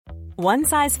One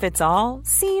size fits all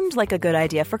seemed like a good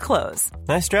idea for clothes.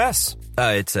 Nice dress.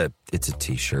 It's a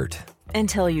t-shirt.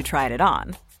 Until you tried it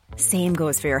on. Same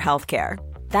goes for your healthcare.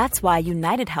 That's why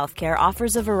United Healthcare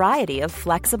offers a variety of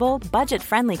flexible,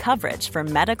 budget-friendly coverage for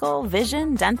medical,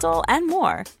 vision, dental, and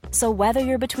more. So whether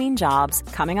you're between jobs,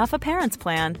 coming off a parent's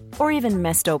plan, or even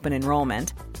missed open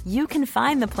enrollment, you can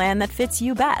find the plan that fits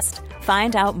you best.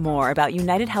 Find out more about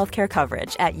United Healthcare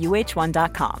coverage at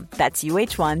uh1.com. That's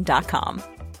uh1.com.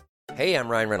 Hey, I'm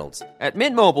Ryan Reynolds. At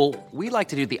Mint Mobile, we like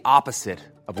to do the opposite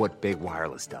of what Big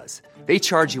Wireless does. They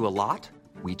charge you a lot,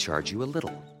 we charge you a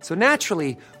little. So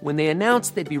naturally, when they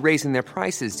announced they'd be raising their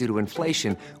prices due to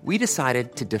inflation, we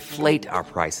decided to deflate our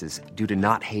prices due to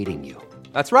not hating you.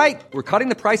 That's right. We're cutting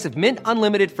the price of Mint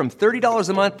Unlimited from $30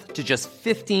 a month to just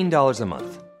 $15 a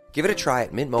month. Give it a try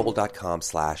at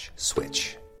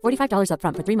mintmobile.com/switch. $45 up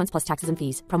front for 3 months plus taxes and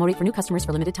fees. Promo rate for new customers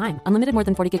for limited time. Unlimited more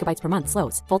than 40 gigabytes per month.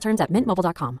 Slows full terms at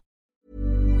mintmobile.com.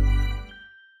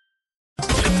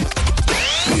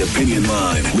 The Opinion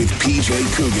Line with PJ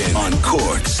Coogan on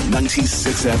Cork's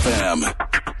 96 FM.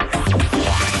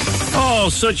 Oh,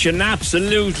 such an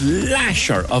absolute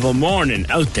lasher of a morning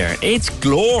out there. It's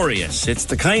glorious. It's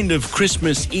the kind of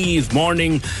Christmas Eve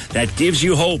morning that gives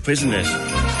you hope, isn't it?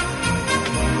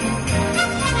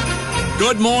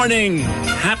 Good morning.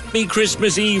 Happy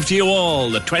Christmas Eve to you all.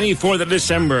 The 24th of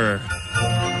December.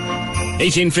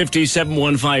 1850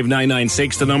 715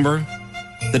 996, the number.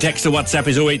 The text to WhatsApp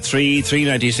is 083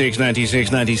 396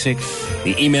 96 96.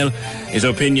 The email is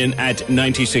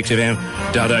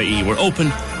opinion@96fm.ie. We're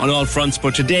open on all fronts,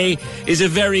 but today is a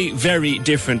very, very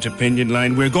different opinion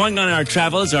line. We're going on our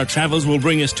travels. Our travels will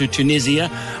bring us to Tunisia.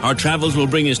 Our travels will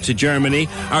bring us to Germany.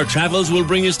 Our travels will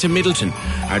bring us to Middleton.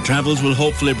 Our travels will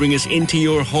hopefully bring us into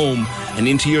your home and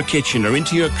into your kitchen or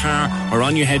into your car or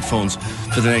on your headphones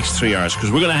for the next 3 hours, because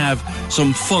we're going to have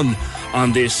some fun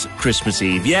on this Christmas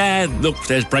Eve. Yeah, look,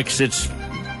 there's Brexit.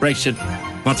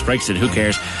 What's Brexit? Who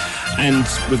cares? And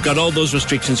we've got all those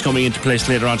restrictions coming into place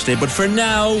later on today. But for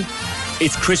now,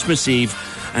 it's Christmas Eve,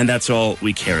 and that's all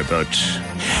we care about.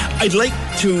 I'd like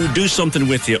to do something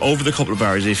with you over the couple of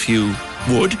hours, if you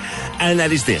would, and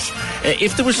that is this.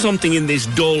 If there was something in this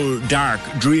dull, dark,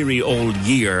 dreary old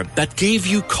year that gave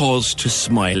you cause to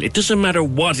smile, it doesn't matter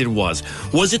what it was.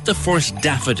 Was it the first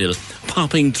daffodil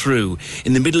popping through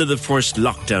in the middle of the first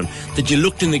lockdown that you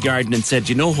looked in the garden and said,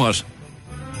 you know what?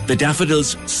 The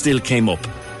daffodils still came up.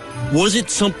 Was it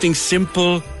something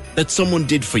simple that someone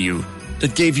did for you,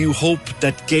 that gave you hope,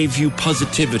 that gave you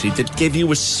positivity, that gave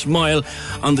you a smile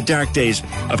on the dark days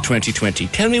of 2020?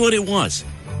 Tell me what it was.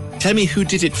 Tell me who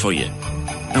did it for you.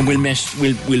 And we'll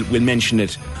mention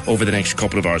it over the next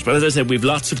couple of hours. But as I said, we've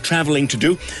lots of travelling to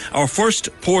do. Our first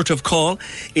port of call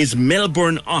is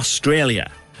Melbourne, Australia.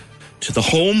 To the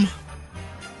home,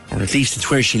 or at least it's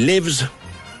where she lives,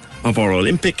 of our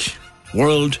Olympic,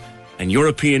 world and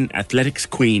European athletics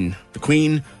queen, the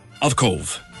Queen of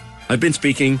Cove. I've been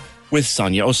speaking with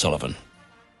Sonia O'Sullivan.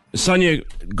 Sonia,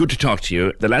 good to talk to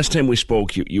you. The last time we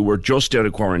spoke, you were just out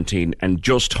of quarantine and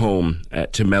just home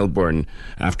to Melbourne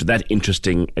after that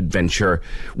interesting adventure.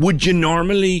 Would you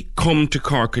normally come to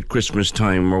Cork at Christmas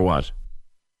time or what?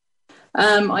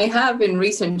 I have in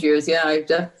recent years, yeah.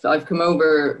 I've come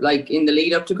over like in the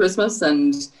lead up to Christmas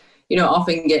and, you know,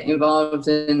 often get involved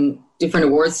in different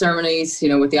awards ceremonies, you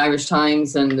know, with the Irish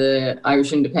Times and the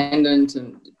Irish Independent.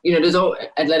 And, you know, there's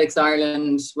Athletics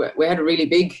Ireland. We had a really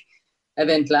big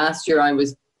event last year. I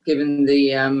was given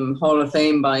the Hall of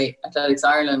Fame by Athletics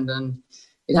Ireland, and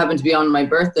it happened to be on my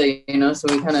birthday, you know,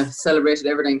 so we kind of celebrated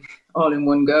everything all in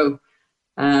one go.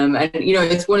 And, you know,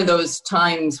 it's one of those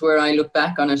times where I look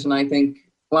back on it and I think,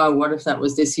 wow, what if that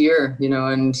was this year, you know?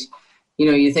 And, you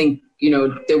know, you think, you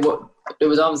know, there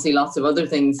was obviously lots of other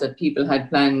things that people had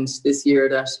planned this year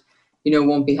that, you know,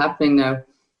 won't be happening now.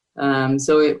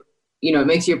 So it, you know, it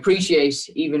makes you appreciate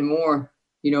even more,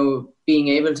 you know, being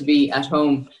able to be at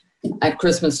home at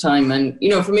Christmas time. And, you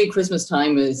know, for me, Christmas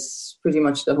time is pretty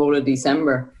much the whole of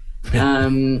December.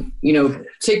 You know,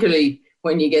 particularly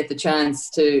when you get the chance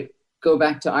to go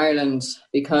back to Ireland,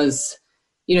 because,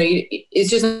 you know, it's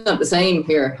just not the same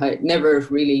here. I never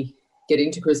really get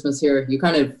into Christmas here. You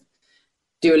kind of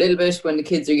do a little bit when the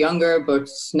kids are younger, but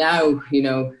now, you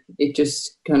know, it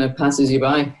just kind of passes you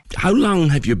by. How long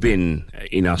have you been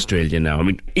in Australia now? I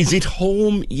mean, is it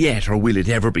home yet, or will it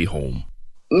ever be home?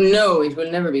 No, it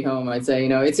will never be home, I'd say. You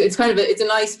know, it's kind of it's a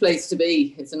nice place to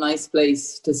be. It's a nice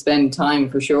place to spend time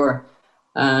for sure.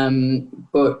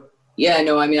 But yeah,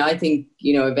 no, I mean, I think,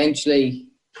 you know, eventually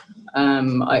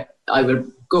I will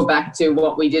go back to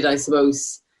what we did, I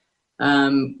suppose,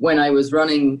 when I was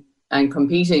running and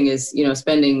competing, is, you know,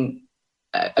 spending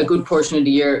a good portion of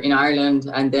the year in Ireland,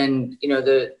 and then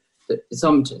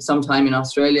some time in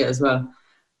Australia as well.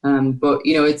 But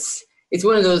it's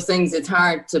one of those things. It's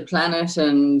hard to plan it,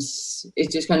 and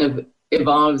it just kind of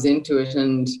evolves into it,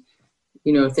 and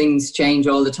things change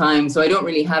all the time. So I don't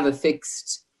really have a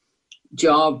fixed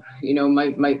job.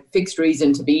 My fixed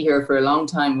reason to be here for a long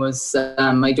time was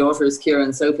my daughters, Ciara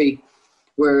and Sophie,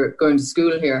 were going to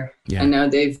school here, and now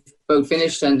they've both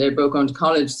finished and they're both going to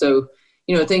college. So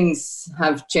things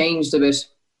have changed a bit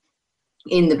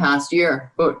in the past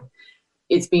year, but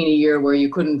it's been a year where you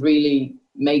couldn't really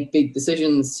make big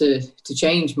decisions to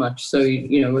change much. So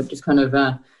we're just kind of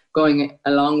going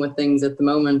along with things at the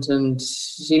moment. And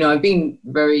I've been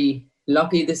very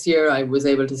lucky this year. I was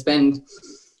able to spend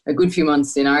a good few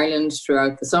months in Ireland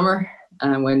throughout the summer,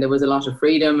 when there was a lot of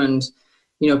freedom, and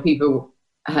people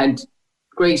had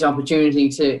great opportunity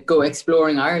to go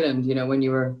exploring Ireland, when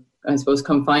you were, I suppose,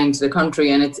 confined to the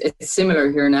country. And it's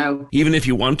similar here now. Even if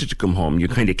you wanted to come home, you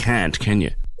kind of can't, can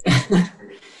you?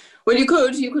 Well, you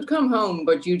could come home,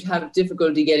 but you'd have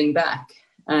difficulty getting back.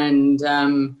 And,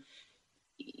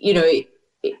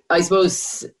 I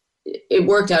suppose it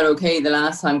worked out okay the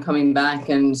last time coming back,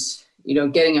 and,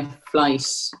 getting a flight,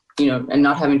 and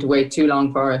not having to wait too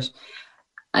long for it,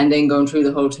 and then going through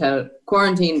the hotel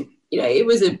quarantine. It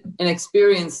was an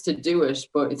experience to do it,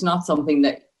 but it's not something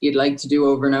that you'd like to do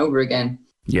over and over again.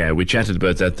 Yeah, we chatted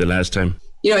about that the last time.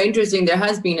 Interesting, there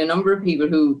has been a number of people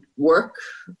who work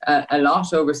a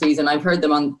lot overseas, and I've heard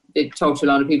they talk to a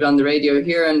lot of people on the radio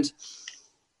here, and,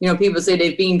 people say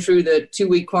they've been through the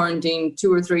 2-week quarantine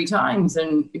 2 or 3 times,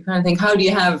 and you kind of think, how do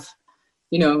you have,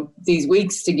 these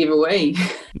weeks to give away?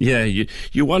 Yeah,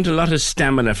 you want a lot of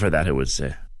stamina for that, I would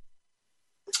say.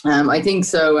 I think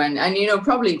so, and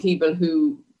probably people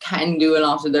who can do a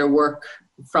lot of their work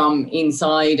from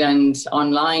inside and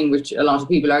online, which a lot of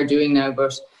people are doing now,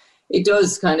 but it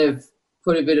does kind of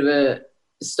put a bit of a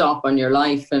stop on your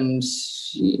life, and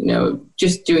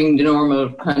just doing the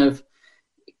normal kind of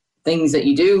things that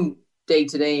you do day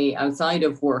to day outside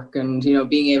of work, and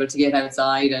being able to get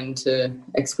outside and to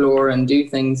explore and do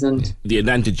things. And the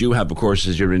advantage you have, of course,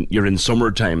 is you're in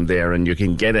summertime there, and you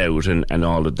can get out and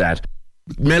all of that.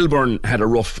 Melbourne had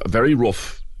a very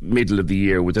rough middle of the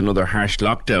year with another harsh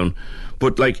lockdown,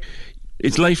 but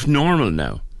it's life normal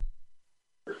now.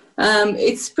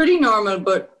 It's pretty normal,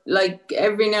 but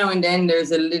every now and then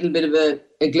there's a little bit of a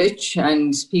glitch,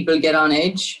 and people get on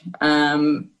edge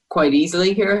quite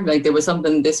easily here. There was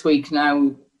something this week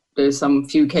now, there's some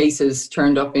few cases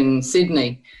turned up in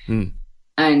Sydney.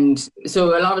 And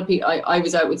so a lot of people, I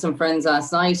was out with some friends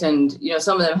last night, and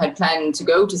some of them had planned to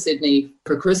go to Sydney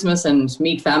for Christmas and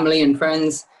meet family and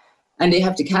friends, and they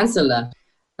have to cancel that.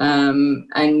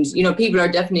 And people are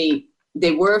definitely,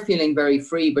 they were feeling very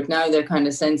free, but now they're kind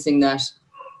of sensing that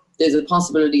there's a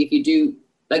possibility if you do,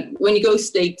 when you go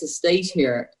state to state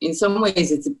here, in some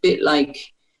ways it's a bit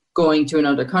like going to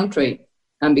another country.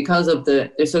 And because of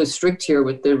they're so strict here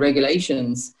with the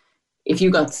regulations, if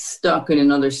you got stuck in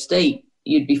another state,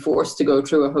 you'd be forced to go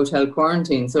through a hotel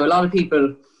quarantine. So a lot of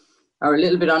people are a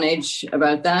little bit on edge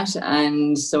about that.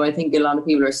 And so I think a lot of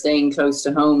people are staying close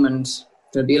to home, and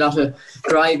there'll be a lot of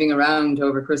driving around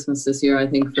over Christmas this year, I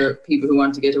think, for people who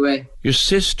want to get away.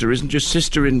 Isn't your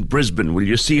sister in Brisbane? Will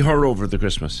you see her over the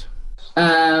Christmas?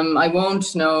 I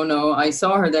won't, no. I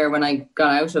saw her there when I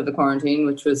got out of the quarantine,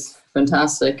 which was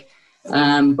fantastic.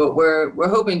 But we're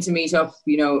hoping to meet up,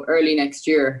 early next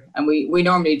year. And we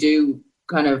normally do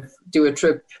kind of do a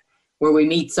trip where we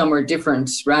meet somewhere different,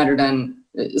 rather than,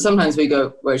 sometimes we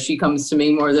go, well, she comes to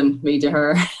me more than me to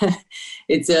her.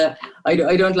 I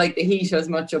don't like the heat as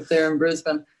much up there in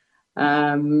Brisbane.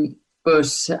 We'll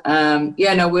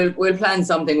plan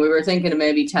something. We were thinking of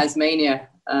maybe Tasmania,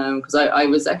 because I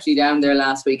was actually down there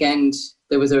last weekend.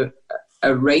 There was a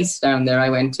race down there I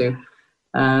went to.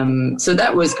 So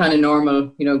that was kind of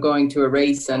normal, going to a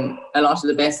race, and a lot of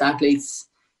the best athletes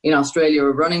in Australia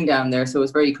were running down there. So it was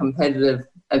a very competitive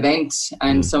event,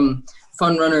 and some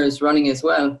fun runners running as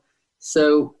well.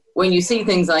 So when you see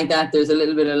things like that, there's a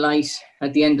little bit of light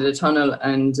at the end of the tunnel.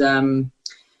 And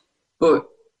but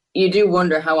you do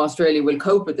wonder how Australia will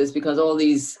cope with this, because all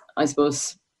these, I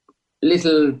suppose,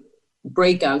 little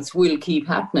breakouts will keep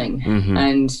happening.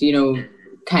 And,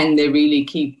 can they really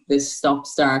keep this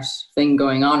stop-start thing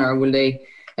going on, or will they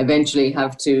eventually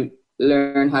have to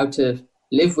learn how to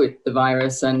live with the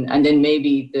virus, and then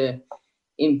maybe the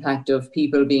impact of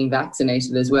people being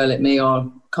vaccinated as well? It may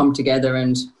all come together,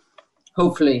 and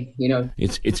hopefully,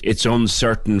 it's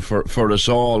uncertain for us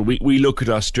all. We look at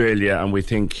Australia and we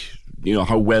think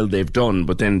how well they've done.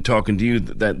 But then talking to you,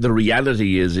 that the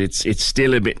reality is it's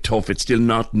still a bit tough. It's still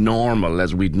not normal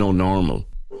as we'd know normal.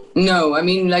 No, I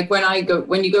mean, like when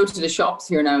you go to the shops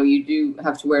here now, you do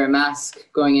have to wear a mask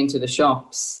going into the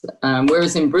shops.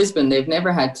 Whereas in Brisbane, they've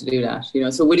never had to do that.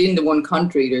 So within the one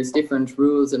country, there's different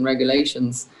rules and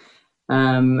regulations.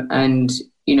 And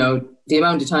the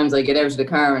amount of times I get out of the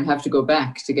car and have to go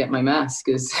back to get my mask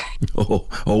is... Oh,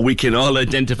 we can all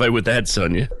identify with that,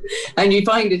 Sonia. And you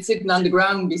find it sitting on the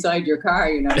ground beside your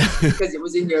car, because it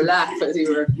was in your lap as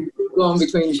you were going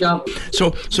between shops.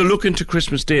 So looking to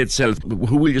Christmas Day itself,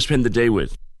 who will you spend the day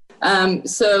with?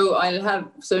 So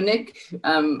Nick,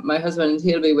 my husband,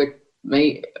 he'll be with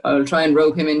me. I'll try and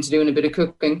rope him into doing a bit of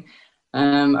cooking,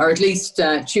 or at least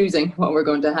choosing what we're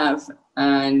going to have.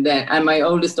 And my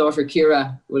oldest daughter,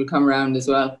 Kira, will come around as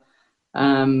well.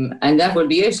 And that will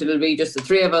be it. It'll be just the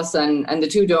three of us and the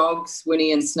two dogs,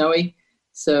 Winnie and Snowy.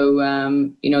 So,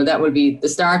 that will be the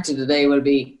start of the day. Will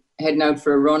be heading out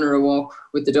for a run or a walk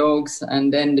with the dogs.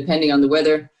 And then depending on the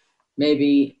weather,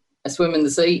 maybe a swim in the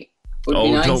sea would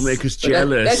be nice. Don't make us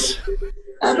jealous.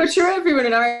 But sure, everyone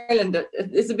in Ireland,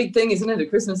 it's a big thing, isn't it? A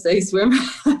Christmas Day swim.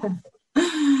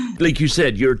 Like you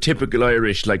said, you're typical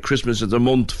Irish, like Christmas is a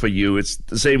month for you. It's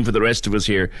the same for the rest of us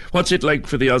here. What's it like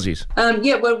for the Aussies?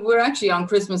 Well, we're actually on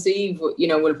Christmas Eve,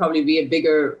 will probably be a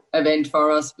bigger event for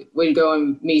us. We'll go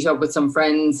and meet up with some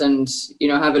friends and,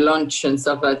 have a lunch and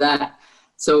stuff like that.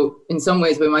 So in some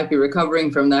ways we might be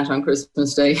recovering from that on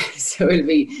Christmas Day. So it'll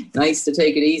be nice to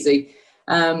take it easy.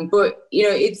 But,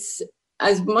 it's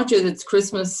as much as it's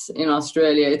Christmas in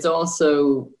Australia, it's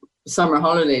also summer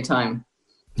holiday time.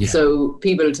 Yeah. So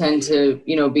people tend to,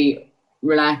 be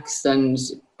relaxed, and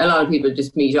a lot of people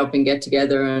just meet up and get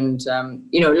together. And,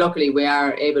 luckily we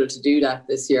are able to do that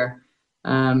this year.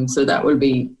 So that will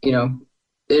be,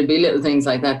 there'll be little things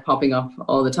like that popping up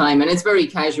all the time. And it's very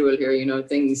casual here,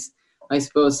 things, I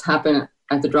suppose, happen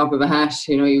at the drop of a hat.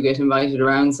 You get invited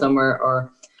around somewhere,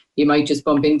 or you might just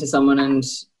bump into someone and,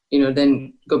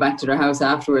 then go back to their house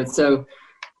afterwards. So,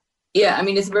 yeah, I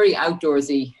mean, it's a very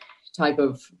outdoorsy type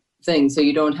of thing, so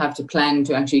you don't have to plan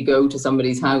to actually go to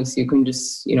somebody's house. You can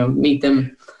just meet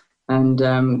them and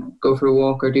go for a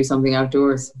walk or do something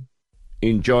outdoors.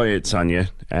 Enjoy it, Sonia,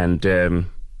 and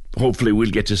hopefully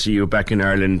we'll get to see you back in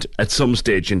Ireland at some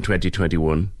stage in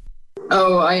 2021.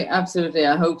 Oh, I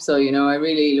hope so. I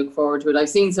really look forward to it. I've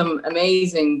seen some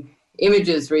amazing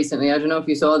images recently. I don't know if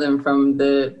you saw them from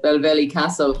the Belvelly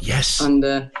Castle. Yes. And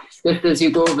just as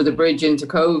you go over the bridge into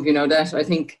Cove, that I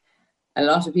think a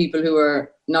lot of people who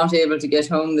are not able to get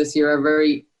home this year are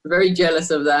very, very jealous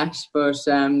of that, but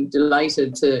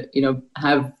delighted to,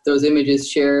 have those images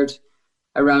shared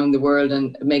around the world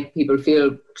and make people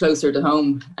feel closer to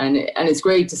home. And it's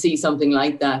great to see something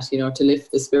like that, to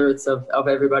lift the spirits of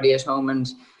everybody at home. And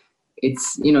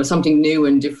it's, something new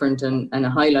and different and a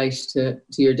highlight to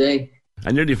your day.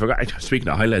 I nearly forgot, speaking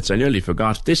of highlights,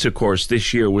 this, of course,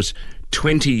 this year was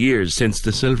 20 years since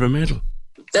the silver medal.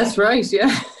 That's right,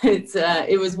 yeah.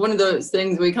 It was one of those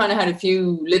things. We kind of had a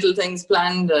few little things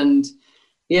planned, and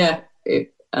yeah,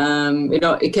 it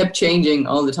kept changing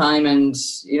all the time. And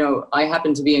I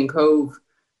happened to be in Cove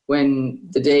when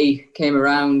the day came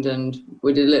around, and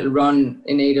we did a little run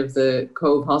in aid of the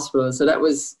Cove Hospital. So it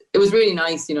was really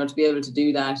nice, to be able to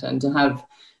do that and to have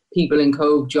people in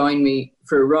Cove join me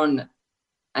for a run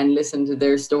and listen to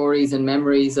their stories and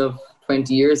memories of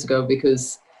 20 years ago,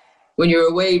 because when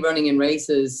you're away running in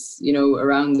races,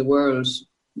 around the world,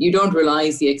 you don't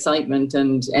realise the excitement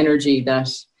and energy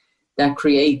that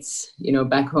creates,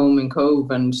 back home in Cove.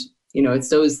 And, it's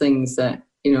those things that,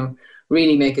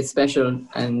 really make it special.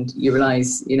 And you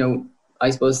realise, I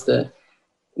suppose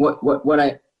what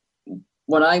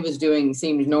I was doing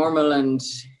seemed normal, and,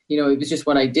 it was just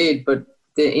what I did. But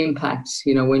the impact,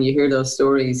 when you hear those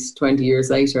stories 20 years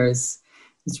later, it's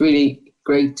really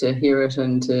great to hear it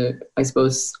and to, I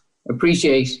suppose,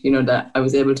 appreciate, that I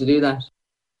was able to do that.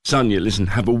 Sonia, listen,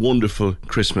 have a wonderful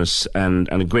Christmas and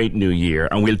a great New Year,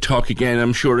 and we'll talk again,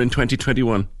 I'm sure, in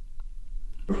 2021.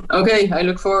 Okay, I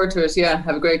look forward to it. Yeah,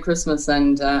 have a great Christmas,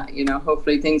 and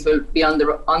hopefully things will be on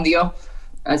the up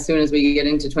as soon as we get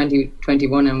into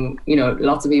 2021, and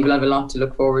lots of people have a lot to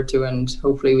look forward to, and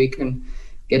hopefully we can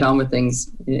get on with things,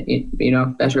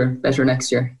 better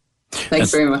next year.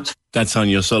 Thanks very much. That's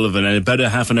Sonia O'Sullivan. And about a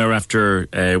half an hour after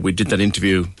we did that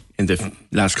interview in the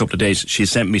last couple of days, she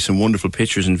sent me some wonderful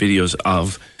pictures and videos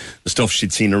of the stuff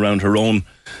she'd seen around her own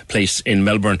place in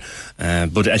Melbourne.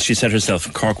 But as she said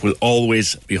herself, Cork will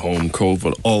always be home. Cove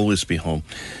will always be home.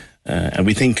 And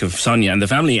we think of Sonia and the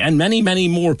family and many, many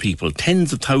more people,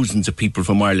 tens of thousands of people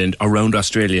from Ireland, around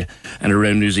Australia and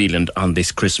around New Zealand on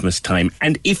this Christmas time.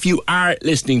 And if you are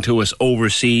listening to us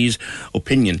overseas,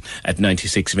 opinion at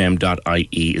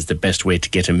 96fm.ie is the best way to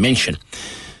get a mention.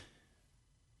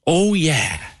 Oh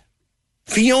yeah,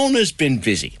 Fiona's been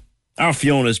busy. Our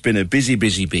Fiona's been a busy,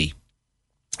 busy bee.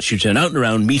 She's been out and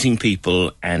around meeting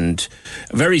people, and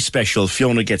very special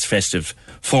Fiona Gets Festive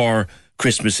for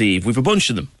Christmas Eve. We've a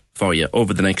bunch of them for you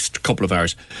over the next couple of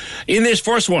hours. In this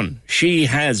first one, she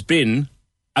has been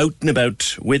out and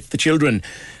about with the children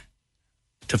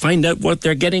to find out what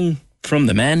they're getting from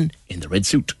the man in the red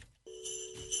suit.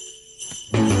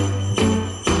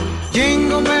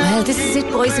 Well, this is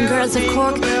it, boys and girls of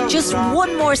Cork. Just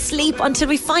one more sleep until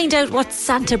we find out what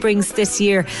Santa brings this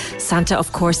year. Santa,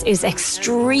 of course, is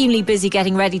extremely busy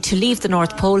getting ready to leave the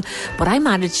North Pole, but I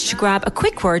managed to grab a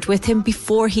quick word with him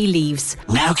before he leaves.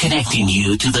 Now connecting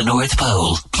you to the North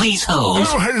Pole. Please hold.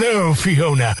 Oh, hello,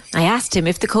 Fiona. I asked him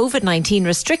if the COVID-19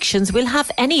 restrictions will have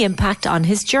any impact on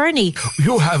his journey.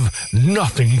 You have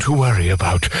nothing to worry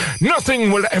about.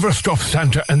 Nothing will ever stop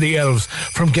Santa and the elves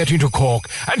from getting to Cork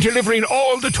and delivering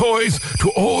all the toys to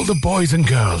all the boys and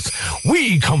girls.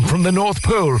 We come from the North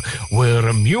Pole. We're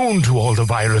immune to all the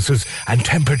viruses, and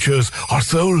temperatures are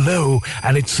so low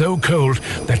and it's so cold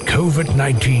that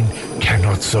COVID-19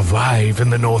 cannot survive in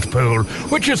the North Pole,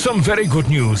 which is some very good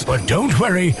news. But don't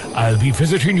worry, I'll be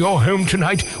visiting your home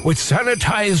tonight with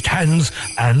sanitized hands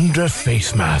and a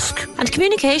face mask. And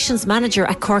Communications Manager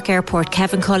at Cork Airport,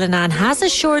 Kevin Cullinan, has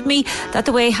assured me that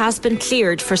the way has been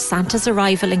cleared for Santa's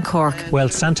arrival in Cork. Well,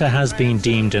 Santa has been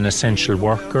deemed an essential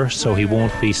worker, so he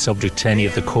won't be subject to any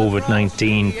of the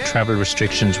COVID-19 travel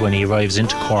restrictions when he arrives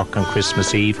into Cork on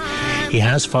Christmas Eve. He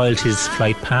has filed his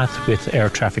flight path with Air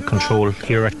Traffic Control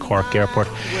here at Cork Airport,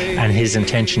 and his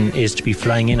intention is to be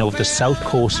flying in over the south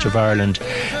coast of Ireland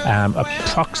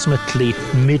approximately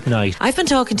midnight. I've been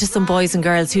talking to some boys and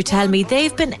girls who tell me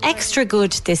they've been extra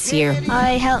good this year.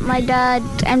 I helped my dad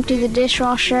empty the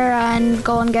dishwasher and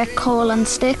go and get coal and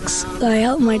sticks. I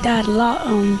helped my dad a lot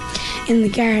in the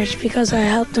garage because I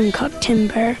helped him cut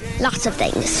timber. Lots of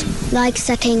things, like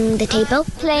setting the table,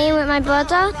 playing with my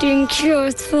brother, doing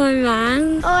chores for my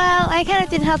mum. Oh, well, I kind of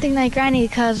did helping my granny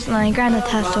because my granddad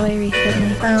passed away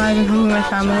recently. I've been home with my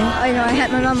family. I know, I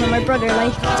helped my mum and my brother,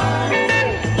 like.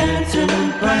 Dancing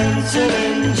and prancing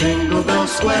in Jingle Bell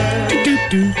Square.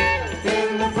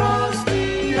 In the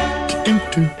frosty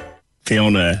air.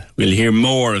 Fiona, we'll hear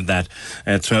more of that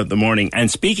throughout the morning.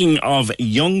 And speaking of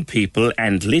young people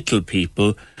and little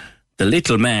people, the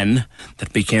little man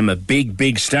that became a big,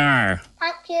 big star.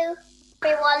 Thank you,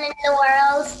 everyone in the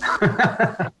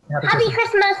world. Happy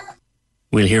Christmas.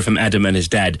 We'll hear from Adam and his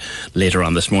dad later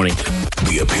on this morning.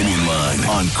 The Opinion Line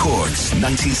on Cork's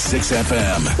 96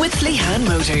 FM. With Lehan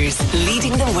Motors,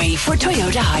 leading the way for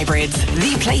Toyota hybrids.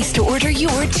 The place to order your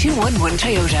 211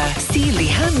 Toyota. See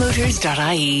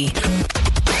lehanmotors.ie.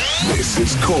 This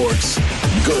is Cork's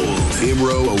Gold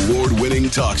IMRO award-winning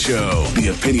talk show. The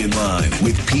Opinion Line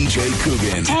with PJ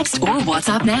Coogan. Text or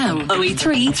WhatsApp now.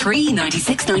 083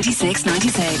 396 96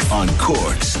 96. On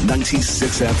Cork's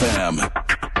 96 FM.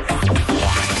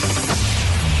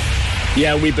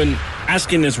 Yeah, we've been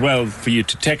asking as well for you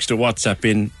to text or WhatsApp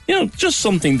in, just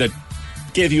something that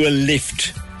gave you a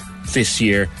lift this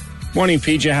year. Morning,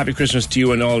 PJ. Happy Christmas to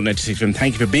you and all 96 FM.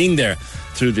 Thank you for being there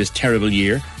through this terrible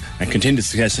year and continued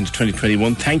success into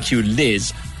 2021. Thank you,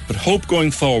 Liz. But hope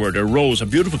going forward, a rose, a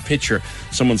beautiful picture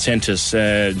someone sent us.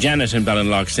 Janet in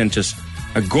Ballinlough sent us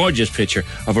a gorgeous picture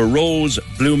of a rose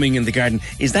blooming in the garden.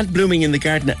 Is that blooming in the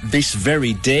garden this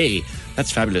very day?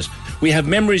 That's fabulous. We have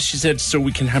memories, she said, so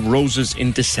we can have roses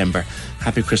in December.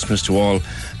 Happy Christmas to all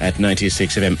at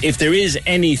 96 FM. If there is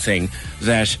anything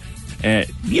that,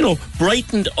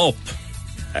 brightened up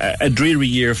a dreary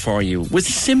year for you, with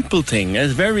a simple thing, a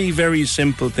very, very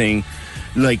simple thing,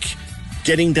 like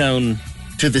getting down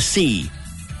to the sea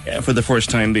for the first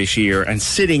time this year and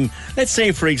sitting, let's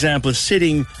say, for example,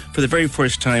 sitting for the very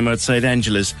first time outside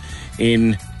Angela's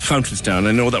in Fountainstown.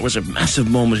 I know that was a massive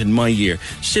moment in my year.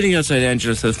 Sitting outside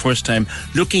Angela's for the first time,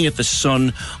 looking at the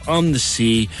sun on the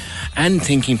sea and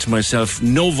thinking to myself,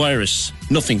 no virus,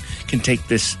 nothing can take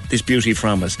this beauty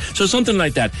from us. So something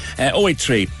like that.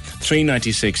 083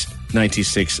 396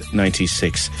 96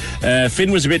 96.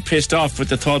 Finn was a bit pissed off with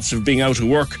the thoughts of being out of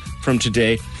work from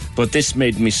today, but this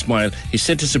made me smile. He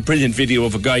sent us a brilliant video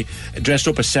of a guy dressed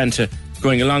up as Santa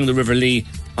going along the River Lee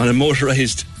on a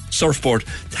motorised surfboard.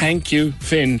 Thank you,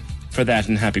 Finn, for that,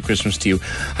 and happy Christmas to you.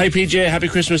 Hi, PJ. Happy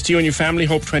Christmas to you and your family.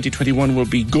 Hope 2021 will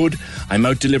be good. I'm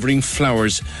out delivering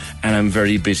flowers and I'm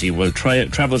very busy. Well,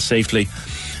 travel safely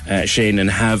Shane, and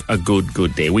have a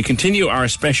good day. We continue our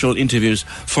special interviews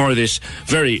for this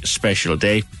very special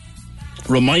day,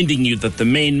 reminding you that the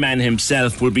main man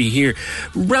himself will be here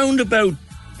round about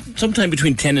sometime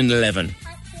between 10 and 11.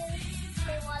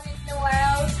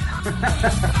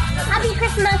 Happy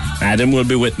Christmas. Adam will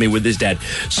be with me with his dad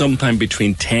sometime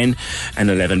between 10 and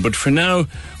 11. But for now,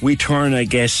 we turn, I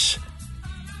guess,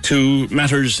 to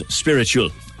matters spiritual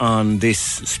on this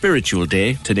spiritual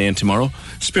day, today and tomorrow,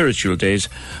 spiritual days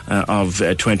of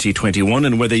 2021.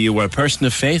 And whether you are a person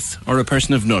of faith or a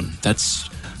person of none, that's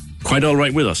quite all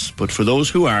right with us. But for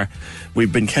those who are,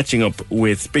 we've been catching up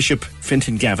with Bishop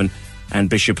Fintan Gavin and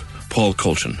Bishop Paul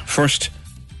Colton. First,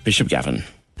 Bishop Gavin.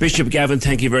 Bishop Gavin,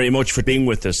 thank you very much for being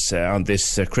with us on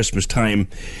this Christmas time.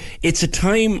 It's a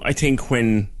time, I think,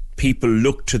 when people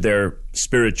look to their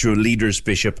spiritual leaders,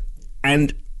 Bishop,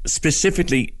 and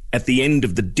specifically at the end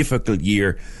of the difficult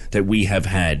year that we have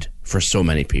had for so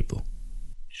many people.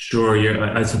 Sure,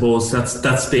 yeah, I suppose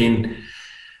that's been...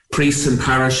 Priests and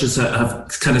parishes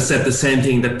have kind of said the same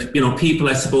thing, that, you know, people,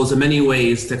 I suppose, in many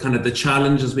ways, the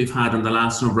challenges we've had in the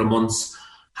last number of months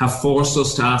have forced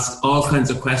us to ask all kinds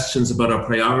of questions about our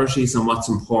priorities and what's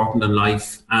important in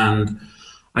life. And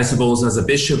I suppose as a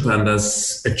bishop and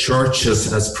as a church,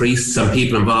 as priests and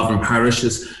people involved in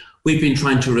parishes, we've been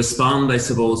trying to respond, I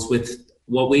suppose, with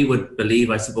what we would believe,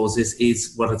 I suppose,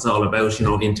 is what it's all about, you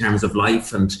know, in terms of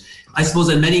life. And I suppose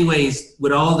in many ways,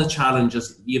 with all the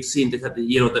challenges, you've seen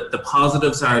the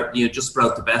positives are, you know, just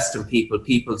brought the best in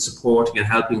people supporting and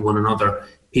helping one another,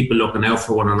 people looking out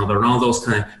for one another, and all those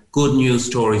kind of good news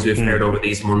stories we've heard over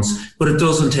these months. But it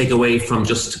doesn't take away from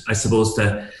just, I suppose,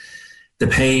 the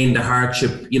pain, the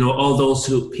hardship, you know, all those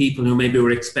people who maybe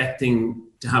were expecting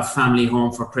to have family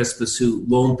home for Christmas who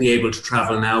won't be able to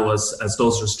travel now as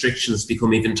those restrictions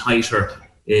become even tighter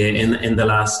in the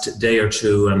last day or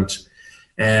two. And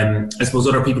I suppose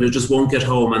other people who just won't get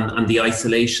home and the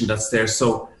isolation that's there.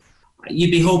 So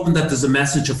you'd be hoping that there's a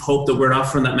message of hope, that we're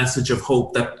offering that message of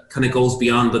hope that kind of goes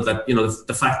beyond that, you know,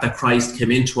 the fact that Christ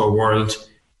came into our world,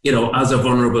 you know, as a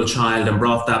vulnerable child and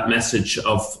brought that message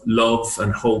of love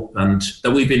and hope, and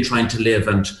that we've been trying to live,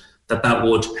 and that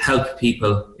would help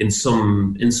people in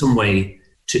some way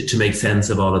to make sense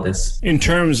of all of this. In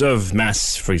terms of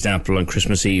Mass, for example, on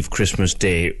Christmas Eve, Christmas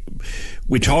Day,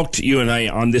 we talked, you and I,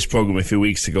 on this programme a few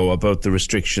weeks ago about the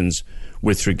restrictions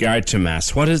with regard to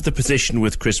Mass. What is the position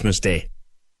with Christmas Day?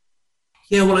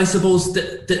 Yeah, well, I suppose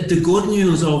the good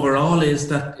news overall is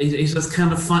that it has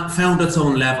kind of found its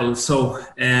own level. So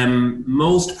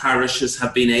most parishes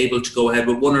have been able to go ahead,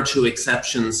 with one or two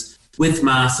exceptions, with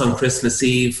Mass on Christmas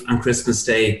Eve and Christmas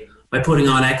Day by putting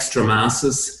on extra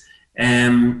Masses.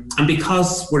 And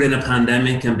because we're in a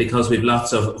pandemic and because we've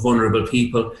lots of vulnerable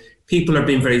people are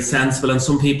being very sensible, and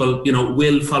some people, you know,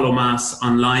 will follow Mass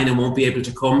online and won't be able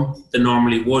to come, they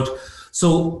normally would.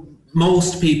 So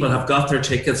most people have got their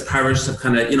tickets. Parishes have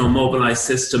kind of, you know, mobilised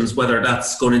systems, whether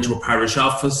that's going into a parish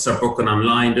office or booking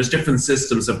online. There's different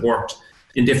systems that worked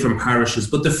in different parishes.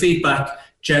 But the feedback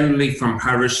generally from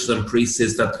parishes and priests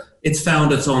is that it's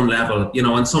found its own level, you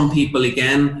know, and some people,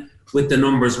 again, with the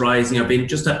numbers rising, are being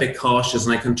just a bit cautious,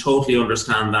 and I can totally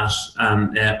understand that.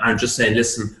 And I'm just saying,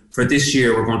 listen, for this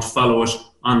year, we're going to follow it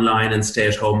online and stay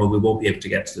at home, and we won't be able to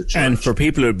get to the church. And for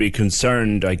people who would be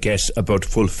concerned, I guess, about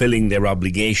fulfilling their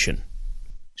obligation.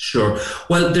 Sure.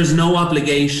 Well, there's no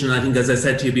obligation, I think, as I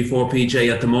said to you before,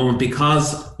 PJ, at the moment,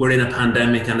 because we're in a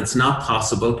pandemic and it's not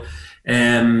possible.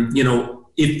 You know,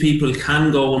 if people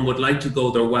can go and would like to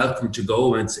go, they're welcome to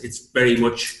go. It's very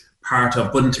much part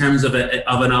of. But in terms of an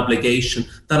obligation,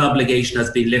 that obligation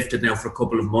has been lifted now for a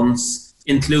couple of months,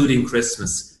 including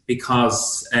Christmas,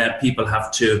 because people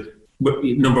have to.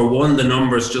 Number one, the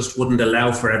numbers just wouldn't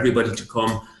allow for everybody to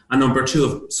come, and number two,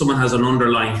 if someone has an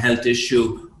underlying health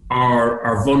issue or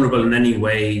are vulnerable in any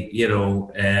way, you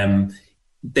know,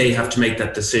 they have to make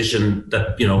that decision,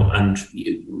 that, you know, and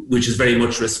which is very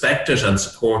much respected and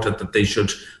supported, that they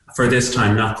should, for this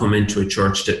time, not come into a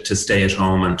church to stay at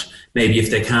home, and maybe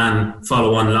if they can,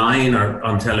 follow online or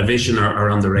on television or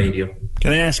on the radio.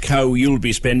 Can I ask how you'll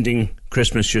be spending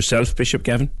Christmas yourself, Bishop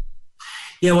Gavin?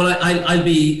 Yeah, well, I'll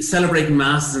be celebrating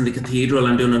Masses in the cathedral.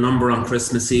 I'm doing a number on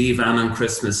Christmas Eve and on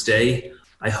Christmas Day.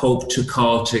 I hope to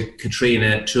call to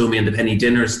Katrina, Toomey and the Penny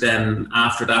Dinners then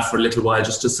after that for a little while,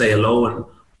 just to say hello and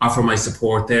offer my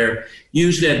support there.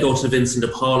 Usually I'd go to Vincent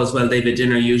de Paul as well. They have a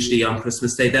dinner usually on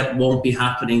Christmas Day. That won't be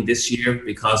happening this year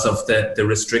because of the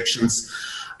restrictions.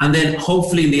 And then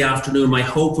hopefully in the afternoon, my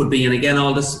hope would be, and again,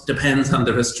 all this depends on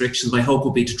the restrictions, my hope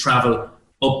would be to travel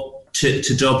up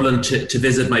to Dublin to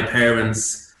visit my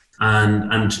parents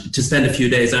and to spend a few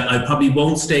days. I probably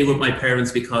won't stay with my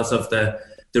parents because of the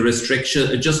the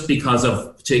restriction, just because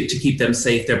of to keep them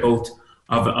safe. They're both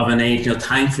of an age.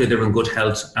 Thankfully, they're in good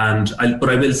health, but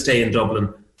I will stay in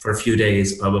Dublin for a few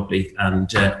days probably, and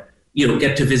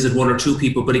get to visit one or two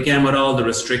people. But again, with all the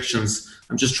restrictions,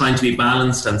 I'm just trying to be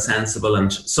balanced and sensible,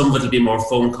 and some of it will be more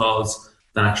phone calls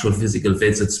than actual physical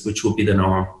visits, which would be the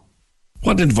norm.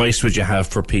 What advice would you have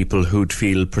for people who'd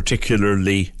feel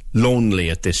particularly lonely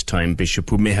at this time, Bishop,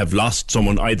 who may have lost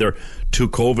someone either to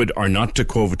COVID or not to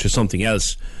COVID, to something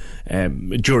else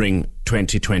during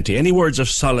 2020? Any words of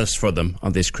solace for them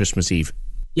on this Christmas Eve?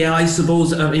 Yeah, I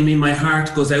suppose, my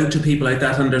heart goes out to people like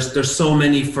that, and there's so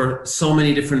many for so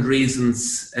many different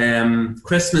reasons.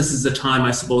 Christmas is a time,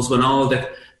 I suppose, when all the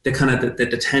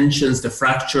tensions, the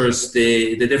fractures,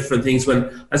 the different things,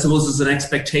 when I suppose there's an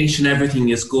expectation everything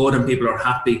is good and people are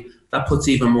happy, that puts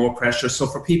even more pressure. So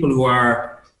for people who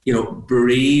are,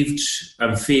 bereaved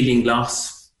and feeling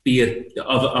loss, be it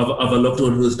of a loved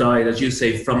one who's died, as you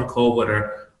say, from COVID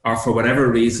or for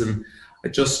whatever reason, I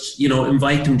just,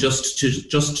 invite them just to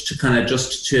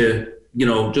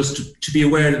be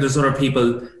aware that there's other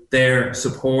people there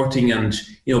supporting, and,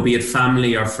 be it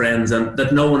family or friends, and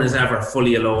that no one is ever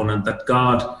fully alone, and that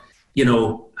God,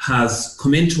 has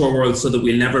come into our world so that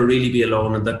we'll never really be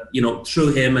alone, and that,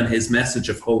 through him and his message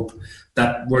of hope,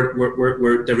 that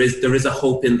there is a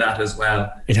hope in that as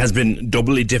well. It has been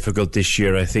doubly difficult this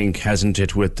year, I think, hasn't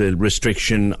it, with the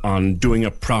restriction on doing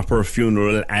a proper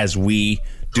funeral as we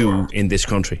do in this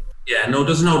country? Yeah, no,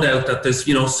 there's no doubt that there's,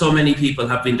 so many people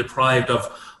have been deprived of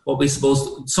what we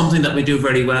suppose, something that we do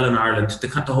very well in Ireland, the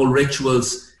whole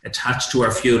rituals attached to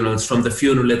our funerals, from the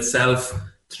funeral itself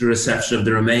to the reception of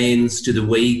the remains, to the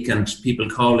wake, and people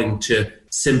calling to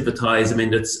sympathise.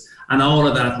 And all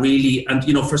of that really, and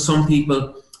for some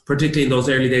people, particularly in those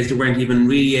early days, they weren't even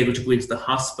really able to go into the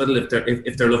hospital.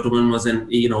 If their loved one was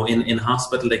in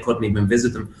hospital, they couldn't even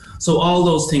visit them. So all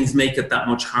those things make it that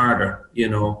much harder.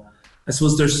 I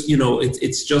suppose there's,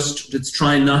 it's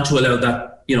trying not to allow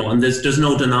that, and there's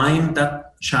no denying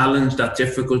that challenge, that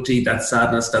difficulty, that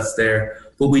sadness that's there.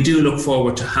 But we do look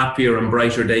forward to happier and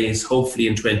brighter days, hopefully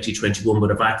in 2021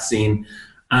 with a vaccine,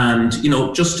 and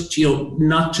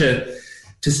not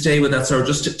to stay with that sort of,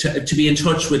 just to be in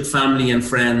touch with family and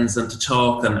friends, and to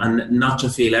talk, and not to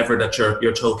feel ever that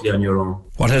you're totally on your own.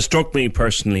 What has struck me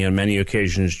personally on many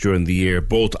occasions during the year,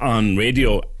 both on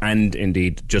radio and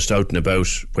indeed just out and about,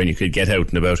 when you could get out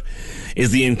and about, is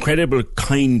the incredible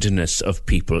kindness of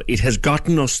people. It has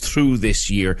gotten us through this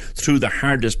year, through the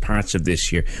hardest parts of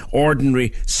this year.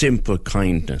 Ordinary, simple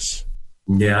kindness.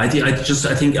 Yeah, I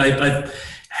think I've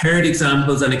heard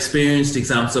examples and experienced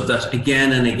examples of that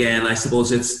again and again. I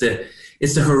suppose it's the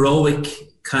heroic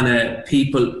kind of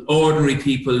people, ordinary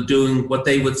people doing what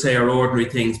they would say are ordinary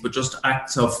things, but just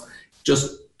acts of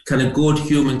just kind of good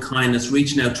human kindness,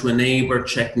 reaching out to a neighbour,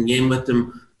 checking in with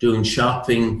them, doing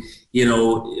shopping, a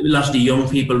lot of the young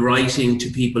people writing to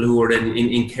people who are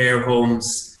in care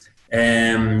homes.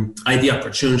 I had the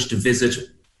opportunity to visit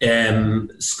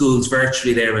schools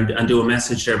virtually there and do a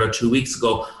message there about 2 weeks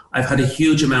ago. I've had a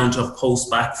huge amount of posts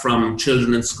back from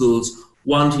children in schools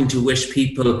wanting to wish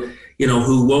people,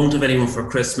 who won't have anyone for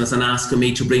Christmas, and asking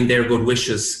me to bring their good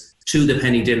wishes to the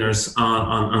penny dinners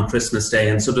on Christmas Day.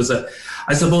 And so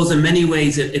I suppose in many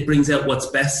ways it brings out what's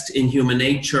best in human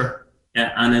nature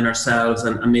and in ourselves.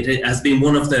 And it has been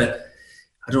one of the,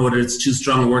 I don't know whether it's too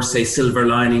strong a word to say silver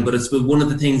lining, but it's been one of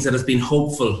the things that has been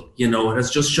hopeful. It has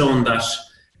just shown that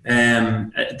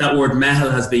that word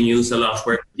mehel has been used a lot,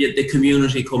 where the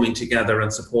community coming together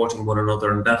and supporting one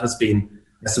another, and that has been,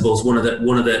 I suppose, one of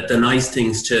the nice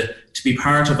things to be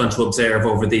part of and to observe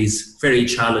over these very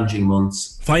challenging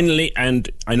months. Finally, and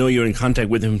I know you're in contact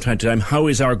with him from time to time, how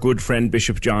is our good friend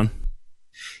Bishop John?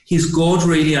 He's good,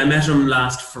 really. I met him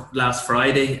last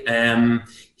Friday.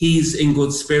 He's in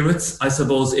good spirits, I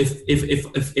suppose.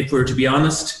 If we're to be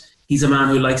honest, he's a man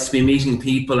who likes to be meeting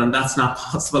people, and that's not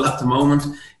possible at the moment.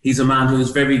 He's a man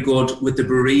who's very good with the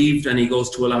bereaved, and he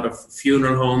goes to a lot of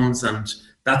funeral homes, and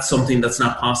that's something that's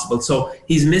not possible. So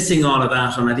he's missing all of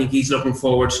that, and I think he's looking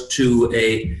forward to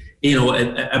a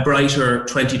brighter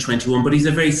 2021. But he's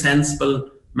a very sensible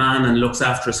man and looks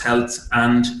after his health,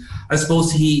 and I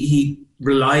suppose he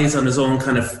relies on his own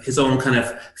kind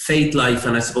of faith life,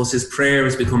 and I suppose his prayer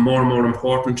has become more and more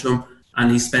important to him, and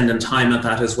he's spending time at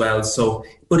that as well. So,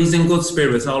 but he's in good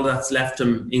spirits. All that's left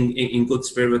him in good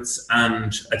spirits,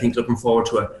 and I think looking forward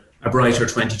to a brighter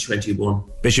 2021.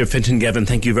 Bishop Fintan Gavin,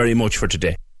 thank you very much for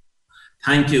today.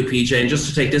 Thank you, PJ. And just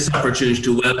to take this opportunity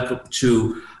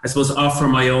to I suppose, offer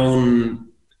my own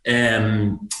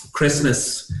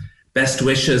Christmas best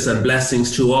wishes and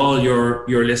blessings to all your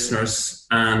listeners,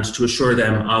 and to assure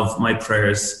them of my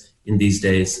prayers in these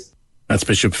days. That's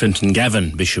Bishop Fintan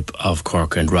Gavin, Bishop of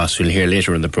Cork and Ross. We'll hear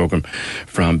later in the programme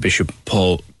from Bishop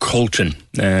Paul Colton.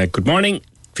 Good morning,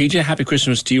 PJ. Happy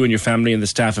Christmas to you and your family and the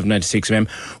staff of 96FM.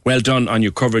 Well done on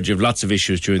your coverage of lots of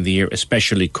issues during the year,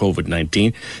 especially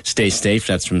COVID-19. Stay safe.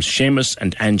 That's from Seamus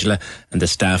and Angela and the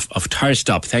staff of Tire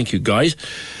Stop. Thank you, guys.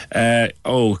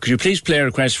 Could you please play a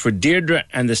request for Deirdre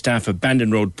and the staff of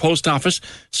Bandon Road Post Office?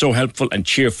 So helpful and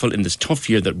cheerful in this tough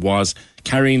year that was,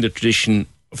 carrying the tradition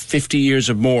of 50 years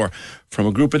or more from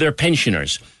a group of their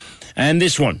pensioners. And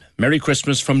this one, Merry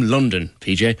Christmas from London,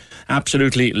 PJ.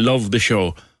 Absolutely love the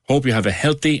show. Hope you have a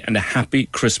healthy and a happy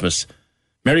Christmas.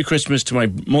 Merry Christmas to my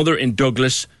mother in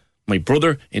Douglas, my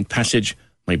brother in Passage,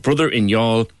 my brother in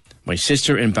Youghal, my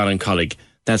sister in Ballincollig.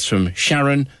 That's from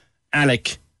Sharon,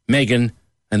 Alec, Megan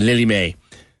and Lily May.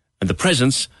 And the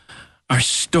presents are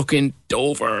stuck in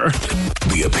Dover.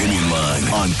 The Opinion Line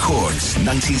on Cork's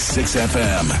 96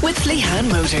 FM. With Lehan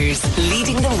Motors,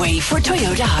 leading the way for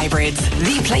Toyota hybrids.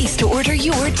 The place to order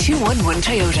your 211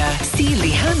 Toyota. See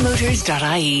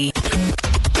lehanmotors.ie.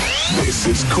 This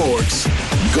is Cork's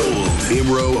Gold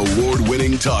IMRO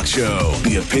award-winning talk show.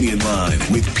 The Opinion Line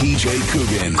with PJ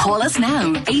Coogan. Call us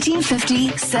now,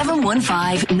 1850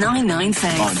 715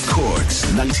 996. On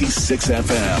Cork's 96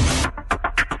 FM.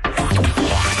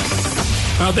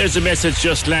 Well, there's a message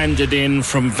just landed in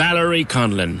from Valerie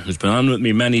Conlon, who's been on with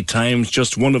me many times.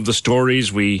 Just one of the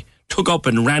stories we took up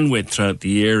and ran with throughout the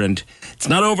year, and it's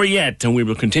not over yet, and we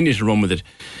will continue to run with it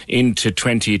into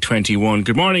 2021.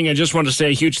 Good morning. I just want to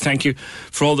say a huge thank you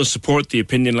for all the support the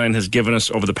Opinion Line has given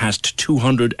us over the past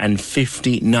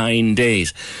 259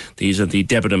 days. These are the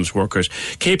Debenhams workers.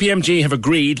 KPMG have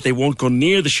agreed they won't go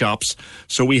near the shops,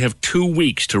 so we have 2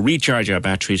 weeks to recharge our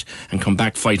batteries and come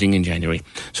back fighting in January.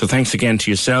 So thanks again to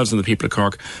yourselves and the people of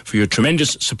Cork for your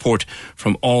tremendous support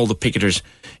from all the picketers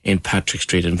in Patrick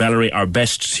Street. And Valerie, our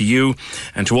best to you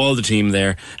and to all the team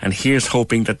there. And here's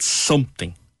hoping that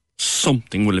something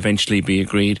will eventually be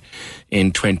agreed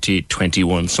in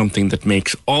 2021. Something that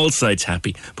makes all sides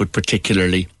happy, but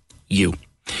particularly you.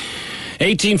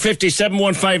 1850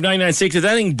 715 996. Is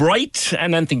anything bright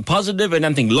and anything positive and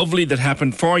anything lovely that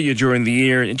happened for you during the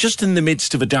year, just in the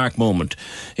midst of a dark moment?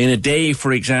 In a day,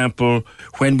 for example,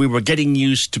 when we were getting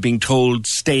used to being told,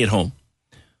 stay at home.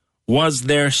 Was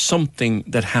there something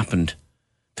that happened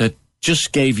that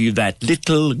just gave you that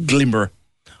little glimmer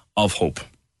of hope?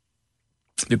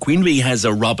 The Queen Bee has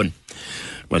a robin.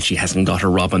 Well, she hasn't got a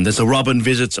robin. There's a robin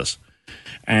visits us.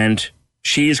 And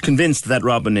she is convinced that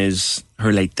robin is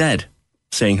her late dad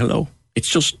saying hello. It's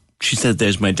just, she said,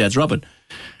 there's my dad's robin.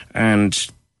 And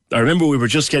I remember we were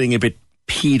just getting a bit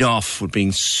peed off with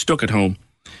being stuck at home.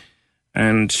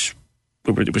 And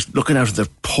it was looking out at the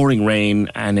pouring rain,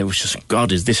 and it was just,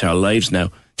 God, is this our lives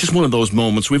now? Just one of those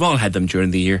moments. We've all had them during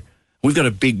the year. We've got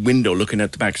a big window looking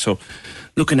out the back, so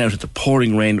looking out at the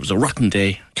pouring rain, it was a rotten day.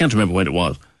 I can't remember when it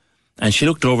was. And she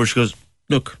looked over, she goes,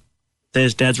 look,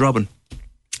 there's Dad's robin.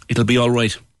 It'll be all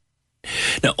right.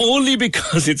 Now, only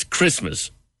because it's Christmas.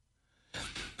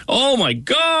 Oh my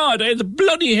God, I had the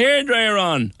bloody hairdryer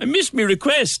on. I missed my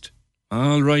request.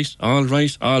 All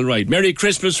right. Merry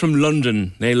Christmas from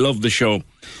London. They love the show.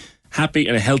 Happy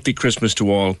and a healthy Christmas to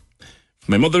all.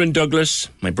 My mother in Douglas,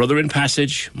 my brother in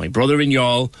Passage, my brother in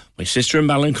Youghal, my sister in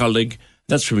Ballincollig.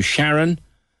 That's from Sharon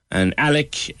and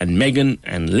Alec and Megan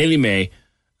and Lily May.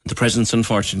 The presents,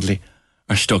 unfortunately,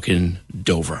 are stuck in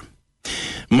Dover.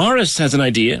 Morris has an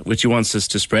idea which he wants us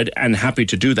to spread, and happy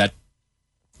to do that.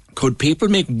 Could people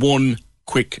make one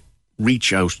quick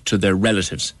reach out to their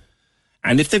relatives?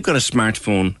 And if they've got a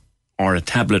smartphone or a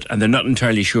tablet and they're not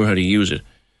entirely sure how to use it,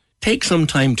 take some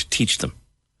time to teach them.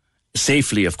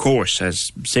 Safely, of course,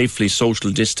 as safely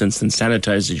social distance and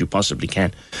sanitized as you possibly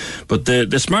can. But the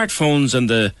smartphones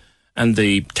and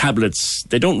the tablets,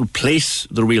 they don't replace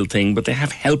the real thing, but they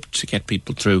have helped to get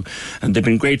people through. And they've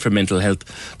been great for mental health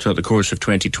throughout the course of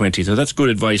 2020. So that's good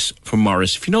advice from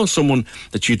Morris. If you know someone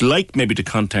that you'd like maybe to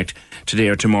contact today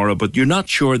or tomorrow, but you're not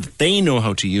sure that they know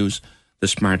how to use the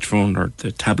smartphone or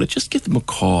the tablet, just give them a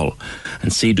call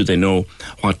and see do they know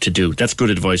what to do. That's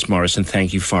good advice, Morris, and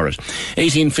thank you for it.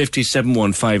 1850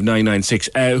 715 996.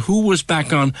 Who was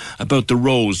back on about the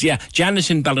rose? Yeah, Janet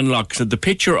in Ballinlough said the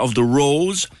picture of the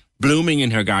rose blooming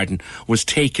in her garden was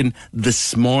taken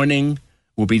this morning,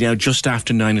 will be now just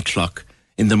after 9 o'clock,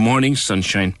 in the morning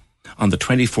sunshine on the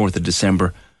 24th of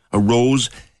December. A rose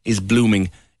is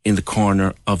blooming in the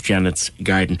corner of Janet's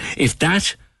garden. If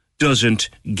that doesn't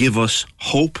give us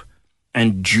hope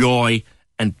and joy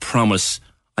and promise,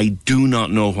 I do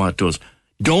not know what does.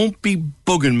 Don't be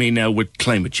bugging me now with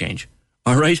climate change.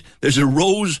 All right? There's a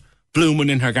rose blooming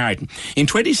in her garden. In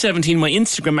 2017, my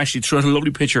Instagram actually threw out a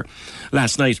lovely picture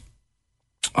last night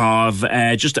of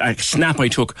just a snap I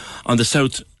took on the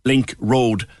South Link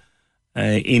Road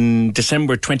in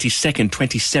December 22nd,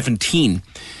 2017,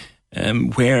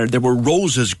 where there were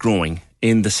roses growing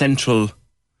in the central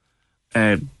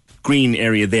green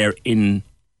area there in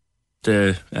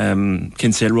the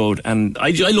Kinsale Road. And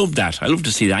I love that. I love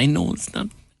to see that. I know it's not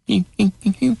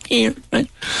here, right?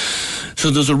 So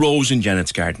there's a rose in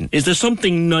Janet's garden. Is there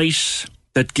something nice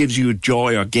that gives you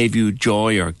joy or gave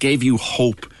you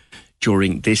hope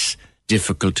during this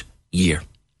difficult year?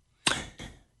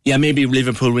 Yeah, maybe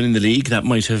Liverpool winning the league, that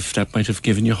might have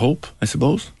given you hope, I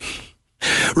suppose.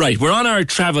 Right, we're on our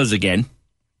travels again.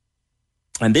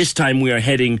 And this time we are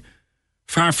heading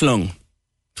far-flung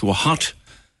to a hot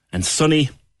and sunny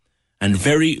and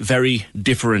very, very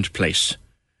different place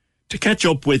to catch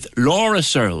up with Laura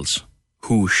Searles,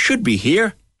 who should be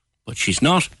here, but she's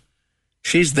not.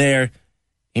 She's there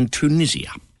in Tunisia.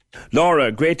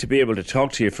 Laura, great to be able to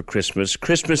talk to you for Christmas.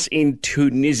 Christmas in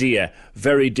Tunisia,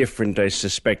 very different, I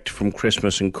suspect, from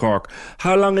Christmas in Cork.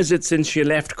 How long is it since you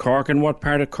left Cork, and what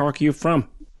part of Cork are you from?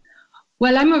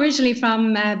 Well, I'm originally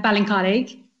from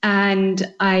Ballincollig,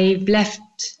 and I've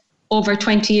left over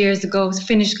 20 years ago,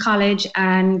 finished college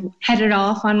and headed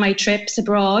off on my trips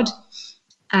abroad.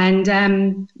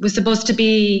 And was supposed to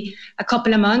be a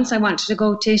couple of months. I wanted to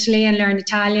go to Italy and learn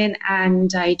Italian,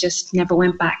 and I just never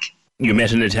went back. You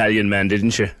met an Italian man,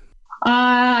 didn't you?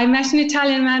 I met an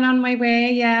Italian man on my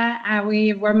way, yeah.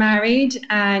 We were married,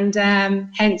 and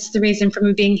hence the reason for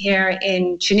me being here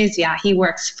in Tunisia. He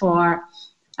works for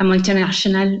a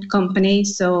multinational company,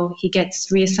 so he gets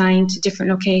reassigned to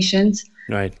different locations.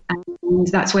 Right. And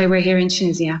that's why we're here in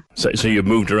Tunisia. So you've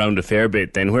moved around a fair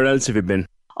bit then. Where else have you been?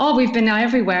 Oh, we've been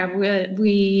everywhere.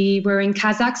 We were in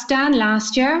Kazakhstan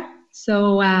last year.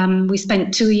 So we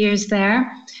spent 2 years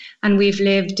there. And we've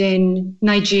lived in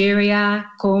Nigeria,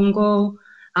 Congo,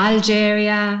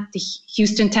 Algeria,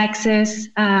 Houston, Texas.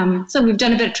 So we've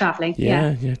done a bit of traveling.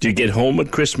 Yeah. Do you get home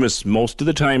at Christmas most of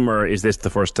the time, or is this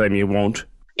the first time you won't?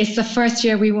 It's the first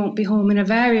year we won't be home in a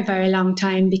very, very long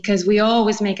time, because we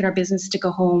always make it our business to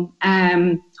go home.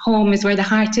 Home is where the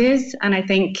heart is. And I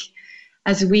think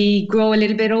as we grow a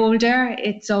little bit older,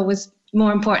 it's always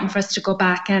more important for us to go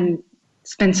back and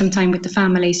spend some time with the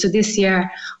family. So this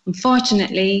year,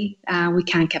 unfortunately, we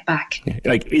can't get back.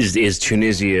 Like, is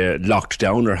Tunisia locked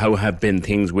down, or how have been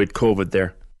things with COVID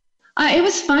there? It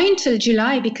was fine till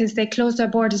July, because they closed their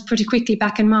borders pretty quickly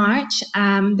back in March.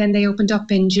 Then they opened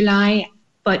up in July,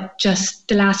 but just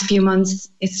the last few months,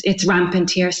 it's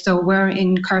rampant here. So we're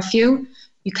in curfew.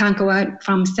 You can't go out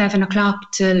from 7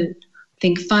 o'clock till, I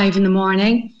think, 5 in the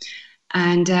morning.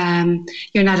 And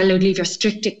you're not allowed to leave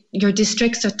your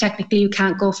district, so technically you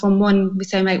can't go from one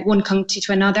county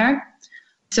to another.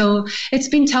 So it's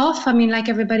been tough. I mean, like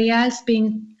everybody else,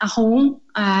 being at home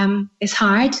is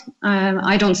hard.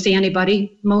 I don't see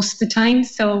anybody most of the time,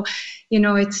 so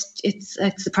it's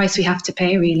the price we have to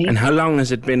pay, really. And how long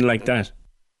has it been like that?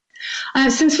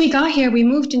 Since we got here, we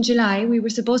moved in July. We were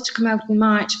supposed to come out in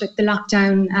March, but the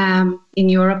lockdown in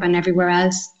Europe and everywhere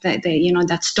else,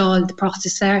 that stalled the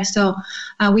process there. So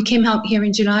we came out here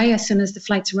in July as soon as the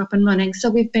flights were up and running. So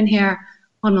we've been here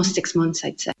almost 6 months,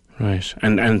 I'd say. Right,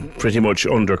 and pretty much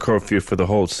under curfew for the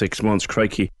whole 6 months,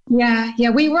 crikey.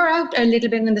 Yeah, we were out a little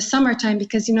bit in the summertime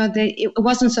because, it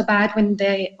wasn't so bad when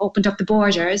they opened up the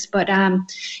borders. But,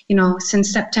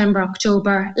 since September,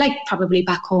 October, like probably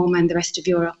back home and the rest of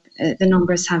Europe, the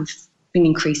numbers have been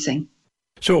increasing.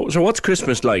 So what's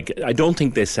Christmas like? I don't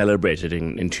think they celebrate it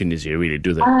in Tunisia, really,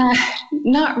 do they?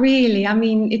 Not really. I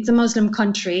mean, it's a Muslim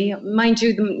country. Mind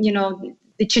you,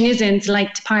 the Tunisians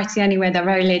like to party anyway. They're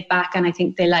very laid back, and I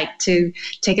think they like to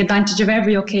take advantage of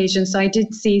every occasion. So I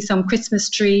did see some Christmas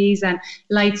trees and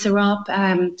lights are up.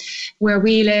 Where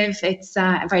we live, it's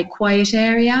a very quiet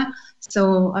area.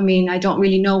 So, I mean, I don't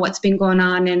really know what's been going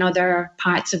on in other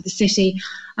parts of the city.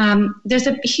 There's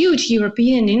a huge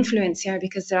European influence here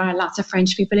because there are lots of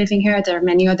French people living here. There are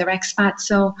many other expats.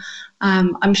 So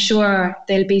I'm sure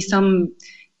there'll be some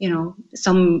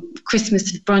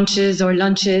Christmas brunches or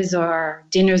lunches or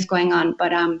dinners going on.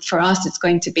 But for us, it's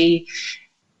going to be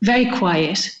very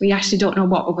quiet. We actually don't know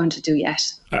what we're going to do yet.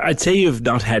 I'd say you've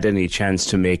not had any chance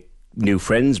to make new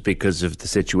friends because of the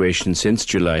situation since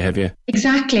July, have you?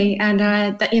 Exactly. And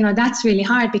that's really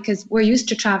hard because we're used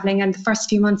to traveling, and the first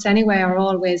few months anyway are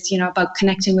always about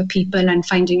connecting with people and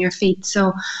finding your feet.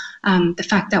 So the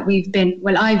fact that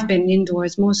I've been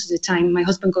indoors most of the time. My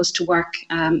husband goes to work,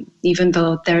 even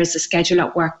though there is a schedule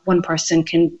at work, one person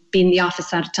can be in the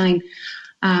office at a time.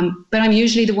 But I'm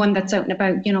usually the one that's out and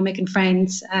about, making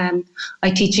friends.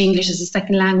 I teach English as a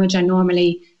second language. I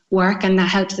normally work, and that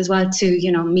helps as well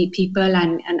to, meet people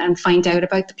and find out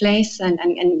about the place and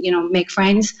make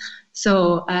friends.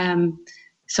 So,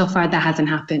 so far that hasn't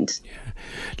happened. Yeah.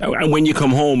 Now, and when you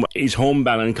come home, is home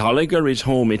Ballincollig or is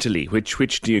home Italy?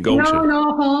 Which do you go to?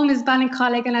 No, home is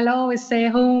Ballincollig, and I'll always say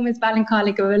home is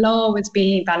Ballincollig. It will always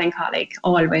be Ballincollig,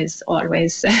 always.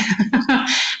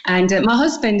 And my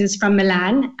husband is from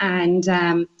Milan,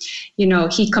 and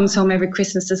he comes home every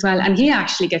Christmas as well, and he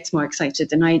actually gets more excited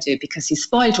than I do because he's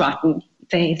spoiled rotten.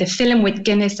 They fill him with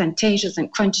Guinness and Taters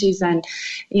and Crunchies, and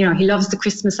he loves the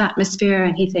Christmas atmosphere,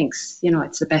 and he thinks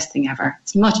it's the best thing ever.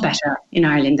 It's much better in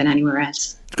Ireland than anywhere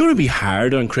else. It's going to be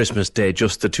hard on Christmas Day,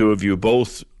 just the two of you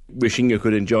both wishing you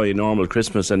could enjoy a normal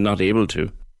Christmas and not able to.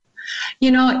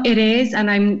 It is, and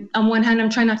I'm on one hand I'm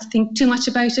trying not to think too much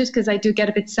about it because I do get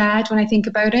a bit sad when I think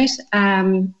about it.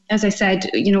 As I said,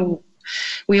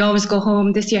 we always go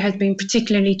home. This year has been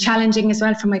particularly challenging as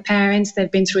well for my parents.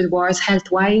 They've been through the wars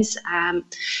health-wise.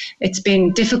 It's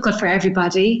been difficult for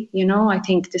everybody. I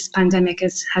think this pandemic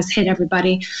has hit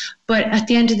everybody. But at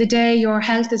the end of the day, your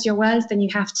health is your wealth, and you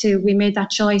have to. We made that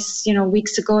choice,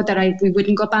 weeks ago that we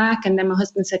wouldn't go back, and then my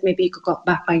husband said maybe you could go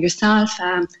back by yourself.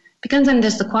 Because then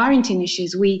there's the quarantine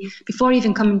issues. Before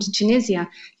even coming to Tunisia,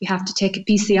 you have to take a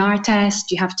PCR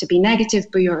test. You have to be negative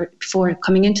before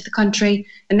coming into the country.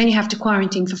 And then you have to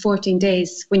quarantine for 14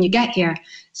 days when you get here.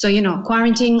 So,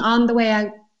 quarantine on the way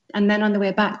out and then on the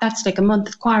way back, that's like a month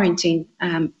of quarantine.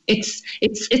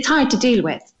 It's hard to deal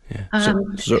with.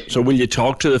 Yeah. So will you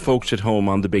talk to the folks at home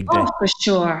on the big day? Oh,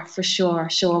 for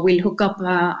sure. We'll hook up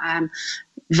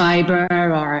Viber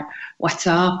or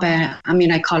WhatsApp.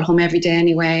 I call home every day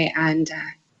anyway, and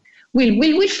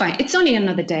we'll find. It's only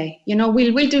another day,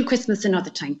 We'll do Christmas another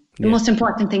time. The most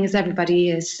important thing is everybody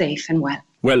is safe and well.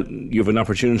 Well, you have an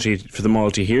opportunity for them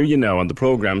all to hear you now on the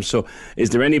programme. So,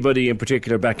 is there anybody in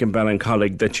particular back in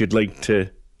Ballincollig that you'd like to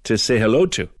say hello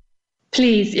to?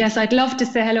 Please, yes, I'd love to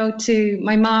say hello to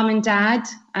my mom and dad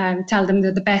and tell them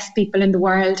they're the best people in the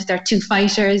world. They're two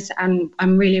fighters, and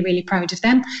I'm really, really proud of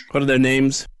them. What are their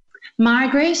names?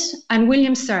 Margaret and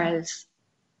William Searles.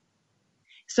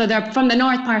 So they're from the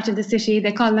north part of the city.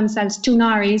 They call themselves two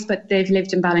Norries, but they've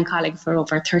lived in Ballincollig for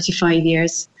over 35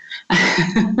 years.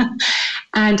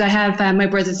 And I have my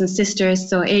brothers and sisters,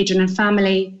 so Adrian and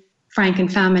family, Frank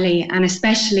and family, and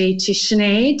especially to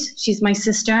Sinead, she's my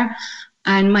sister.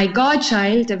 And my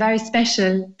godchild, a very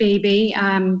special baby,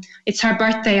 it's her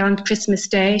birthday on Christmas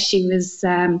Day. She was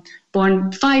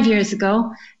born 5 years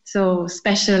ago, so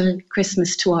special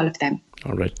Christmas to all of them.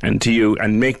 All right, and to you,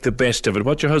 and make the best of it.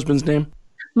 What's your husband's name?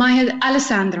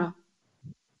 Alessandro,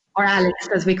 or Alex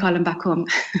as we call him back home.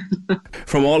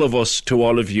 From all of us to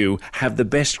all of you, have the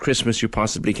best Christmas you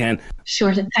possibly can.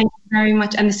 Sure, thank you very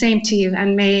much, and the same to you.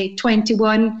 And may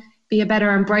 21 be a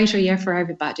better and brighter year for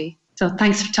everybody. So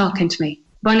thanks for talking to me.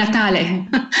 Buon Natale.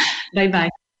 Bye-bye.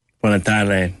 Buon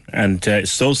Natale. And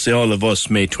so say all of us,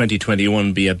 may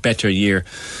 2021 be a better year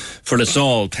for us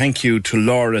all. Thank you to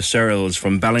Laura Searles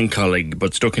from Ballincollig,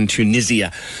 but stuck in Tunisia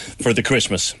for the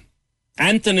Christmas.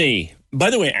 Anthony.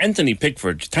 By the way, Anthony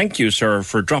Pickford, thank you, sir,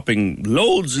 for dropping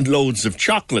loads and loads of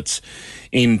chocolates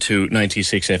into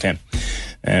 96 FM.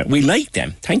 We like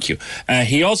them. Thank you.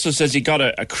 He also says he got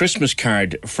a Christmas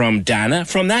card from Dana,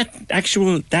 from that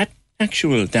actual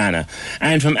Dana,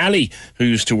 and from Ali, who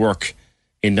used to work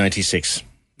in 96,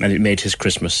 and it made his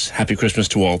Christmas. Happy Christmas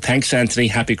to all. Thanks, Anthony.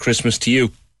 Happy Christmas to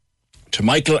you. To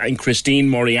Michael and Christine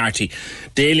Moriarty,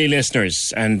 daily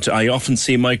listeners, and I often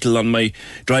see Michael on my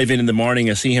drive in the morning.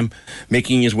 I see him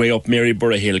making his way up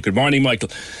Maryborough Hill. Good morning, Michael.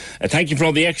 Thank you for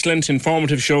all the excellent,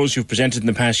 informative shows you've presented in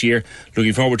the past year.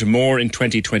 Looking forward to more in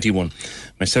 2021.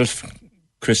 Myself,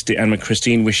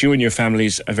 Christine, wish you and your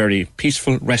families a very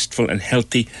peaceful, restful and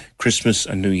healthy Christmas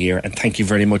and New Year, and thank you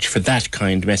very much for that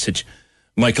kind message,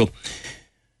 Michael.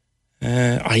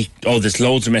 There's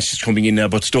loads of messages coming in now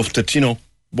about stuff that,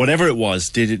 whatever it was,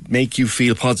 did it make you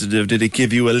feel positive? Did it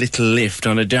give you a little lift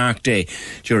on a dark day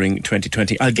during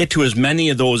 2020? I'll get to as many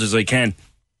of those as I can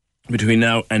between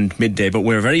now and midday, but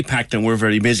we're very packed and we're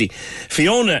very busy.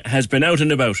 Fiona has been out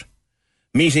and about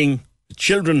meeting the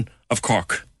children of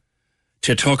Cork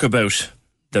to talk about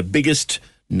the biggest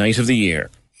night of the year.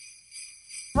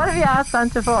 What have you asked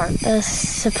Santa for? A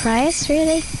surprise,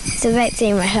 really. It's about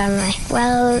seeing my family.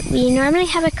 Well, we normally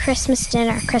have a Christmas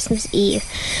dinner, Christmas Eve,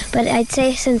 but I'd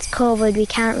say since COVID we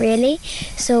can't really,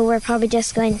 so we're probably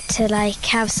just going to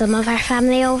have some of our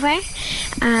family over,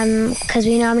 because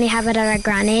we normally have it at our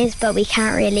granny's, but we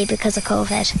can't really because of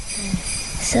COVID.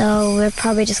 So we're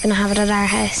probably just going to have it at our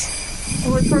house.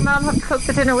 Would poor Mum have to cook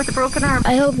the dinner with a broken arm?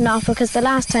 I hope not, because the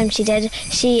last time she did,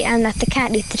 she let the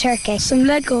cat eat the turkey. Some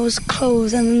Legos,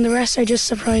 clothes, and then the rest are just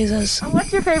surprises. And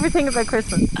what's your favourite thing about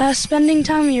Christmas? Spending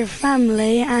time with your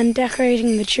family and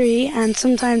decorating the tree, and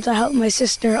sometimes I help my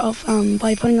sister up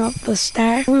by putting up the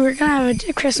star. We were going to have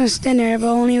a Christmas dinner, but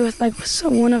only with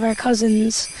one of our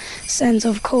cousins since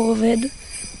of COVID.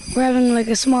 We're having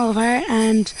a small part,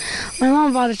 and my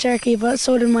mom bought a turkey, but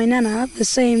so did my nana, the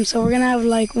same. So we're going to have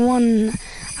one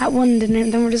at one dinner,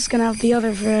 and then we're just going to have the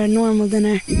other for a normal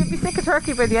dinner. You'll be sick of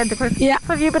turkey by the end of Christmas. Yeah.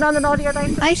 Have you been on the naughty or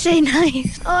nice? I say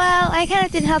nice. Well, I kind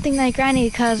of didn't help my granny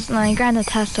because my granddad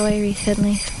passed away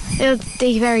recently. It would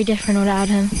be very different without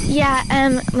him. Yeah,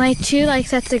 my two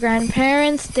sets of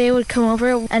grandparents, they would come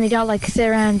over and they'd all sit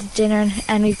around dinner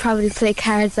and we'd probably play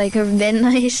cards over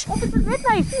midnight. Oh, it's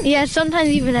midnight? Yeah, sometimes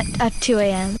even at 2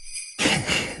 a.m.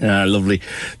 Lovely.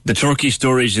 The turkey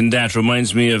storage in that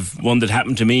reminds me of one that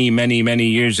happened to me many, many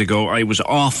years ago. I was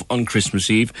off on Christmas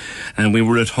Eve and we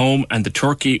were at home and the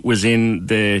turkey was in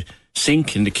the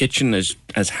sink in the kitchen as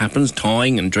happens,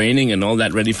 thawing and draining and all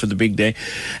that, ready for the big day.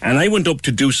 And I went up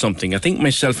to do something. I think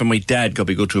myself and my dad, God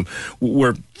be good to him,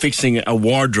 were fixing a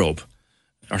wardrobe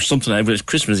or something. It was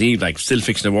Christmas Eve, still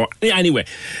fixing a wardrobe. Anyway,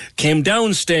 came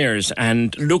downstairs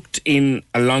and looked in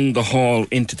along the hall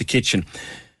into the kitchen.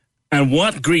 And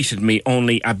what greeted me?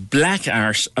 Only a black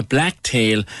arse, a black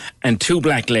tail and two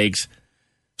black legs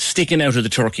sticking out of the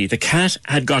turkey. The cat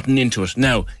had gotten into it.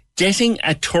 Now, getting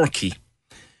a turkey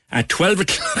at 12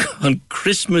 o'clock on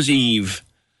Christmas Eve,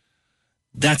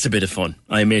 that's a bit of fun,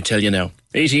 I may tell you now.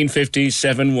 1850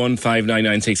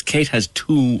 715 Kate has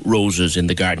two roses in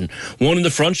the garden. One in the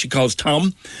front she calls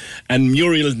Tom, and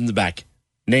Muriel in the back,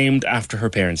 named after her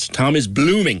parents. Tom is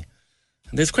blooming.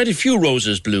 There's quite a few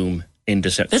roses bloom in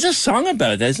December. There's a song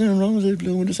about that, isn't there? Roses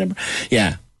bloom in December.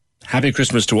 Yeah. Happy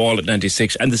Christmas to all at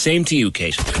 96, and the same to you,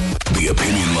 Kate. The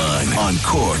Opinion Line on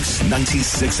Cork's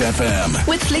 96 FM.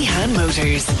 With Lehan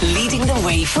Motors, leading the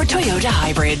way for Toyota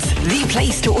hybrids. The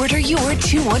place to order your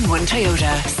 211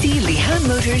 Toyota. See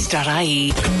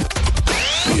lehanmotors.ie.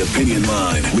 The Opinion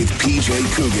Line with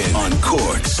PJ Coogan on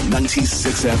Cork's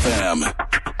 96 FM.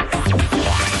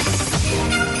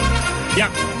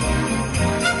 Yeah.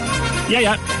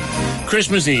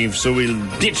 Christmas Eve, so we'll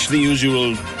ditch the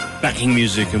usual backing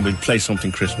music and we'll play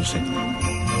something Christmassy.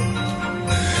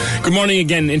 Good morning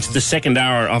again into the second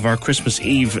hour of our Christmas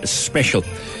Eve special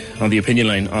on the Opinion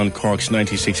Line on Cork's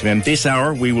 96 FM. This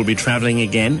hour we will be travelling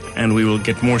again and we will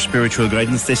get more spiritual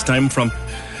guidance, this time from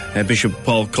Bishop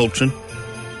Paul Coltrane,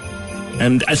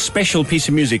 and a special piece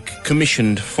of music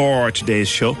commissioned for today's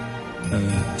show,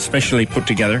 specially put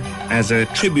together as a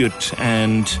tribute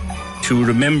and to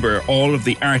remember all of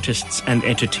the artists and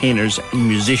entertainers and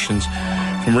musicians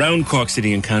from around Cork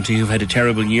City and County who've had a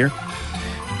terrible year.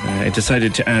 I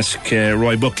decided to ask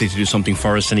Roy Buckley to do something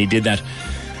for us, and he did that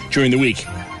during the week.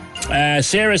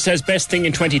 Sarah says, best thing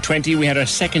in 2020, we had our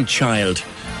second child,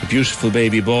 a beautiful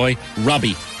baby boy,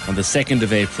 Robbie, on the 2nd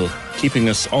of April, keeping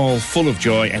us all full of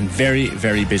joy and very,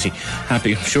 very busy.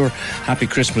 Happy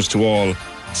Christmas to all,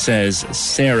 says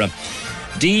Sarah.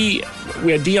 We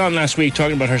had Dee on last week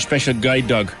talking about her special guide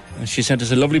dog. She sent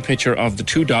us a lovely picture of the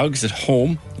two dogs at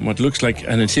home, what looks like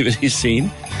a nativity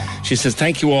scene. She says,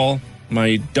 thank you all.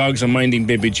 My dogs are minding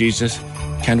baby Jesus.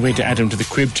 Can't wait to add him to the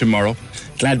crib tomorrow.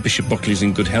 Glad Bishop Buckley's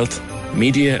in good health.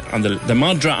 Media on the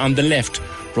Madra on the left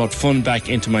brought fun back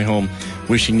into my home.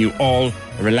 Wishing you all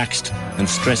a relaxed and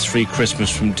stress-free Christmas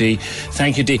from Dee.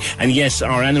 Thank you, Dee. And yes,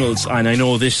 our animals, and I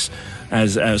know this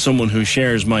as someone who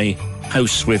shares my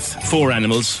house with 4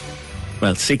 animals,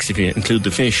 well, 6 if you include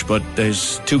the fish, but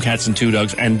there's 2 cats and 2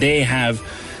 dogs, and they have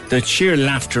the sheer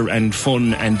laughter and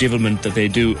fun and devilment that they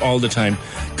do all the time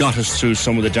got us through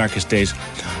some of the darkest days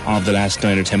of the last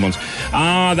 9 or 10 months.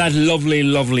 That lovely,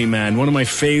 lovely man, one of my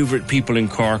favourite people in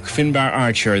Cork, Finbar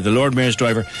Archer, the Lord Mayor's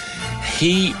driver.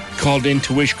 He called in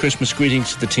to wish Christmas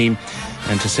greetings to the team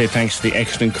and to say thanks for the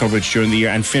excellent coverage during the year.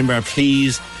 And Finbar,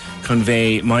 please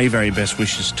convey my very best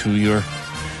wishes to your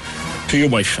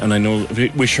wife, and I know,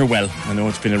 wish her well. I know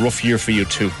it's been a rough year for you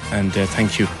too, and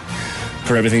thank you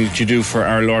for everything that you do for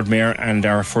our Lord Mayor and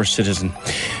our first citizen.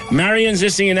 Marion's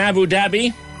listening in Abu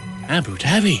Dhabi. Abu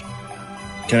Dhabi?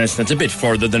 That's a bit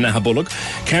further than Ahabullock.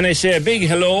 Can I say a big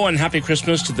hello and happy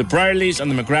Christmas to the Brierleys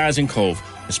and the McGraths in Cove,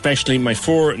 especially my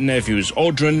 4 nephews,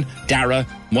 Odrin, Dara,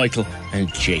 Michael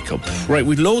and Jacob. Right,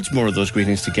 we've loads more of those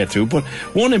greetings to get through, but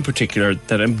one in particular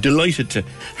that I'm delighted to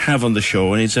have on the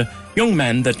show, and it's a young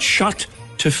man that shot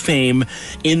to fame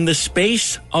in the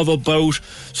space of about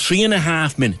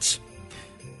 3.5 minutes.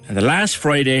 And the last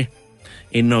Friday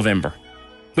in November,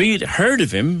 we'd heard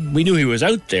of him, we knew he was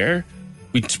out there,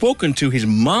 we'd spoken to his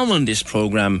mom on this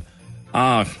programme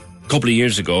a couple of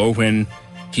years ago when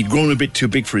he'd grown a bit too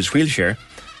big for his wheelchair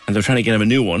and they were trying to get him a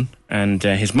new one. And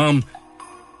his mom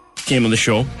came on the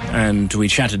show and we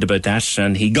chatted about that,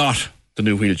 and he got the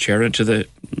new wheelchair. And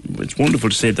it's wonderful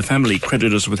to say the family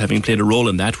credit us with having played a role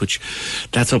in that, which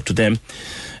that's up to them.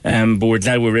 But we're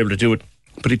glad we were able to do it.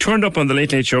 But he turned up on the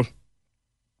Late Late Show,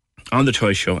 on the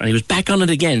Toy Show, and he was back on it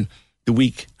again the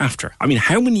week after. I mean,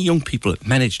 how many young people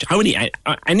managed,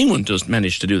 anyone does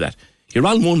manage to do that? You're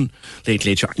on one Late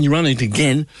Late Show and you're on it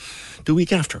again the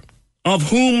week after. Of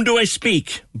whom do I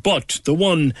speak but the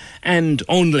one and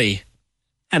only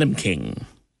Adam King?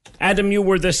 Adam, you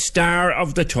were the star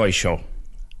of the Toy Show.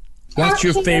 What's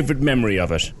your favourite memory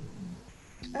of it?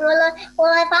 Well,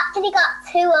 I've actually got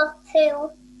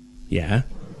two. Yeah.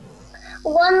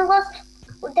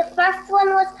 The first one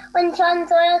was when John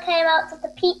Doyle came out of the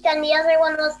peak, and the other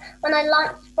one was when I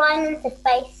launched Brian into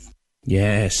space.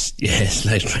 Yes.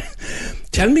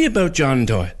 Tell me about John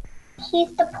Doyle.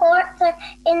 He's the porter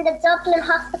in the Dublin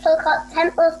hospital called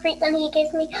Temple Street, and he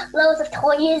gives me loads of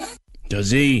toys. Does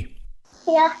he?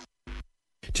 Yeah.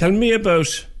 Tell me about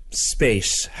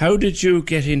space. How did you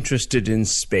get interested in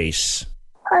space?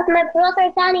 Because my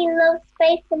brother Danny loves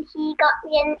space, and he got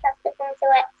me interested into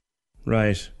it.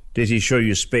 Right. Did he show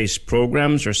you space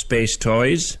programs or space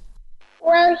toys?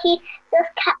 Well, he just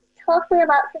kept talking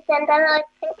about it, and then I was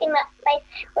thinking that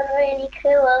space was really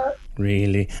cool.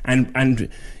 Really? And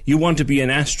you want to be an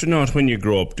astronaut when you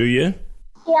grow up, do you?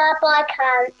 Yeah, but I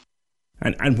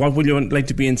can't. And what would you like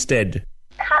to be instead?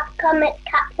 Captain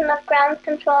of Ground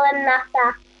Control in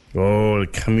NASA. Oh,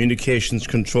 communications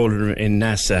controller in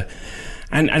NASA.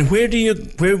 And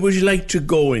where would you like to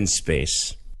go in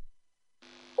space?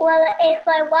 Well, if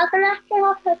I was an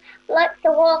astronaut, I'd like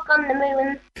to walk on the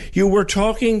moon. You were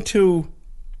talking to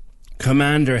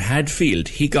Commander Hadfield.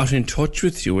 He got in touch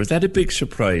with you. Was that a big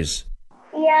surprise?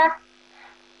 Yeah.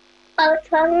 I was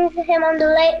talking to him on the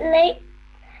Late Late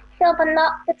Show, but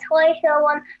not the Toy Show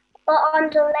one, but on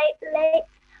the Late Late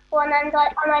one. And I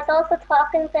was also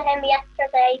talking to him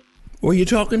yesterday. Were you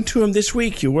talking to him this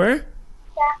week, you were?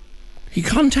 Yeah. He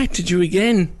contacted you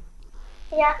again?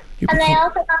 Yeah. And I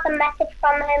also got a message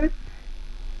from him.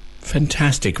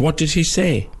 Fantastic. What did he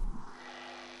say?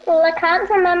 Well, I can't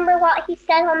remember what he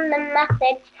said on the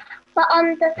message, but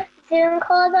on the Zoom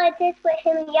call that I did with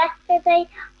him yesterday,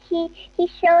 he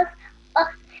showed us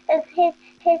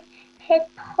his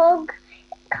pug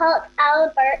called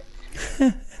Albert.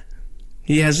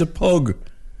 He has a pug?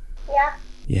 Yeah.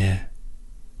 Yeah.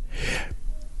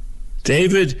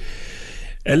 David,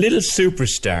 a little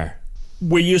superstar.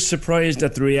 Were you surprised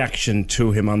at the reaction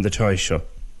to him on the Toy Show?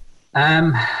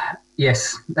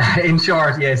 Yes. In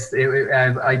short, yes.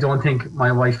 I don't think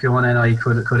my wife Fiona and I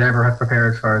could ever have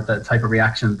prepared for the type of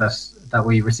reaction that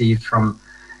we received from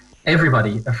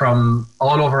everybody, from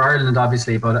all over Ireland,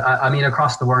 obviously, but I mean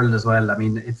across the world as well. I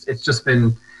mean, it's just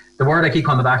been, the word I keep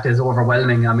coming back to is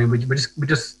overwhelming. I mean, we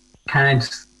just can't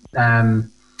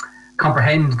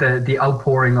comprehend the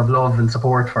outpouring of love and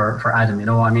support for Adam. You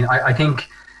know, I mean, I think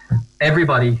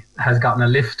everybody has gotten a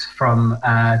lift from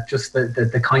just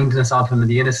the kindness of him and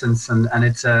the innocence, and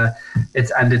it's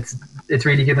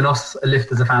really given us a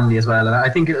lift as a family as well. And I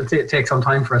think it'll take some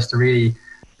time for us to really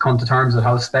come to terms with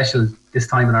how special this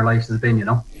time in our lives has been, you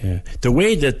know. Yeah. The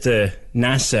way that the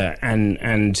NASA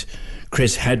and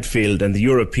Chris Hadfield and the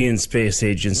European Space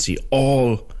Agency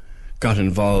all got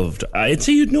involved, I'd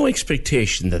say you'd no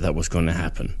expectation that was going to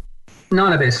happen.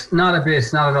 Not a bit, not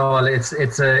at all. It's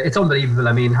unbelievable.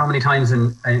 I mean, how many times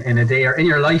in a day or in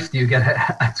your life do you get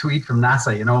a tweet from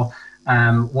NASA? You know,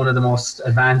 one of the most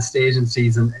advanced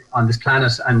agencies on this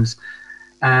planet,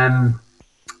 and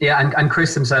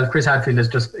Chris himself, Chris Hadfield, is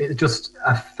just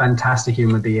a fantastic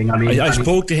human being. I mean, I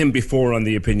spoke to him before on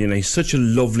The Opinion. He's such a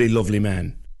lovely, lovely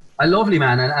man. A lovely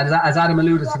man, and as Adam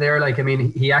alluded to there, like, I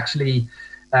mean, he actually.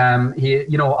 He,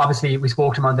 you know, obviously we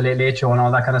spoke to him on the Late Late Show and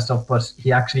all that kind of stuff, but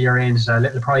he actually arranged a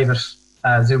little private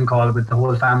Zoom call with the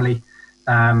whole family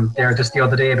there just the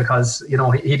other day, because, you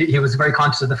know, he was very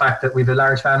conscious of the fact that we have a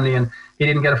large family and he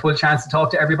didn't get a full chance to talk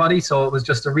to everybody. So it was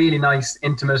just a really nice,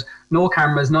 intimate, no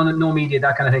cameras, no media,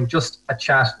 that kind of thing, just a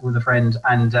chat with a friend.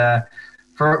 And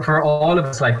for all of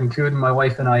us, like including my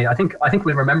wife and I think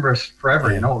we'll remember it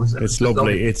forever. You know, it's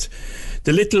lovely. It's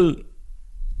the little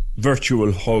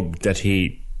virtual hug that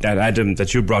Adam,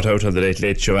 that you brought out on the Late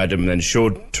Late Show, Adam, and then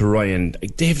showed to Ryan.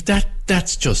 Dave,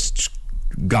 that's just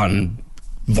gone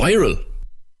viral.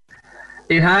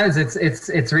 It has.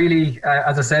 It's really,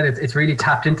 as I said, it's really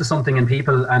tapped into something in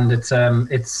people, and I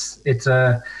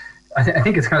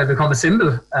think it's kind of become a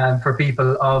symbol for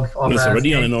people of. It's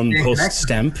already on an unpost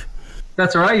stamp.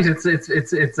 That's right.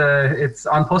 It's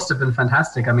on Post have been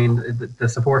fantastic. I mean, the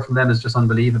support from them is just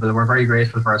unbelievable. We're very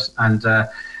grateful for it, and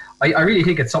I really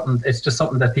think it's something. It's just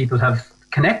something that people have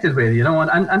connected with, you know,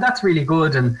 and that's really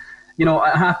good. And you know,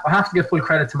 I have to give full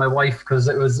credit to my wife, because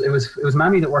it was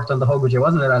Mammy that worked on the hug with you,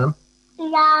 wasn't it, Adam?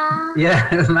 Yeah.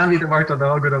 Yeah, it was Mammy that worked on the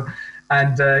hug with him,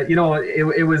 and you know,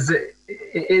 it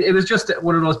was just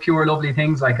one of those pure lovely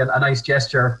things, like a nice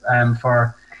gesture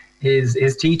for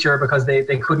his teacher, because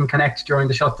they couldn't connect during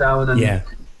the shutdown,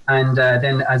 and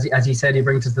then as he said, he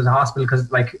brings us to the hospital,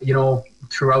 because, like, you know,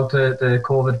 throughout the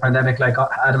COVID pandemic, like,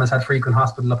 Adam has had frequent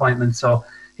hospital appointments, so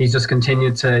he's just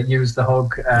continued to use the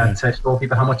hug to show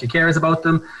people how much he cares about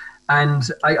them. And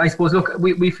I suppose, look,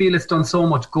 we feel it's done so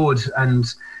much good, and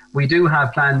we do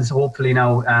have plans, hopefully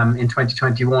now in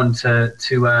 2021,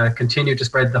 to continue to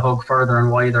spread the hug further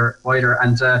and wider,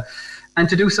 and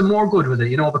to do some more good with it,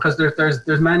 you know, because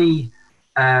there's many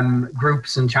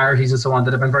groups and charities and so on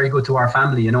that have been very good to our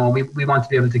family, you know. We want to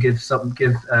be able to give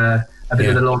a bit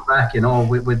of the love back, you know,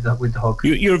 with the hug.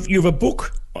 You have a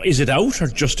book. Is it out or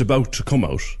just about to come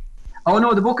out? Oh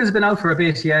no, the book has been out for a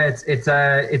bit. Yeah, it's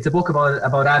a book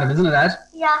about Adam, isn't it, Ad?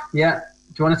 Yeah. Yeah.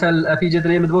 Do you want to tell PJ the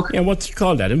name of the book? Yeah. What's it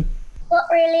called, Adam? What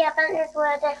really adventures with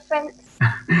a difference?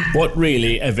 What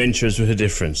really adventures with a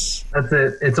difference? That's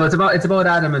it. So it's about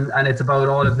Adam, and it's about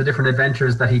all of the different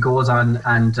adventures that he goes on,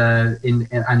 and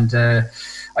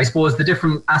I suppose the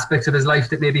different aspects of his life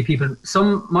that maybe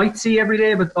some might see every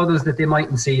day, but others that they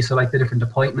mightn't see. So, like, the different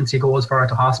appointments he goes for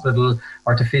to hospital,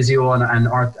 or to physio and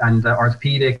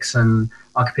orthopedics and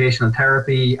occupational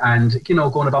therapy, and, you know,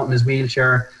 going about in his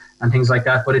wheelchair and things like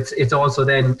that. But it's also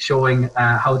then showing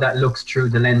how that looks through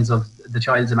the lens of the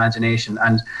child's imagination.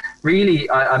 And really,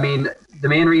 I mean, the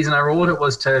main reason I wrote it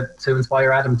was to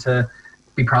inspire Adam to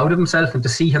be proud of himself and to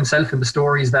see himself in the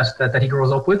stories that he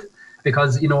grows up with.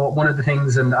 Because, you know, one of the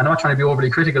things, and I'm not trying to be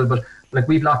overly critical, but, like,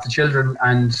 we've lots of children,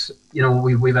 and, you know,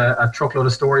 we've a truckload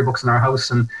of storybooks in our house,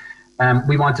 and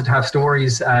we wanted to have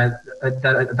stories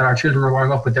that our children were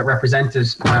growing up with that represented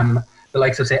the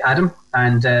likes of, say, Adam,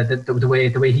 and the way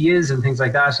he is and things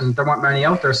like that. And there weren't many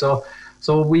out there, so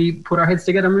we put our heads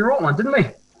together and we wrote one, didn't we?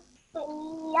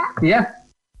 Yeah.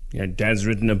 Your dad's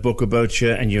written a book about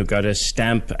you, and you've got a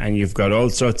stamp, and you've got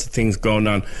all sorts of things going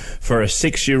on for a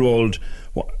 6-year-old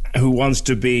who wants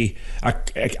to be a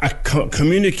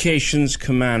communications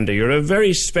commander. You're a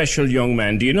very special young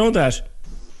man. Do you know that?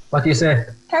 What do you say?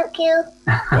 Thank you.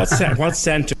 What's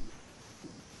Santa?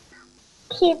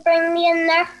 He bring me a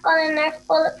Nerf gun, a Nerf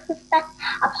bulletproof vest,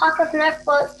 a pack of Nerf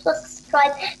bullets plus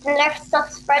supplies, the Nerf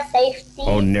stuffs for safety.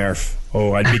 Oh, Nerf.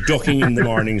 Oh, I'd be ducking in the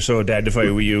morning, so, Dad, if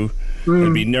I were you.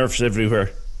 There'd be Nerfs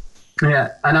everywhere.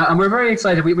 Yeah, and we're very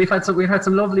excited. We've had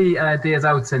some lovely days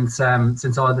out since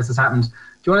all this has happened.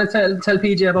 Do you want to tell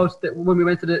PJ about when we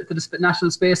went to the National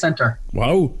Space Centre?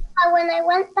 Wow. When I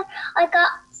went there, I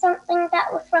got something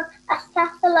that was from a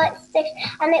satellite station,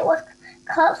 and it was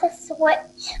called a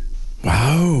switch.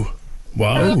 Wow.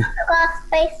 And I got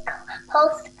space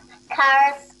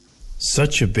postcards.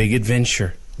 Such a big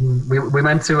adventure. We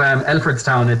went to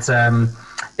Elfordstown.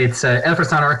 It's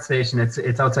Elfordstown Earth Station.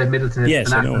 It's outside Middleton.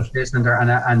 It's the National Space Centre, and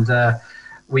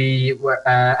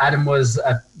Adam was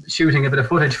shooting a bit of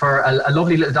footage for a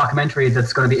lovely little documentary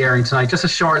that's going to be airing tonight. Just a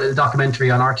short little documentary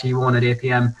on RTE1 at 8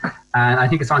 p.m. And I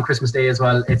think it's on Christmas Day as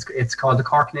well. It's called The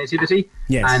Cork Nativity.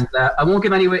 Yes. And I won't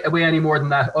give away any more than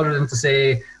that, other than to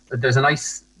say that there's a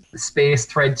nice space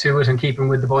thread to it, and keeping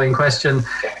with the boy in question.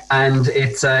 And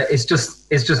it's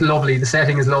just lovely. The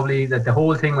setting is lovely. The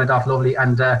whole thing went off lovely.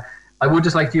 And I would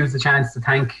just like to use the chance to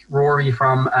thank Rory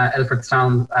from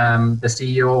Elfordstown, the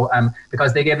CEO,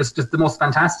 because they gave us just the most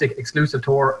fantastic exclusive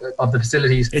tour of the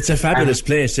facilities. It's a fabulous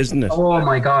place, isn't it? Oh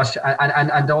my gosh.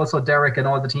 And also Derek and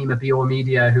all the team at BO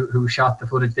Media who shot the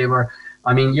footage.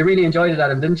 You really enjoyed it,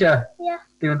 Adam, didn't you? Yeah.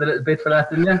 Doing the little bit for that,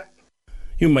 didn't you?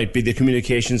 You might be the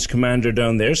communications commander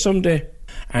down there someday.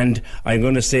 And I'm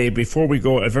going to say, before we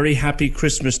go, a very happy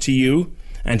Christmas to you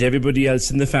and everybody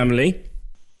else in the family.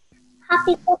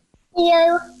 Happy Christmas to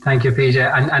you. Thank you, PJ.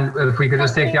 And if we could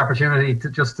just take the opportunity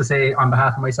to say, on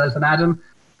behalf of myself and Adam,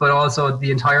 but also the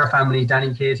entire family,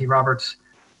 Danny, Katie, Robert,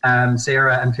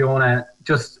 Sarah and Fiona,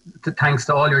 just thanks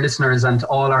to all your listeners and to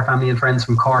all our family and friends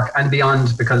from Cork and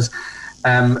beyond, because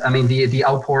the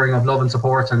outpouring of love and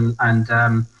support and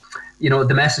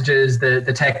the messages,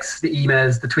 the texts, the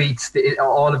emails, the tweets,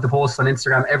 all of the posts on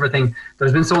Instagram, everything.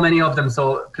 There's been so many of them.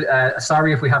 So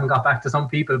sorry if we haven't got back to some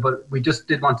people, but we just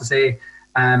did want to say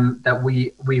that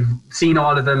we've seen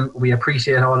all of them. We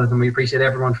appreciate all of them. We appreciate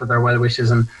everyone for their well wishes.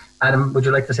 And Adam, would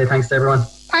you like to say thanks to everyone?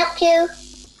 Thank you,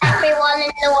 everyone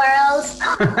in the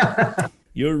world.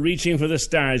 You're reaching for the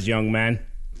stars, young man.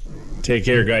 Take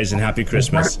care, guys, and happy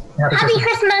Christmas. Happy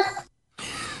Christmas.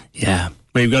 Yeah,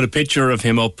 we've got a picture of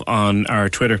him up on our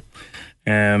Twitter.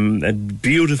 A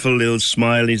beautiful little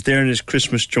smile. He's there in his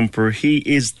Christmas jumper. He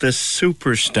is the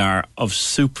superstar of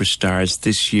superstars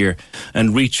this year,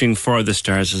 and reaching for the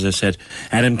stars, as I said.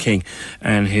 Adam King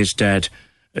and his dad,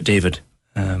 David.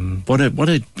 What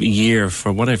a year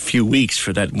what a few weeks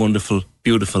for that wonderful,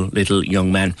 beautiful little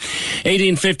young man.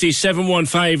 1850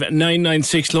 715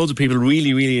 996. Loads of people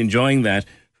really, really enjoying that.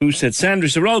 Who said Sandra?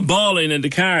 So we're all bawling in the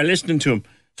car listening to him.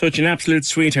 Such an absolute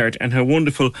sweetheart, and how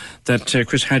wonderful that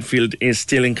Chris Hadfield is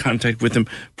still in contact with him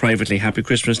privately. Happy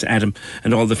Christmas to Adam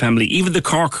and all the family. Even the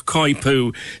Cork Koi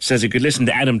Poo says he could listen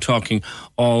to Adam talking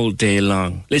all day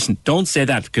long. Listen, don't say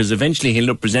that, because eventually he'll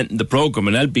end up presenting the programme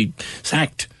and I'll be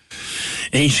sacked.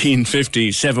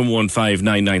 1850 715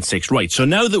 996. Right, so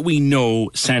now that we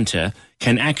know Santa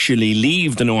can actually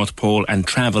leave the North Pole and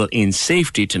travel in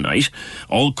safety tonight,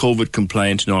 all COVID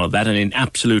compliant and all of that, and in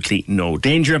absolutely no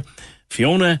danger,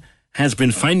 Fiona has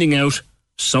been finding out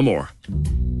some more.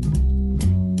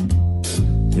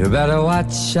 You better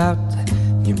watch out.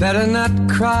 You better not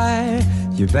cry.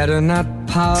 You better not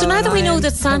pout. So now that we know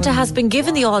that Santa has been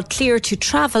given the all clear to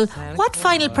travel, what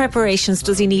final preparations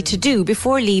does he need to do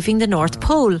before leaving the North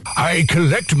Pole? I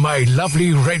collect my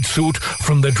lovely red suit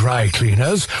from the dry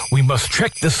cleaners. We must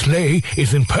check the sleigh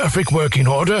is in perfect working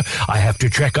order. I have to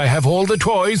check I have all the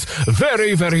toys.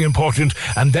 Very, very important.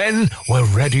 And then we're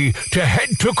ready to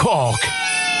head to Cork.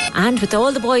 And with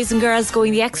all the boys and girls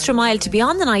going the extra mile to be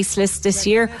on the nice list this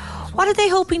year, what are they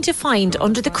hoping to find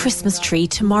under the Christmas tree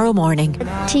tomorrow morning?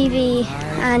 TV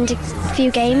and a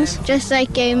few games, just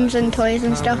like games and toys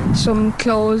and stuff. Some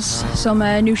clothes, some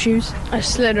new shoes, a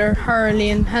sliotar, hurley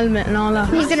and helmet and all that.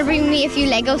 He's going to bring me a few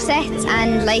Lego sets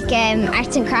and like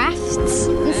arts and crafts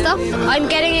and stuff. I'm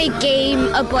getting a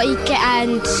game, a bike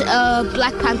and a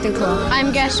Black Panther club.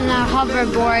 I'm getting a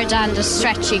hoverboard and a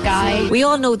stretchy guy. We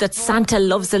all know that Santa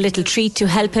loves a little treat to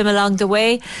help him along the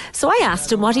way, so I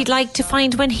asked him what he'd like to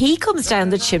find when he comes down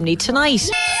the chimney tonight.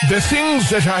 The things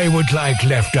that I would like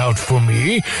left out for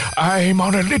me, I'm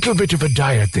on a little bit of a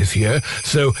diet this year,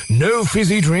 so no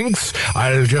fizzy drinks.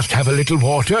 I'll just have a little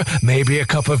water, maybe a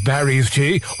cup of Barry's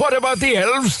tea. What about the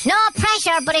elves? No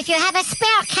pressure, but if you have a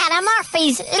spare can of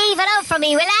Murphy's, leave it out for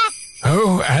me, will ya?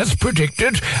 Oh, as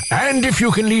predicted. And if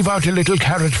you can leave out a little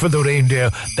carrot for the reindeer,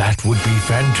 that would be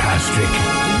fantastic.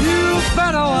 You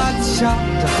better watch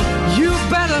out. You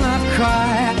better not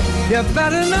cry. You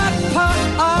better not pout.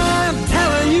 I'm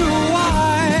telling you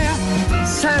why.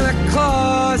 Santa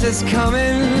Claus is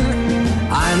coming.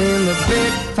 I mean the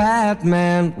big fat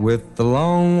man with the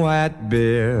long white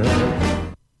beard.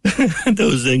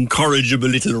 Those incorrigible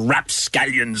little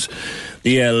rapscallions.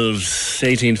 The elves.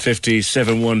 1850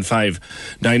 715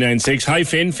 996. Hi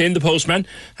Finn the postman.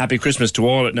 Happy Christmas to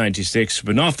all at 96.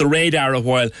 Been off the radar a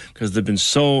while because there have been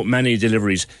so many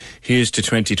deliveries. Here's to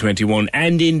 2021,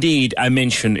 and indeed a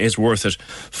mention is worth it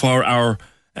for our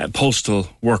postal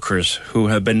workers who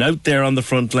have been out there on the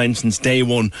front line since day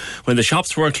one. When the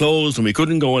shops were closed and we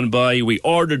couldn't go and buy, we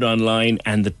ordered online,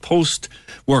 and the post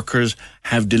workers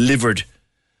have delivered.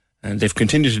 And they've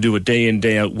continued to do it day in,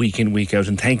 day out, week in, week out.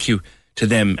 And thank you to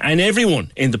them and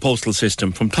everyone in the postal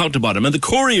system from top to bottom, and the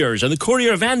couriers and the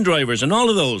courier van drivers and all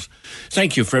of those.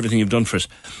 Thank you for everything you've done for us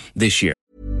this year.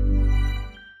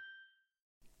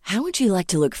 How would you like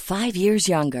to look 5 years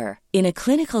younger? In a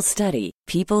clinical study,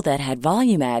 people that had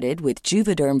volume added with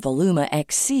Juvederm Voluma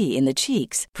XC in the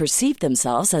cheeks perceived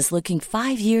themselves as looking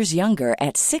 5 years younger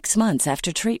at 6 months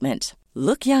after treatment.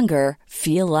 Look younger,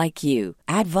 feel like you.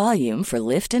 Add volume for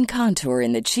lift and contour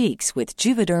in the cheeks with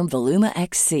Juvederm Voluma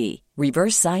XC.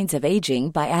 Reverse signs of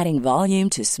aging by adding volume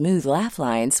to smooth laugh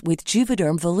lines with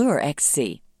Juvederm Volure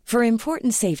XC. For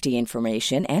important safety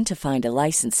information and to find a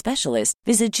licensed specialist,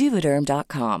 visit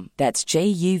Juvederm.com. That's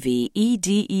JUVEDERM.com.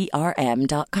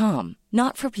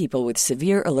 Not for people with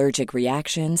severe allergic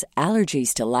reactions,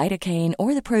 allergies to lidocaine,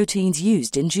 or the proteins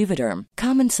used in Juvederm.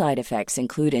 Common side effects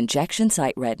include injection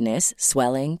site redness,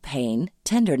 swelling, pain,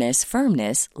 tenderness,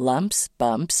 firmness, lumps,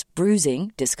 bumps,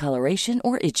 bruising, discoloration,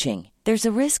 or itching. There's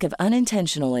a risk of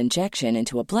unintentional injection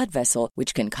into a blood vessel,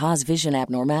 which can cause vision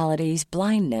abnormalities,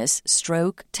 blindness,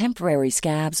 stroke, temporary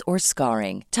scabs, or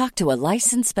scarring. Talk to a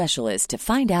licensed specialist to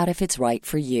find out if it's right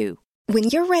for you. When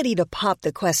you're ready to pop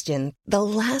the question, the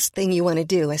last thing you want to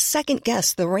do is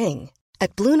second-guess the ring.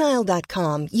 At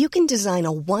BlueNile.com, you can design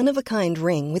a one-of-a-kind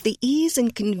ring with the ease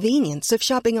and convenience of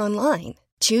shopping online.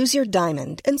 Choose your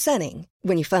diamond and setting.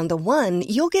 When you find the one,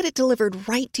 you'll get it delivered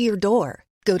right to your door.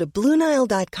 Go to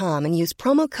BlueNile.com and use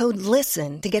promo code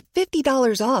LISTEN to get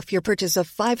 $50 off your purchase of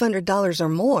 $500 or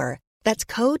more. That's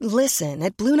code LISTEN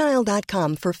at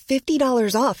BlueNile.com for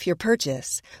 $50 off your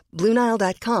purchase.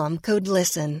 BlueNile.com, code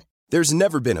LISTEN. There's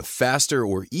never been a faster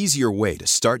or easier way to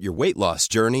start your weight loss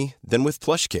journey than with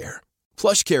PlushCare.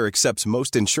 PlushCare accepts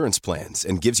most insurance plans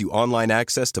and gives you online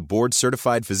access to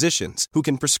board-certified physicians who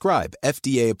can prescribe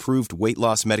FDA-approved weight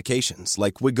loss medications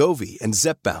like Wegovy and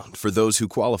Zepbound for those who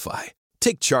qualify.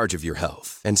 Take charge of your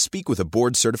health and speak with a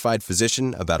board-certified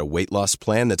physician about a weight loss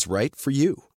plan that's right for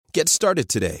you. Get started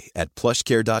today at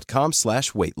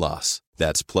plushcare.com/weight loss.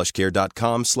 That's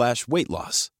plushcare.com/weight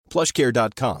loss.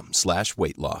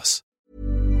 plushcare.com/weight loss.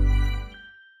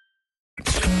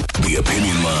 The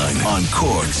Opinion Line on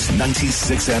Cork's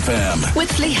 96 FM.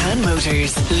 With Lehan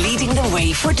Motors, leading the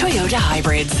way for Toyota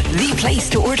hybrids. The place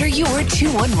to order your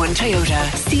 211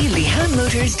 Toyota. See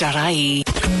lehanmotors.ie.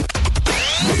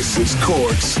 This is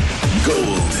Cork's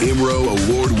Gold Imro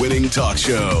Award-winning talk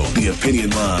show. The Opinion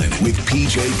Line with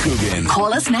PJ Coogan.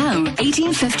 Call us now,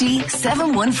 1850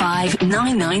 715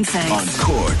 996. On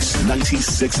Cork's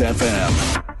 96 FM.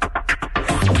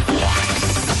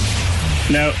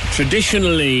 Now,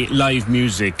 traditionally, live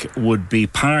music would be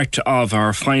part of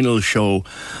our final show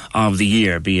of the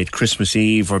year, be it Christmas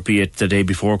Eve or be it the day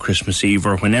before Christmas Eve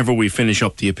or whenever we finish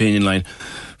up the Opinion Line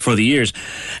for the years.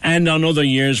 And on other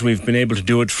years, we've been able to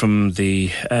do it from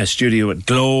the studio at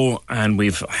Glow, and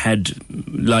we've had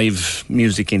live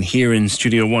music in here in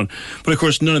Studio One. But of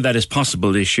course, none of that is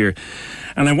possible this year.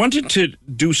 And I wanted to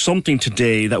do something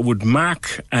today that would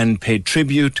mark and pay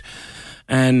tribute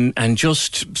and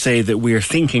just say that we're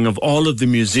thinking of all of the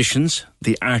musicians,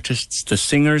 the artists, the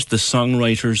singers, the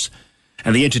songwriters,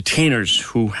 and the entertainers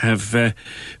who have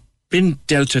been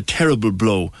dealt a terrible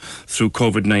blow through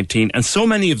COVID-19. And so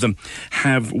many of them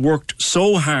have worked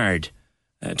so hard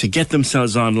to get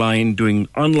themselves online, doing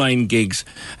online gigs,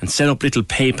 and set up little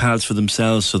PayPals for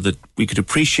themselves so that we could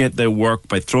appreciate their work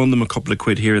by throwing them a couple of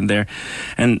quid here and there.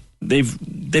 And they've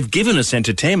given us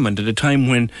entertainment at a time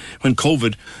when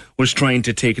COVID was trying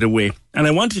to take it away. And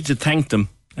I wanted to thank them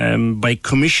by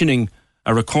commissioning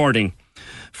a recording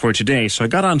for today. So I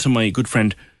got on to my good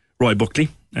friend Roy Buckley.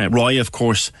 Roy, of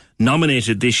course,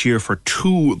 nominated this year for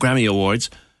 2 Grammy Awards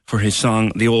for his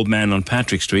song The Old Man on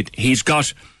Patrick Street. He's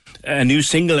got a new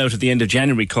single out at the end of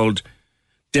January called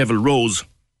Devil Rose.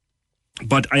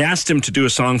 But I asked him to do a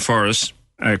song for us,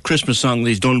 a Christmas song that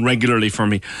he's done regularly for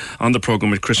me on the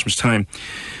programme at Christmas time.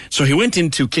 So he went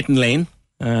into Kitten Lane,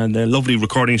 the lovely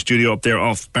recording studio up there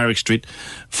off Barrack Street.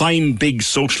 Fine, big,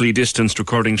 socially distanced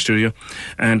recording studio.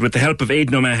 And with the help of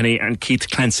Aidan O'Mahony and Keith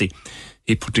Clancy,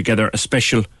 he put together a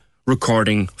special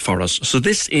recording for us. So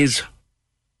this is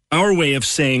our way of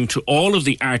saying to all of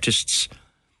the artists,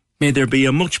 may there be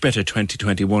a much better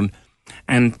 2021.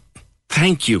 And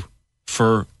thank you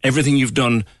for everything you've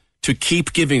done to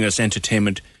keep giving us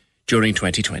entertainment during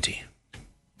 2020.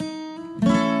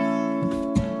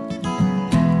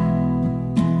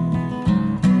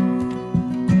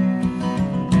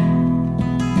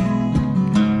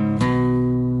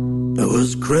 It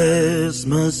was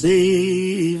Christmas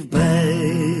Eve,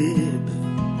 babe,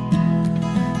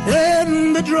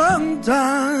 in the drunk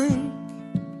tank.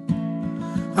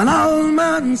 An old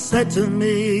man said to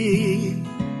me,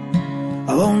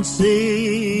 I won't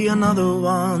see another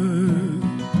one.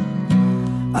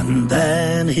 And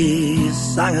then he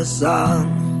sang a song,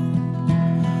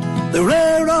 the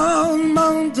rare old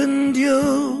Mountain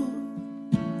Dew.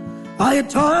 I had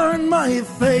torn my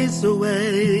face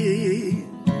away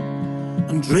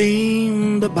and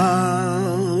dreamed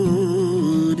about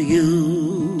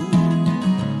you.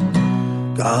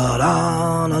 Got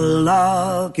on a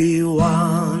lucky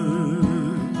one,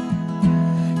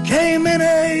 came in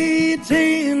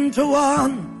 18 to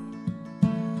 1.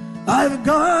 I've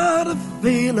got a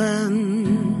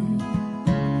feeling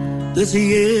this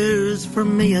year's for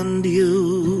me and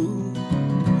you.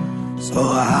 So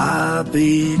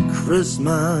happy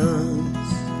Christmas,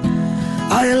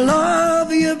 I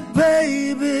love you,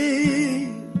 baby.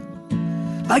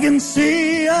 I can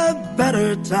see a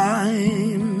better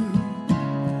time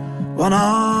when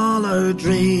all our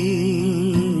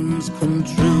dreams come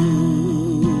true.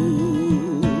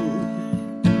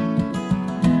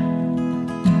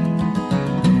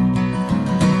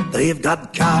 They've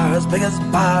got cars big as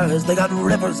bars, they got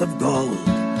rivers of gold,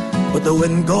 but the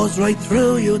wind goes right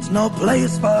through you, it's no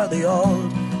place for the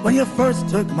old. When you first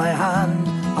took my hand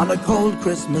on a cold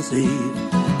Christmas Eve,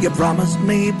 you promised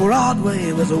me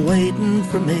Broadway was waiting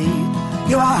for me.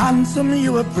 You were handsome,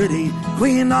 you were pretty,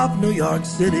 queen of New York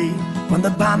City. When the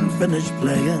band finished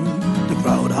playing, the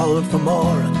crowd howled for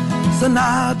more.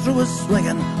 Sinatra was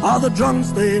swinging, all the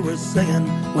drunks they were singing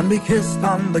when we kissed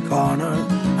on the corner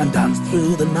and danced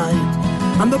through the night.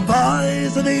 And the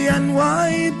boys of the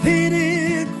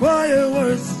NYPD choir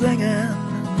were singing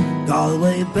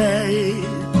Galway Bay.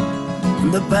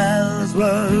 And the bells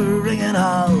were ringing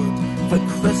out for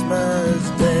Christmas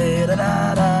Day. Da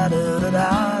da da da da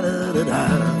da da da.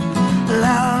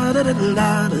 La da da da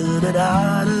da da da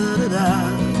da.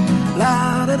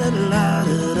 La da da da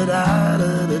da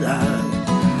da da da.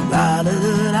 La da da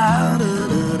da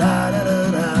da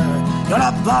da da. You're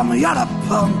a bum, you're a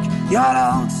punk, you're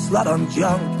a slut on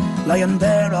junk, lying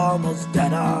there almost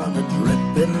dead on a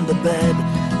drip in the bed.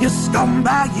 You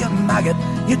scumbag, you maggot,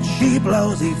 you cheap,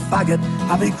 lousy faggot.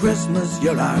 Happy Christmas,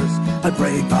 you're ours. I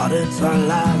pray God it's our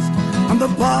last. And the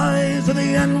boys of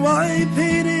the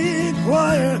NYPD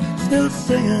choir still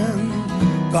singing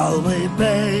Galway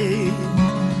Bay.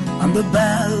 And the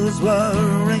bells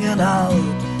were ringing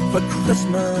out for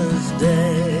Christmas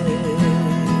Day.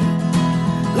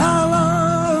 La la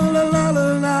la la la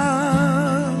la.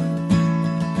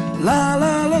 La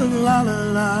la la la la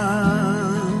la.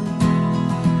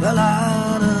 La la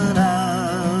la la.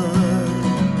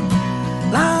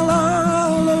 La la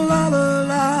la la la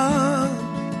la.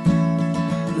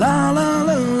 La la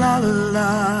la la la la.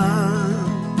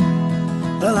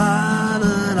 La la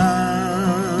la la.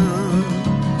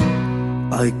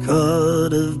 I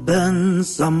could have been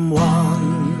someone.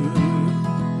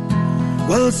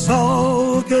 Well,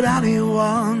 so could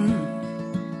anyone.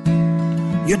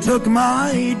 You took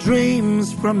my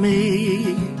dreams from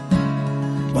me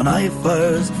when I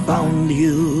first found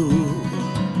you.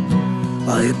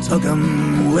 I took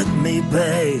them with me,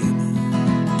 babe.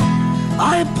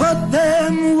 I put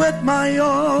them with my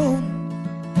own.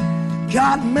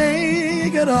 Can't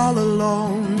make it all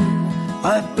alone.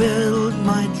 I built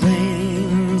my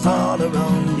dreams all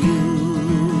around you.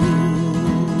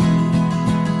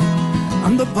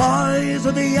 And the boys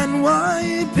of the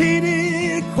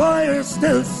NYPD choir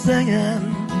still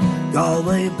singing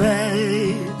Galway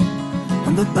Bay.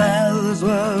 And the bells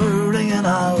were ringing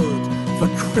out for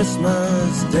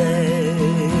Christmas Day.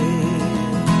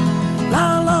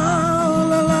 La la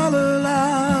la la la la.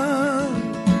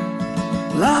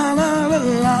 La la la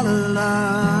la la la.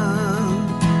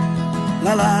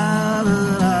 La la la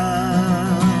la.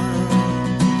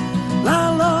 La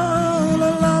la la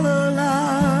la la la.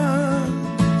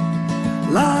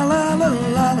 La la la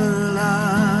la la la.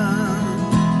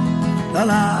 La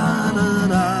la la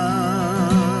la.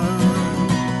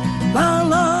 La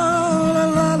la la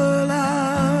la la la.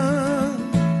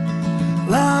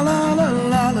 La la la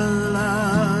la la la.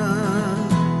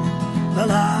 La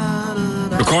la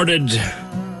la. Recorded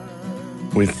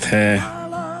with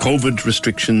COVID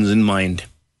restrictions in mind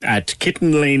at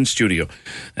Kitten Lane Studio,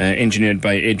 engineered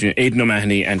by Aidan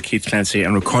O'Mahony and Keith Clancy,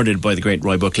 and recorded by the great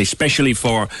Roy Buckley, specially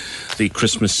for the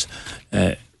Christmas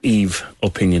Eve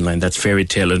opinion line. That's Fairy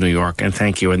Tale of New York, and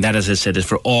thank you. And that, as I said, is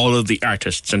for all of the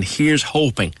artists. And here's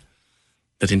hoping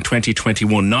that in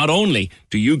 2021, not only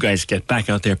do you guys get back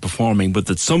out there performing, but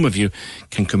that some of you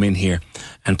can come in here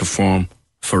and perform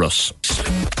for us.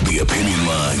 The Opinion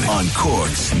Line on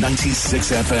Cork's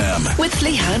 96 FM. With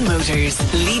Lehan Motors,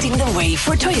 leading the way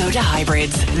for Toyota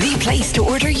hybrids. The place to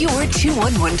order your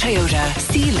 211 Toyota.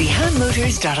 See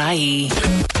lehanmotors.ie.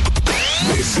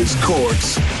 This is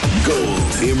Cork's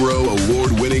Gold IMRO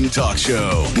award-winning talk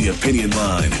show. The Opinion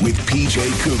Line with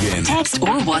PJ Coogan. Text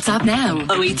or WhatsApp now.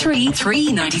 083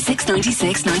 396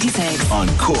 96 96. On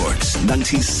Cork's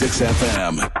 96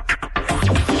 FM.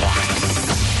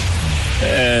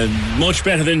 Much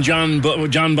better than John Bon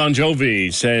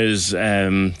Jovi, says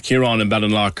Kieran and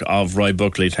Ballinlough of Roy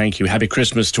Buckley. Thank you. Happy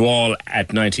Christmas to all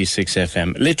at 96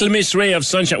 FM. Little Miss Ray of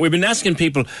Sunshine. We've been asking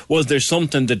people, was there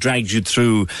something that dragged you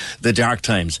through the dark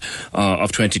times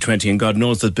of 2020? And God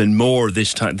knows there's been more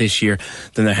this year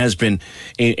than there has been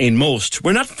in most.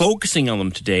 We're not focusing on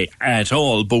them today at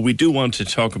all, but we do want to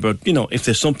talk about, if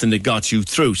there's something that got you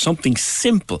through, something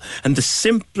simple. And the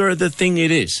simpler the thing it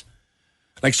is.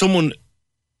 Like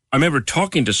I remember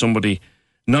talking to somebody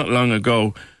not long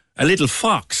ago, a little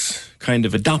fox kind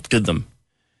of adopted them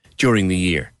during the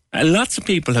year. And lots of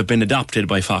people have been adopted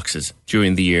by foxes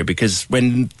during the year, because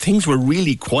when things were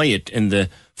really quiet in the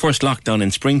first lockdown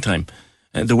in springtime,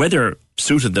 the weather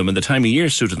suited them and the time of year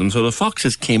suited them. So the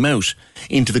foxes came out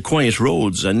into the quiet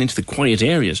roads and into the quiet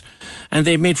areas, and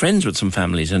they made friends with some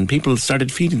families, and people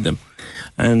started feeding them.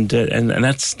 And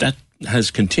that has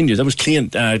continued. That was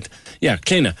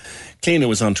Cleena. Cleena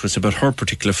was on to us about her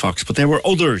particular fox, but there were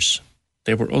others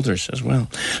there were others as well.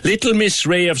 Little Miss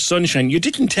Ray of Sunshine. You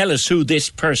didn't tell us who this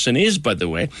person is, by the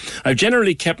way. I've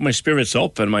generally kept my spirits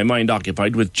up and my mind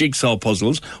occupied with jigsaw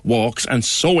puzzles, walks and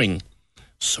sewing.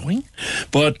 Sewing?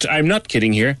 But I'm not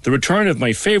kidding here. The return of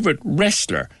my favourite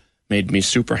wrestler made me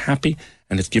super happy,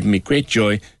 and it's given me great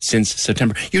joy since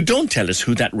September. You don't tell us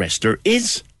who that wrestler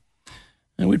is.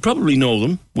 And we'd probably know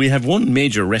them. We have one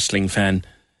major wrestling fan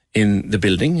in the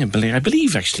building. I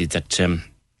believe actually that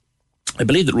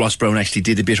Ross Brown actually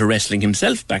did a bit of wrestling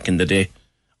himself back in the day.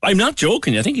 I'm not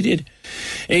joking, I think he did.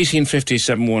 1850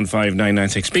 715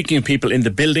 996. Speaking of people in the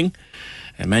building,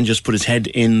 a man just put his head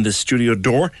in the studio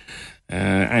door,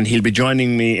 and he'll be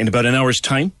joining me in about an hour's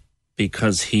time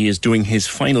because he is doing his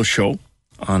final show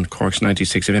on Cork's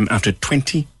 96 FM after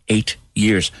 28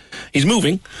 years. He's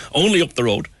moving only up the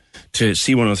road to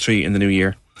C103 in the new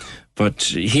year. But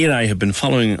he and I have been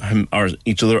following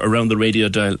each other around the radio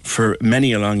dial for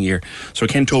many a long year. So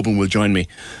Ken Tobin will join me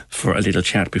for a little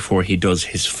chat before he does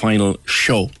his final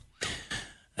show.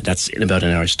 And that's in about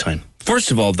an hour's time.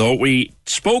 First of all, though, we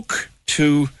spoke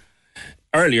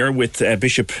earlier with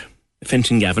Bishop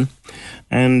Fenton Gavin.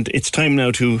 And it's time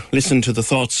now to listen to the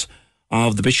thoughts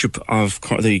of the Bishop of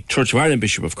the Church of Ireland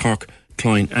Bishop of Cork,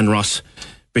 Cloyne and Ross,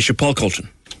 Bishop Paul Colton.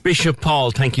 Bishop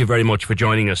Paul, thank you very much for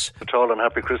joining us. At all, and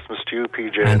happy Christmas to you,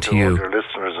 PJ, and to all your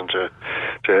listeners, and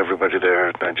to everybody there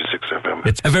at 96 FM.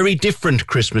 It's a very different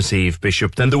Christmas Eve,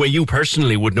 Bishop, than the way you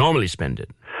personally would normally spend it.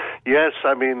 Yes,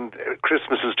 I mean,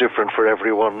 Christmas is different for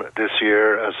everyone this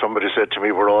year. As somebody said to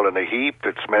me, we're all in a heap,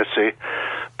 it's messy.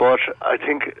 But I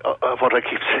think what I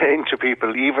keep saying to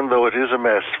people, even though it is a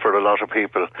mess for a lot of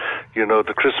people, you know,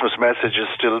 the Christmas message is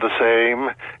still the same.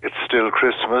 It's still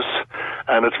Christmas.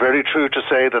 And it's very true to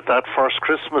say that first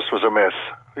Christmas was a mess.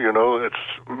 You know, it's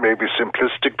maybe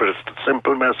simplistic, but it's the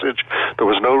simple message. There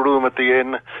was no room at the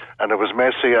inn, and it was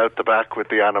messy out the back with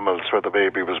the animals where the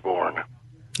baby was born.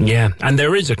 Yeah, and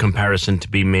there is a comparison to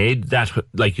be made. That,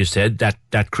 like you said,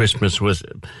 that Christmas was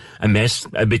a mess,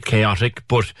 a bit chaotic,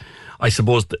 but I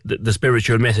suppose the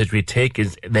spiritual message we take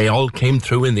is they all came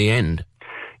through in the end.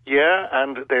 Yeah,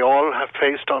 and they all have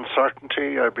faced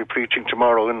uncertainty. I'll be preaching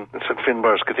tomorrow in St.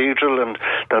 Finbarr's Cathedral, and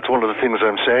that's one of the things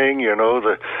I'm saying. You know,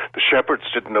 the shepherds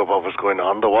didn't know what was going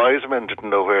on. The wise men didn't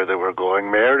know where they were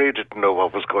going. Mary didn't know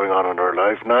what was going on in her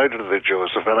life. Neither did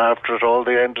Joseph. And after it all,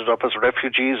 they ended up as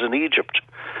refugees in Egypt.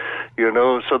 You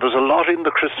know, so there's a lot in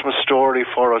the Christmas story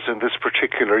for us in this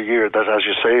particular year that, as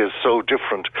you say, is so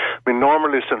different. I mean,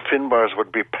 normally St. Finbarr's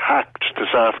would be packed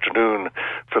this afternoon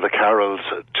for the carols.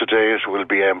 Today it will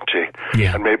be empty.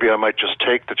 Yeah. And maybe I might just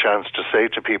take the chance to say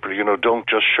to people, you know, don't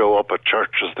just show up at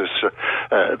churches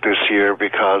this year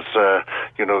because,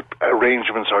 you know,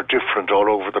 arrangements are different all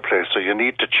over the place. So you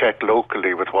need to check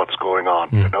locally with what's going on,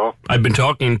 you know. I've been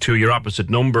talking to your opposite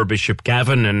number, Bishop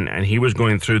Gavin, and he was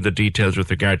going through the details with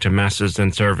regard to masses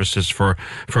and services for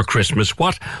Christmas.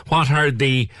 What are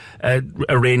the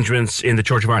arrangements in the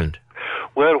Church of Ireland?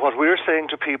 Well, what we're saying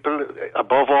to people,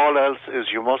 above all else, is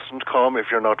you mustn't come if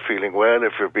you're not feeling well,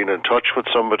 if you've been in touch with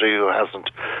somebody who hasn't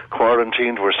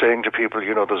quarantined. We're saying to people,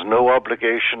 you know, there's no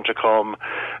obligation to come.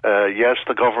 Yes,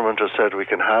 the government has said we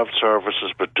can have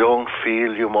services, but don't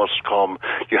feel you must come.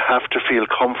 You have to feel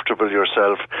comfortable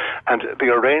yourself. And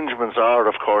the arrangements are,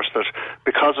 of course, that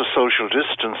because of social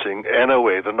distancing,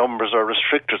 anyway, the numbers are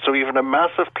restricted. So even a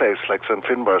massive place like St.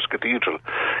 Finbarr's Cathedral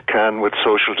can, with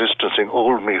social distancing,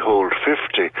 only hold 50.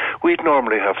 We'd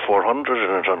normally have 400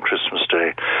 in it on Christmas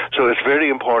Day. So it's very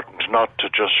important not to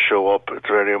just show up. It's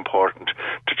very important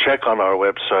to check on our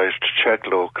website, to check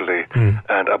locally.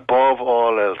 And above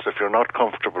all else, if you're not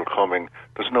comfortable coming,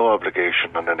 there's no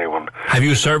obligation on anyone. Have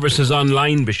you services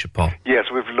online, Bishop Paul? Yes,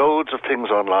 we've loads of things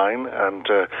online, and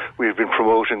we've been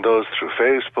promoting those through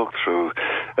Facebook, through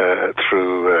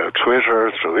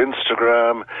Twitter, through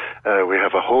Instagram. We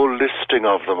have a whole listing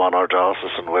of them on our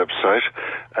diocesan website,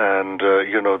 and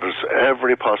you know, there's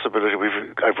every possibility.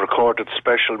 I've recorded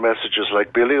special messages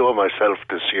like Billy or myself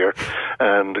this year,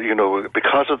 and you know,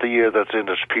 because of the year that's in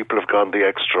it, people have gone the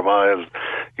extra mile,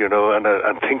 you know,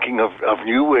 and thinking of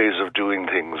new ways of doing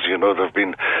things. You know, there've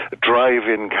been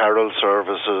drive-in carol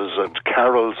services and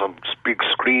carols on big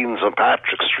screens on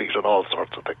Patrick Street and all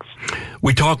sorts of things.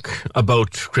 We talk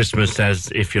about Christmas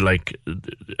as, if you like,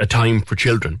 a time for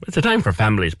children. It's a time for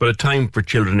families, but a time for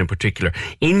children in particular.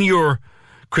 In your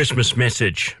Christmas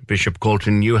message, Bishop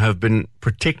Colton, you have been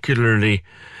particularly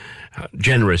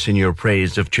generous in your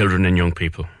praise of children and young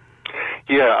people.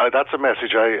 Yeah, that's a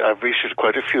message. I've issued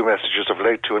quite a few messages of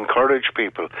late to encourage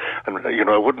people. And,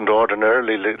 I wouldn't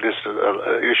ordinarily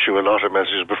issue a lot of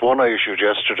messages, but one I issued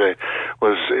yesterday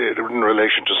was in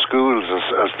relation to schools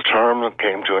as the term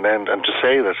came to an end, and to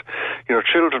say that,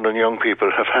 children and young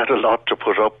people have had a lot to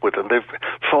put up with, and they've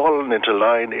fallen into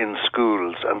line in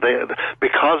schools. And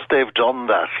because they've done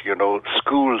that,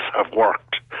 schools have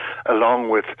worked. Along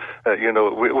with,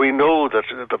 we know that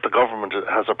the government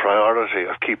has a priority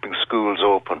of keeping schools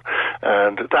open,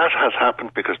 and that has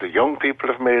happened because the young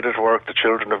people have made it work, the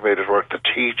children have made it work, the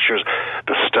teachers,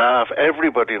 the staff,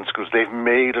 everybody in schools, they've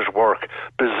made it work.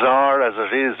 Bizarre as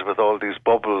it is with all these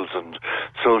bubbles and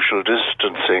social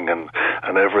distancing and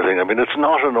everything. I mean, it's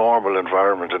not a normal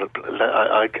environment, and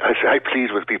I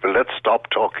plead with people, let's stop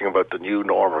talking about the new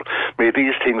normal. May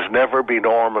these things never be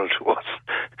normal to us,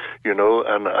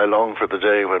 and I long for the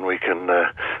day when we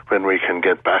can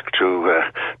get back to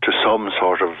some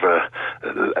sort of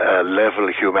level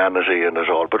humanity in it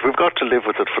all. But we've got to live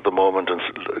with it for the moment and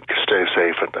stay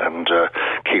safe and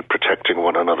keep protecting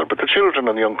one another. But the children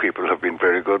and young people have been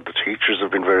very good. The teachers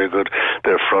have been very good.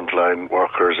 They're frontline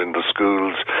workers in the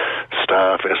schools,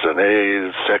 staff,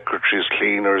 SNAs, secretaries,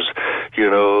 cleaners,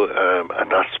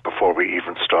 and that's before we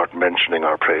even start mentioning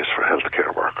our praise for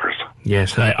healthcare workers.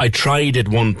 Yes, I tried at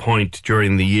one point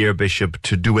during the year, Bishop,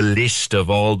 to do a list of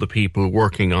all the people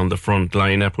working on the front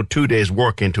line. I put 2 days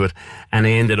work into it, and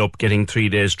I ended up getting 3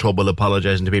 days trouble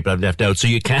apologising to people I've left out. So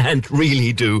you can't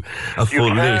really do a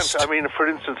full list. I mean, for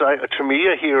instance, to me,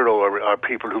 a hero are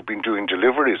people who've been doing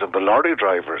deliveries, and the lorry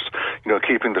drivers,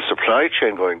 keeping the supply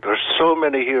chain going. There's so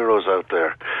many heroes out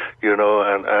there,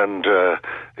 and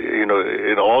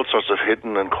in all sorts of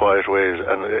hidden and quiet ways.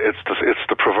 And it's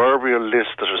the proverbial list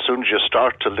that as soon as you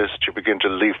start to list, you begin to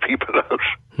leave people out.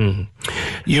 Mm-hmm.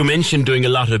 You mentioned doing a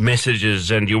lot of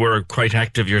messages, and you were quite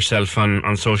active yourself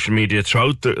on social media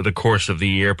throughout the course of the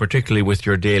year, particularly with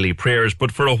your daily prayers.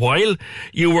 But for a while,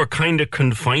 you were kind of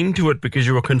confined to it because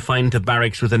you were confined to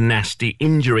barracks with a nasty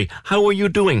injury. How are you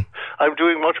doing? I'm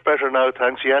doing much better now,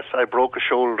 thanks. Yes, I broke a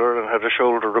shoulder and had a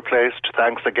shoulder replaced.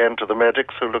 Thanks again to the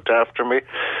medics who looked after me.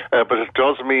 But it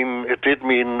did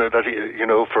mean that,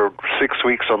 for 6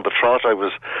 weeks on the trot, I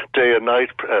was day and night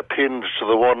pinned to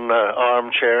the one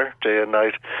armchair, day and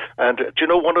night. And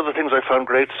one of the things I found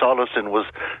great solace in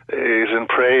is in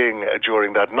praying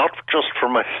during that, not just for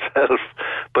myself,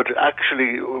 but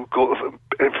actually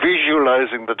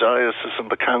visualising the diocese and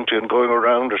the county and going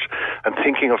around it and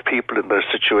thinking of people in their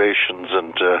situations.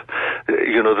 And,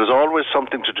 there's always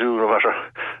something to do no matter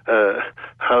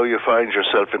how you find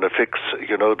yourself in a fix.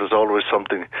 There's always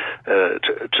something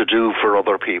to do for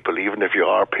other people, even if you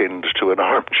are pinned to an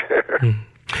armchair.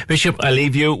 Bishop, I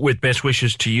leave you with best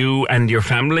wishes to you and your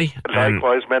family.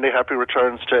 Likewise, many happy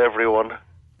returns to everyone.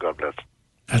 God bless.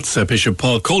 That's Bishop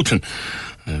Paul Colton,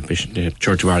 Bishop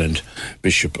Church of Ireland,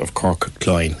 Bishop of Cork,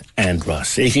 Cloyne and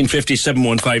Ross.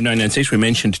 1850-715-996. We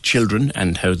mentioned children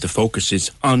and how the focus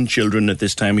is on children at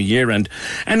this time of year, and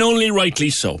only rightly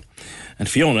so. And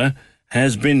Fiona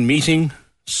has been meeting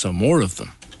some more of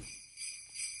them.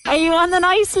 Are you on the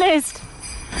nice list?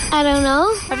 I don't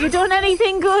know. Have you done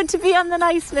anything good to be on the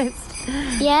nice list?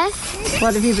 Yes.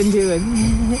 What have you been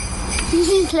doing?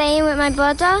 Playing with my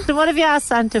brother. So what have you asked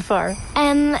Santa for?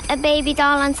 A baby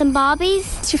doll and some bobbies.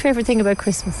 What's your favourite thing about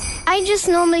Christmas? I just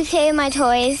normally play with my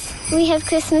toys. We have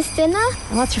Christmas dinner.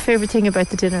 And what's your favourite thing about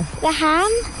the dinner? The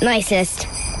ham. Nicest.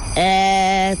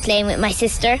 Playing with my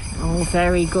sister. Oh,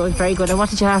 very good, very good. And what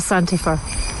did you ask Santa for?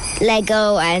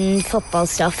 Lego and football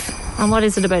stuff. And what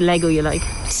is it about Lego you like?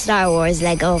 Star Wars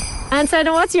Lego. And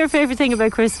Santa, what's your favourite thing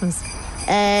about Christmas?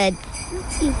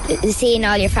 Seeing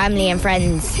all your family and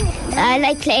friends. I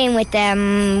like playing with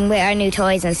them, with our new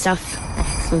toys and stuff.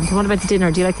 Excellent. And what about the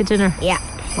dinner? Do you like the dinner? Yeah.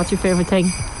 What's your favourite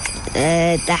thing?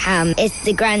 The ham. It's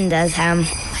the granddad's ham.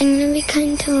 I'm going to be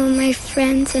kind to all my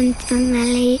friends and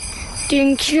family.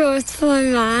 Doing chores for my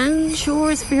mum.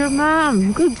 Chores for your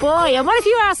mum. Good boy. And what have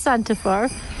you asked Santa for?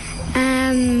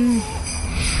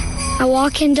 A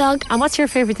walking dog. And what's your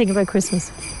favourite thing about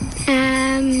Christmas?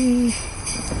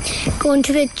 Going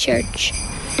to the church.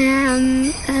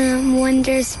 When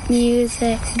there's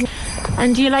music.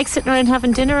 And do you like sitting around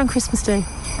having dinner on Christmas Day?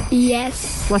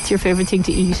 Yes. What's your favourite thing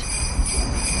to eat?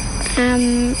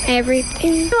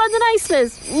 Everything. You're on the nice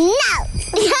list. No.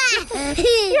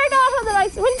 You're not on the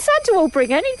nice list. Well, Santa won't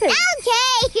bring anything.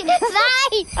 Okay,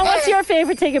 fine. And what's your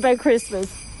favourite thing about Christmas?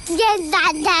 Just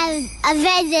that a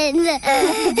present.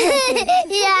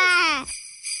 Yeah.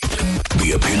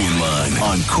 The Opinion Line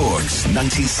on Cork's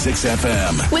 96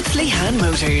 FM. With Lehan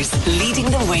Motors, leading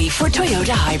the way for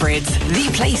Toyota hybrids. The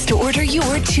place to order your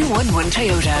 211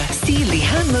 Toyota. See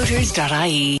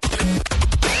lehanmotors.ie.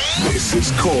 This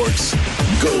is Cork's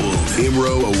Gold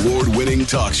Imro Award-winning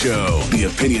talk show. The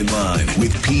Opinion Line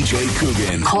with PJ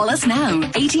Coogan. Call us now,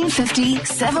 1850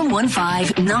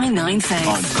 715 996.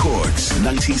 On Cork's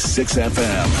 96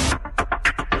 FM.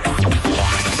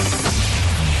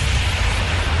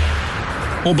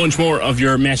 A whole bunch more of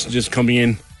your messages coming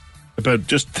in about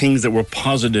just things that were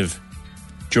positive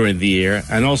during the year,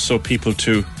 and also people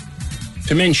to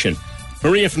mention.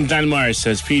 Maria from Glenmire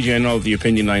says, PJ and all the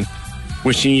Opinion Line,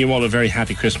 wishing you all a very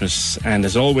happy Christmas, and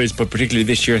as always, but particularly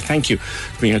this year, thank you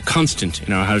for being a constant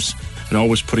in our house and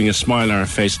always putting a smile on our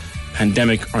face,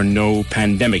 pandemic or no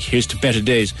pandemic. Here's to better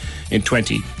days in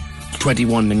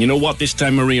 2021. And you know what, this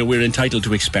time, Maria, we're entitled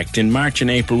to expect. In March and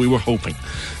April we were hoping.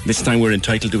 This time we're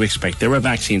entitled to expect. There are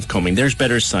vaccines coming, there's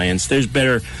better science, there's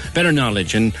better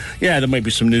knowledge, and yeah, there might be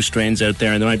some new strains out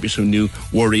there, and there might be some new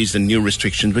worries and new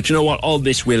restrictions, but you know what, all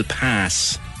this will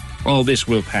pass. All this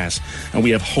will pass, and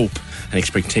we have hope and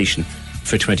expectation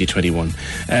for 2021.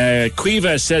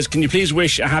 Quiva says, can you please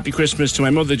wish a happy Christmas to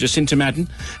my mother Jacinta Madden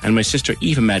and my sister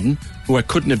Eva Madden, who I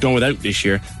couldn't have done without this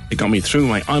year. They got me through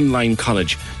my online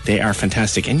college. They are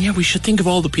fantastic. And yeah, we should think of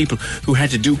all the people who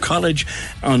had to do college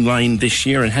online this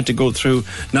year and had to go through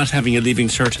not having a leaving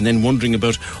cert and then wondering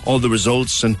about all the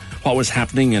results and what was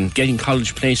happening and getting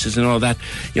college places and all that.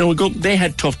 You know, they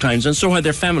had tough times, and so had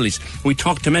their families. We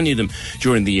talked to many of them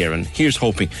during the year, and here's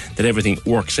hoping that everything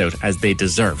works out as they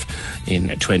deserve in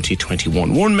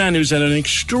 2021. One man who's had an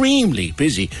extremely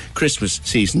busy Christmas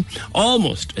season,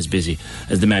 almost as busy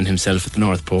as the man himself at the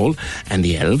North Pole and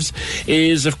the elves,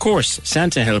 is, of course,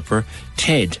 Santa helper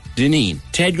Ted Dineen.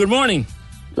 Ted, good morning.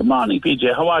 Good morning,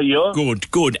 PJ. How are you?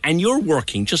 Good. And you're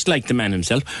working, just like the man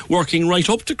himself, working right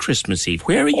up to Christmas Eve.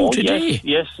 Where are you today?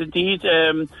 Yes, indeed.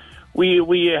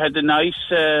 We had a nice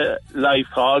live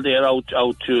call there out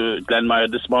to Glenmire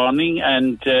this morning,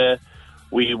 and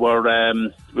we're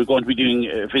going to be doing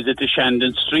a visit to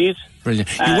Shandon Street. Brilliant.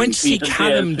 You went to see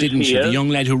Callum, didn't you? The young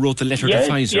lad who wrote the letter to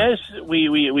Pfizer. Yes, we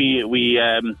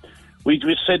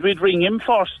said we'd ring him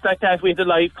first, like that. We had a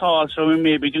live call, so we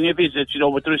may be doing a visit,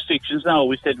 with the restrictions now.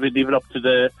 We said we'd leave it up to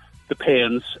the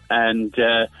parents, and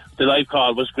the live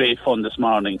call was great fun this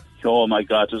morning. Oh my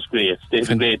God, it was great. They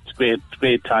had a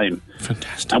great time.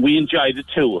 Fantastic. And we enjoyed it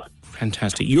too.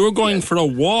 Fantastic. You're going for a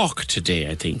walk today,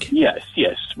 I think. Yes.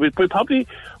 We'll probably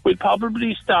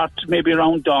start maybe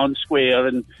around Dawn Square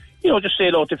and, just say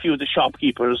hello to a few of the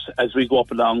shopkeepers as we go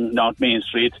up along North Main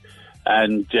Street.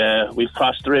 And we'll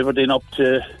cross the river then up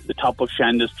to the top of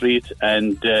Shandon Street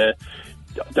and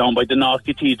down by the North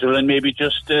Cathedral, and maybe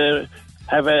just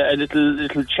have a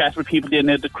little chat with people there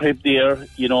near the crib there,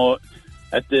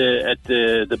 at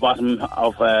the bottom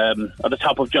of the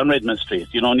top of John Redmond Street,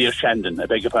 near Shandon. I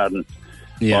beg your pardon.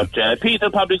 Yeah. But Peter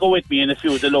will probably go with me, and a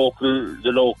few of the local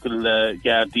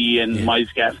Gardaí and Miles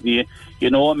Gaffney,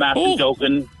 Martin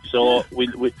Duggan. So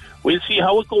we'll see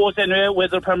how it goes anyway,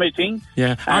 weather permitting.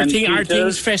 Yeah. Are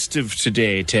things festive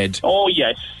today, Ted? Oh,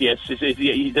 yes.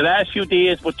 The last few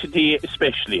days, but today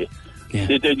especially. Yeah.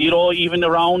 Even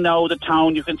around now the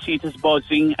town, you can see it is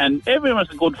buzzing, and everyone's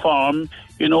in good form,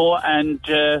 and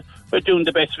we're doing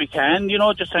the best we can,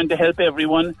 just trying to help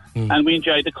everyone. And we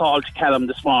enjoyed the call to Callum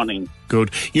this morning.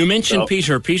 Good. You mentioned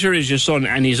Peter. Peter is your son,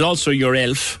 and he's also your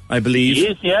elf, I believe. He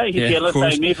is, yeah. He's the other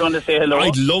side of me if you want to say hello.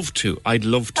 I'd love to. Hi,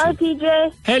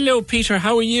 PJ. Hello, Peter.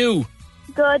 How are you?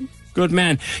 Good. Good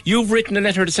man. You've written a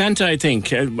letter to Santa, I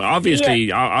think. Obviously,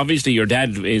 your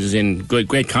dad is in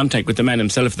great contact with the man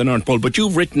himself at the North Pole, but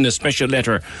you've written a special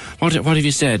letter. What have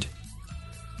you said?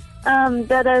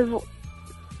 That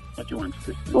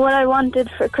what I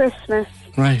wanted for Christmas.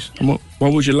 Right. And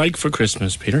what would you like for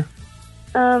Christmas, Peter?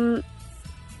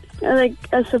 Like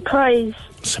a surprise.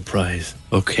 Surprise.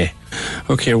 Okay.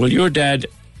 Well, your dad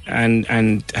and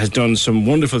has done some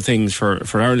wonderful things for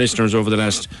our listeners over the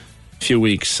last few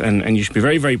weeks, and you should be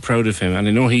very, very proud of him. And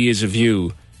I know he is of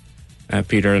you,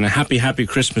 Peter. And a happy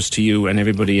Christmas to you and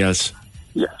everybody else.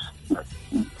 Yes.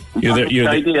 You're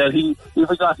he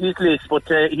forgot his list, but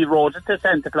he wrote it to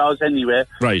Santa Claus anyway.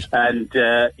 Right. And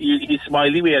he's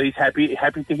smiley where he's happy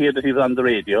to hear that he was on the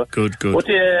radio. Good. But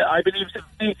I believe it's a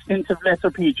very extensive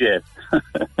letter, PJ.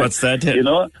 What's that? He's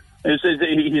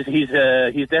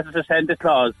letter to Santa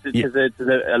Claus. It's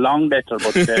a long letter,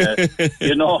 but But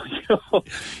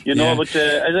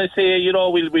as I say,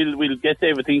 we'll get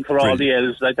everything for all the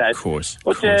elves like that. Of course.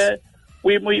 But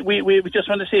we just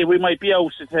want to say we might be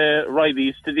out at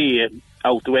Riley's today,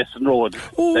 out the Western Road.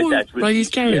 Oh, like that. Riley's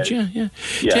garage, yeah.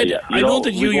 Ted, I know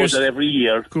that we go there every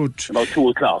year. Good. About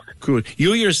 2:00. Good.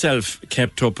 You yourself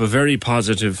kept up a very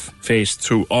positive face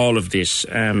through all of this,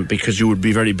 because you would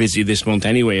be very busy this month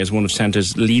anyway as one of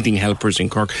Santa's leading helpers in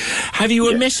Cork. Have you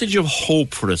a message of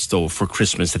hope for us, though, for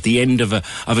Christmas at the end of a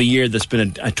year that's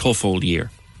been a tough old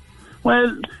year?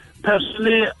 Well,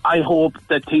 personally, I hope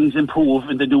that things improve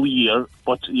in the new year.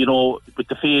 But, with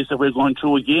the phase that we're going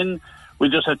through again, we'll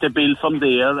just have to build from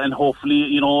there, and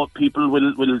hopefully, people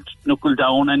will knuckle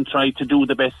down and try to do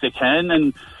the best they can.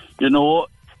 And,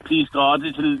 please God,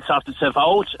 it'll sort itself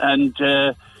out. And,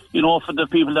 for the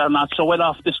people that are not so well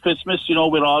off this Christmas,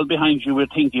 we're all behind you. We're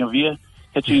thinking of you.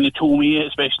 Katrina Toomey,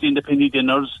 especially in the penny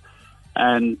dinners.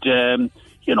 And,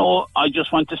 I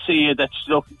just want to say that,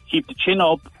 look, keep the chin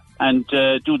up and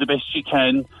do the best you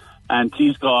can. And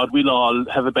please God, we'll all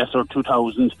have a better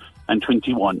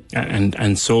 2021.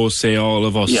 And so say all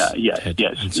of us. Yes.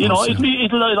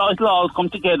 It'll all come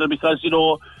together because,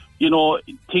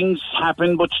 things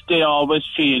happen, but they always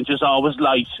change. There's always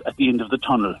light at the end of the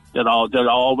tunnel. There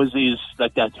always is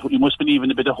like that. You must believe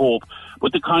in a bit of hope.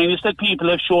 But the kindness that people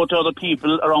have shown to other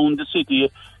people around the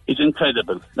city is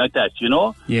incredible, like that,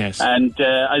 Yes. And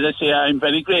as I say, I'm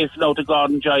very grateful now to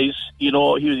Gordon Joyce. He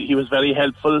was very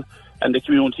helpful, and the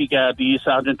community guard,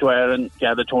 Sergeant Dwyer and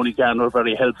Garda Tony Garner, were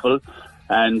very helpful.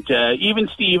 And even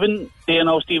Stephen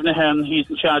Ahern, he's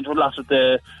in charge of a lot of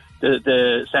the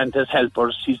Santa's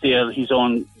helpers. He's there, his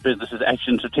own business is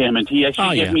Action Entertainment. He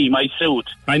actually gave me my suit.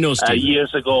 I know Stephen.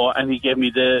 Years ago, and he gave me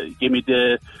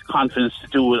the confidence to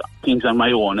do things on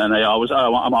my own, and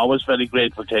I'm always very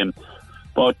grateful to him.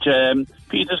 But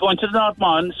Peter's going to the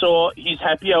Northmont, so he's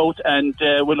happy out, and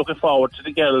we're looking forward to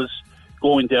the girls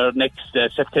going there next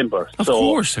September. Of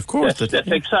course. That's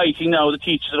exciting now. The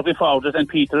teachers are looking forward to it, and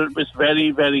Peter is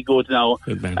very, very good now.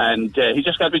 Good man. And he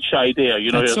just got a bit shy there,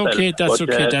 That's yourself. okay, that's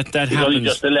okay. That he's happens. only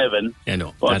just 11. I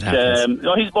know, but, that happens.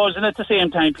 he's buzzing at the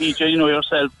same time, Peter,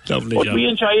 yourself. Lovely but job. we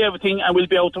enjoy everything, and we'll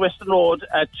be out to Western Road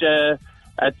at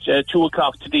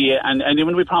 2:00 today, and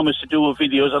when we promise to do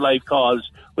videos or live calls,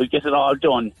 we'll get it all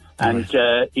done. And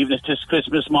even if it's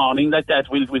Christmas morning like that,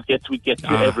 we'll get to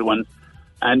everyone.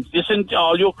 And listen,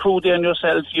 all your crew there and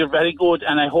yourselves, you're very good,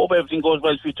 and I hope everything goes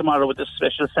well for you tomorrow with the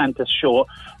special Santa show.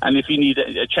 And if you need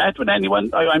a chat with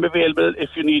anyone, I'm available if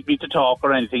you need me to talk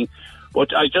or anything.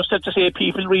 But I just have to say,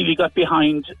 people really got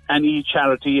behind any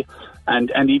charity and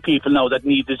any people now that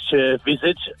needed to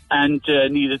visit and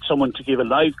needed someone to give a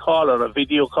live call or a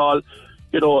video call.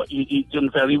 You've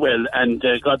done very well, and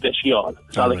God bless you all.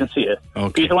 That's all I can say.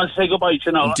 Okay. Peter wants to say goodbye to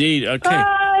you now. Indeed, okay.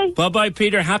 Bye. Bye-bye,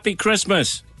 Peter. Happy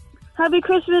Christmas. Happy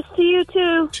Christmas to you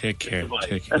too. Take care.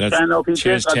 Cheers,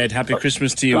 Cheers, Ted. Happy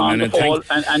Christmas to you. And to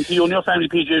you and your family,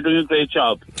 Peter, you're doing a great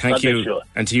job. Thank you.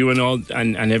 And to you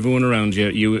and everyone around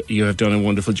you. You have done a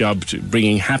wonderful job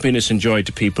bringing happiness and joy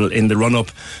to people in the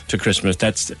run-up to Christmas.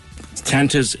 That's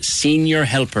Santa's senior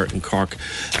helper in Cork,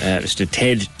 Mr.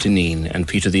 Ted Deneen and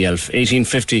Peter the Elf.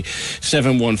 1850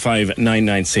 715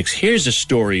 996. Here's a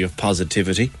story of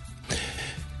positivity.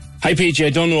 Hi, PJ. I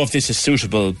don't know if this is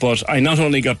suitable, but I not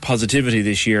only got positivity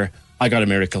this year, I got a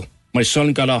miracle. My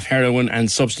son got off heroin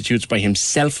and substitutes by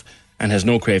himself and has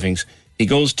no cravings. He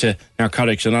goes to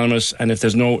Narcotics Anonymous, and if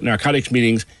there's no narcotics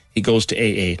meetings, he goes to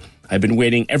AA. I've been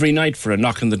waiting every night for a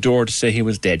knock on the door to say he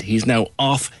was dead. He's now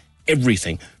off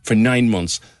everything for 9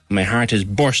 months. My heart is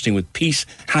bursting with peace,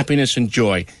 happiness and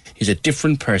joy. He's a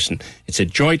different person. It's a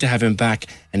joy to have him back,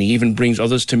 and he even brings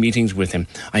others to meetings with him.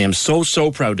 I am so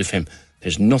proud of him.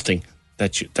 There's nothing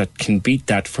that can beat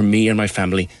that for me and my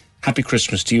family. Happy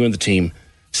Christmas to you and the team.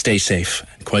 Stay safe.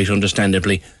 And quite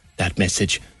understandably, that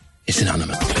message is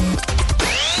anonymous.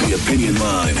 The Opinion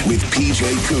Line with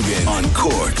PJ Coogan on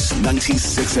Cork's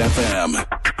 96 FM.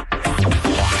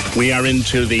 We are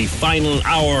into the final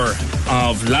hour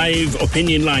of Live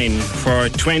Opinion Line for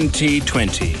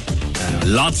 2020.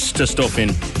 Lots to stuff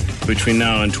in between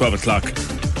now and 12 o'clock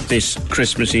this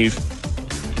Christmas Eve,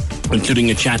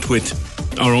 including a chat with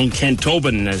our own Ken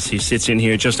Tobin as he sits in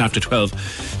here just after 12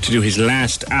 to do his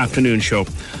last afternoon show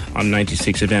on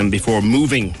 96 FM before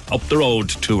moving up the road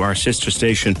to our sister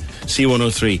station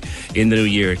C103 in the new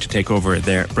year to take over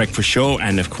their breakfast show.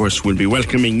 And of course we'll be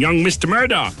welcoming young Mr.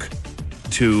 Murdoch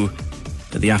to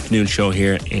the afternoon show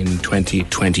here in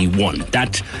 2021.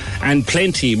 That and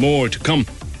plenty more to come.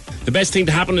 The best thing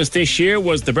to happen to us this year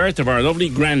was the birth of our lovely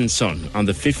grandson on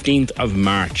the 15th of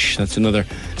March. That's another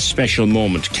special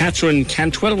moment. Catherine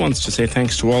Cantwell wants to say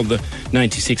thanks to all the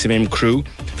 96FM crew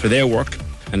for their work,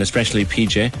 and especially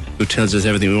PJ, who tells us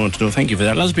everything we want to know. Thank you for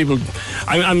that. Lots of people,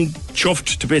 I'm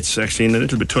chuffed to bits, actually, and a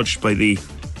little bit touched by the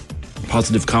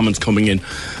positive comments coming in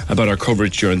about our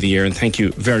coverage during the year, and thank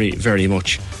you very, very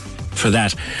much for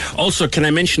that. Also, can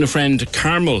I mention a friend,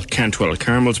 Carmel Cantwell.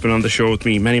 Carmel's been on the show with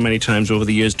me many, many times over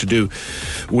the years to do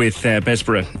with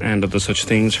Bessborough and other such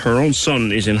things. Her own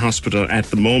son is in hospital at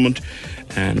the moment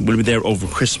and will be there over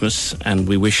Christmas, and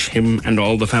we wish him and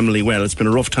all the family well. It's been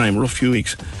a rough few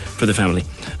weeks for the family.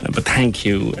 But thank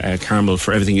you, Carmel,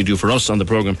 for everything you do for us on the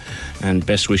programme, and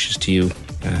best wishes to you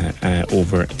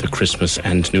over the Christmas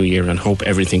and New Year, and hope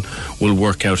everything will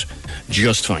work out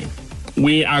just fine.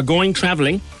 We are going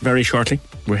travelling very shortly.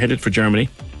 We're headed for Germany.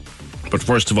 But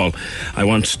first of all, I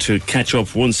want to catch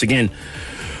up once again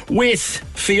with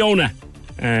Fiona.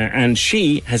 And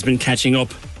she has been catching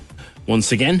up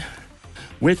once again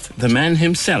with the man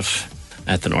himself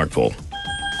at the North Pole.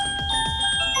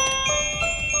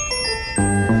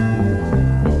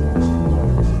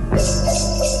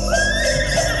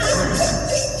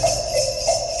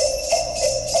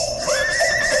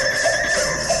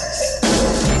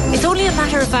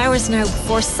 Of hours now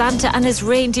before Santa and his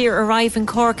reindeer arrive in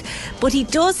Cork, but he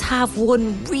does have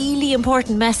one really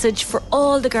important message for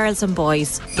all the girls and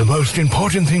boys. The most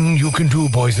important thing you can do,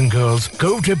 boys and girls,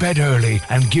 go to bed early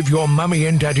and give your mummy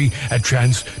and daddy a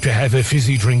chance to have a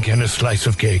fizzy drink and a slice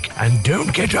of cake. And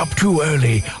don't get up too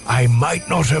early. I might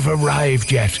not have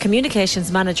arrived yet.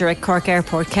 Communications manager at Cork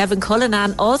Airport, Kevin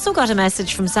Cullinan, also got a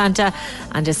message from Santa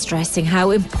and is stressing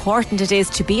how important it is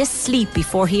to be asleep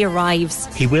before he arrives.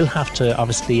 He will have to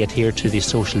obviously adhere to the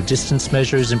social distance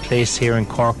measures in place here in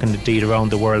Cork and indeed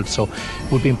around the world, so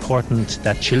it would be important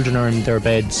that children are in their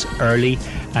beds early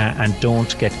and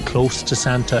don't get close to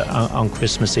Santa on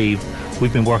Christmas Eve.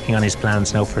 We've been working on his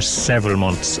plans now for several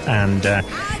months, and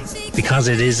because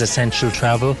it is essential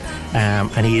travel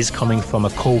and he is coming from a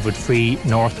COVID-free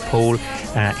North Pole,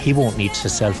 he won't need to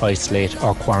self-isolate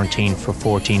or quarantine for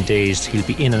 14 days. He'll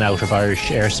be in and out of Irish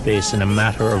airspace in a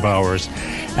matter of hours.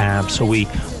 So we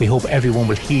hope everyone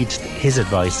will heed his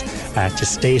advice to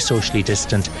stay socially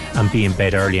distant and be in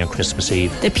bed early on Christmas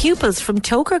Eve. The pupils from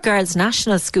Toker Girls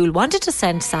National School wanted to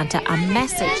send Santa a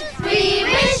message. We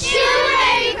wish you a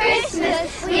Merry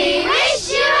Christmas. We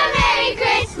wish you a Merry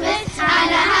Christmas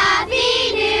and a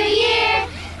Happy New Year.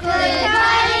 Good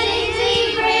tidings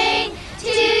we bring to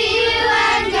you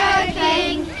and your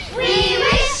King. We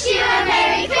wish you a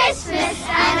Merry Christmas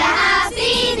and a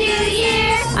Happy New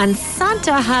Year. And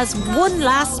Santa has one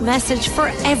last message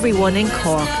for everyone in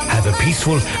Cork. Have a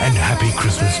peaceful and happy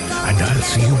Christmas, and I'll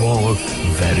see you all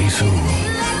very soon.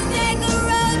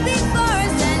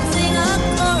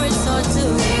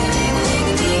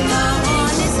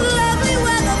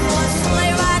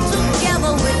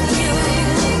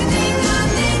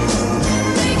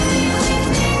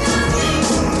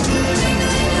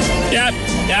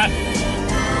 Yeah.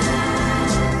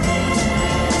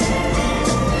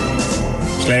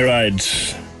 Sleigh ride,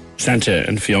 Santa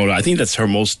and Fiona. I think that's her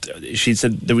most. She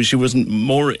said she wasn't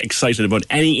more excited about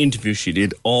any interview she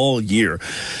did all year,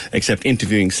 except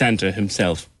interviewing Santa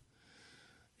himself.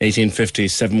 1850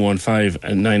 715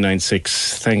 and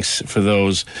 996. Thanks for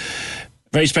those.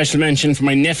 Very special mention for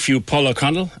my nephew Paul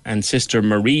O'Connell and sister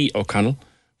Marie O'Connell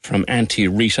from Auntie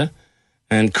Rita.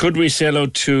 And could we say hello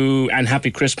to and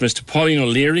happy Christmas to Pauline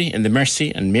O'Leary in the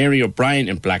Mercy and Mary O'Brien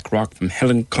in Blackrock from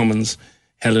Helen Cummins.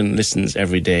 Helen listens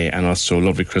every day, and also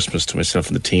lovely Christmas to myself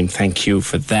and the team. Thank you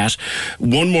for that.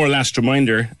 One more last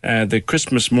reminder, the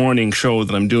Christmas morning show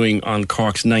that I'm doing on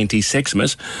Cork's 96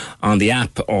 on the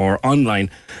app or online.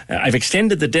 I've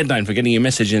extended the deadline for getting a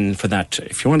message in for that.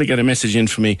 If you want to get a message in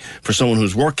for me for someone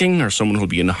who's working or someone who'll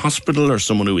be in a hospital or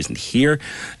someone who isn't here,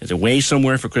 is away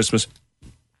somewhere for Christmas,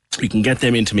 you can get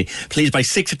them into me. Please, by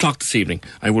 6 o'clock this evening,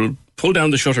 I will pull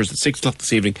down the shutters at 6 o'clock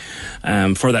this evening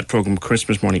for that programme,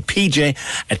 Christmas Morning. PJ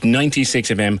at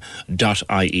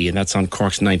 96fm.ie, and that's on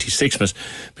Cork's 96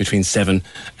 between 7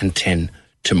 and 10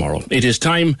 tomorrow. It is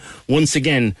time, once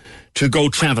again, to go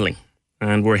travelling.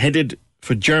 And we're headed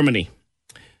for Germany.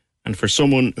 And for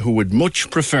someone who would much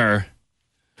prefer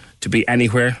to be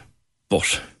anywhere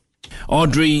but.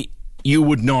 Audrey, you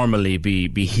would normally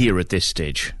be here at this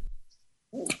stage.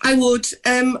 I would.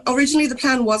 Originally the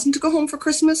plan wasn't to go home for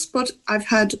Christmas, but I've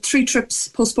had 3 trips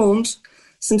postponed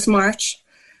since March.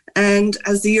 And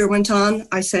as the year went on,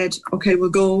 I said, okay, we'll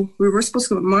go. We were supposed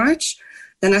to go in March.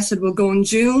 Then I said, we'll go in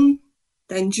June.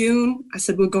 Then June. I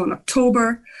said, we'll go in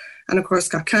October. And of course,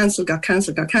 got cancelled.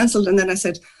 And then I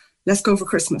said, let's go for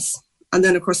Christmas. And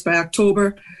then, of course, by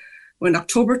October, when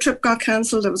October trip got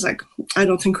cancelled, I was like, I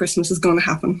don't think Christmas is going to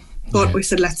happen. But we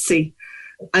said, let's see.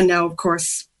 And now, of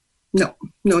course,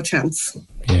 no chance.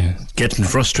 Yeah, getting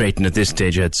frustrating at this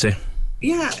stage, I'd say.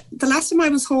 Yeah, the last time I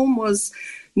was home was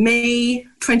May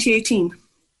 2018.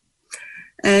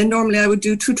 Normally I would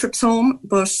do 2 trips home,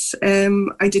 but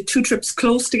I did 2 trips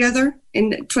close together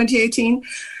in 2018.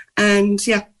 And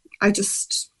yeah, I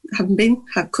just haven't been,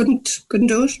 couldn't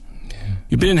do it.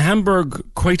 You've been in Hamburg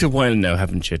quite a while now,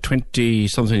 haven't you?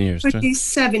 20-something years.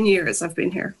 27 years I've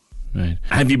been here. Right.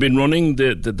 Have you been running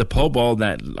the pub all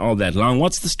that long?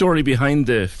 What's the story behind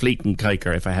the Fleet and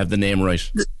Kiker, if I have the name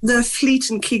right? The Fleet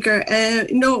and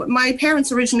Kiker. No, my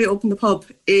parents originally opened the pub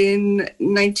in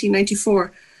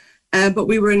 1994, but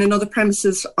we were in another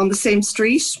premises on the same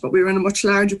street, but we were in a much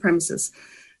larger premises.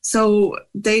 So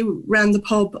they ran the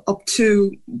pub up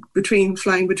to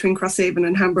flying between Crosshaven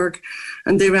and Hamburg,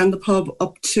 and they ran the pub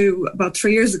up to about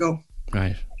 3 years ago.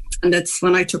 Right. And that's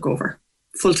when I took over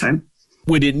full time.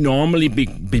 Would it normally be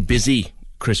busy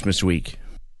Christmas week?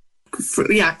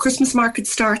 Yeah, Christmas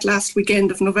markets start last weekend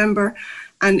of November,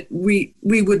 and we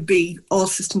would be all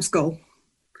systems go.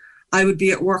 I would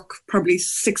be at work probably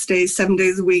 6 days, 7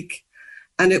 days a week,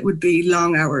 and it would be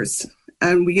long hours.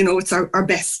 And it's our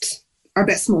best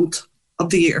month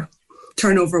of the year,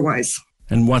 turnover-wise.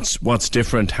 And what's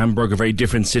different? Hamburg, a very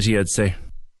different city, I'd say.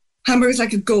 Hamburg is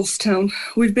like a ghost town.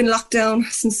 We've been locked down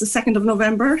since the 2nd of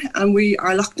November, and we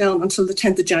are locked down until the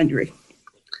 10th of January.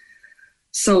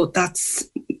 So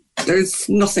there's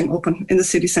nothing open in the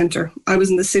city centre. I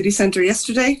was in the city centre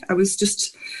yesterday. I was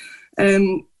just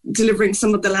delivering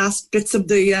some of the last bits of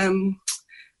the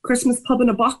Christmas pub in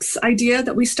a box idea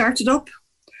that we started up.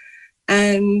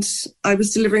 And I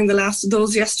was delivering the last of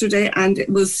those yesterday, and it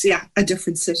was, a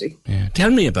different city. Yeah. Tell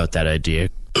me about that idea.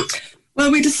 Well,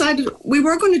 we decided we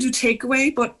were going to do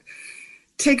takeaway, but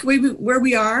takeaway where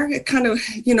we are, it kind of,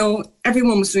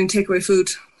 everyone was doing takeaway food.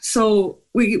 So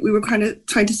we were kind of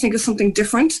trying to think of something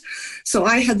different. So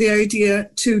I had the idea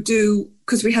to do,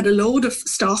 because we had a load of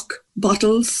stock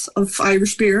bottles of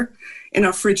Irish beer in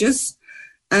our fridges,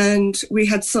 and we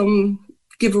had some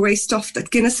giveaway stuff that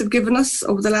Guinness have given us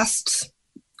over the last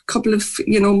couple of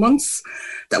months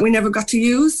that we never got to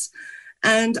use.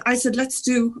 And I said, let's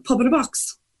do a pub in a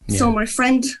box. Yeah. So my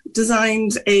friend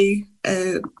designed a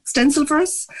stencil for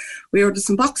us. We ordered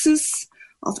some boxes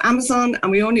off Amazon,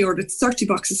 and we only ordered 30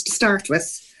 boxes to start with.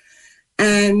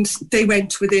 And they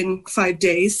went within 5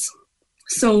 days.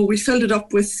 So we filled it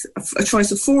up with a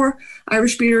choice of 4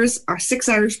 Irish beers or 6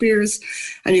 Irish beers.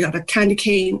 And you got a candy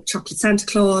cane, chocolate Santa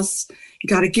Claus. You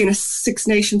got a Guinness Six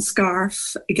Nations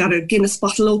scarf. You got a Guinness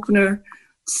bottle opener.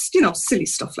 Silly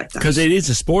stuff like that. Because it is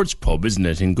a sports pub, isn't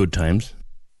it, in good times?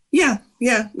 Yeah,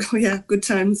 good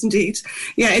times indeed.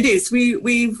 Yeah, it is.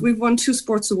 We've won 2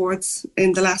 sports awards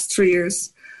in the last 3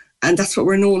 years, and that's what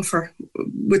we're known for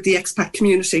with the expat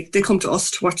community. They come to us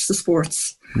to watch the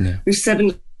sports. Yeah. We've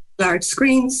 7 large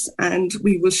screens, and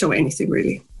we will show anything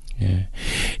really. Yeah,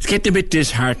 it's getting a bit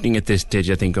disheartening at this stage,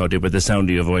 I think, Audrey, with the sound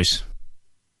of your voice.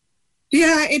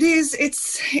 Yeah, it is.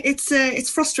 It's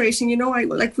frustrating,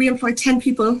 we employ 10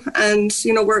 people, and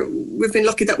we've been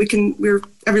lucky that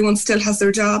everyone still has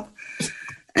their job.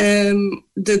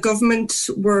 The government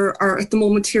are at the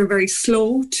moment here very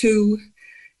slow to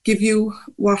give you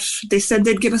what they said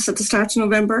they'd give us at the start of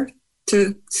November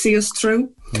to see us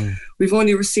through. We've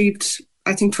only received,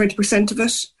 I think, 20% of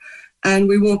it, and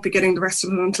we won't be getting the rest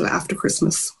of it until after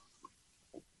Christmas.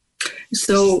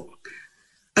 So.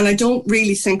 And I don't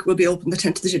really think we'll be open the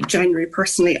 10th of January,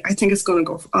 personally. I think it's going to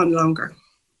go on longer.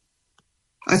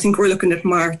 I think we're looking at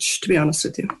March, to be honest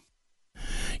with you.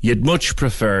 You'd much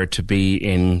prefer to be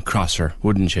in Crosser,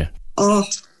 wouldn't you? Oh,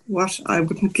 what I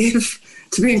wouldn't give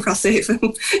to be in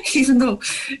Crosshaven, even though,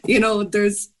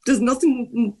 there's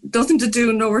nothing to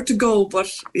do, nowhere to go.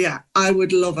 But yeah, I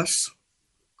would love it.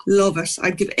 Love it.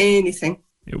 I'd give anything.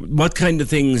 What kind of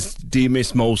things do you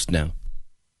miss most now?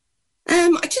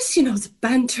 I just, the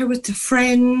banter with the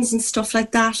friends and stuff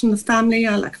like that, and the family.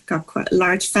 I've got quite a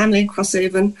large family in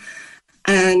Crosshaven,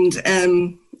 and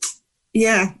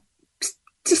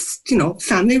just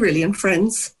family really, and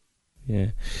friends. Yeah,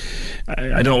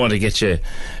 I don't want to get you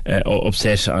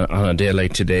upset on a day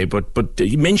like today, but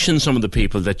you mentioned some of the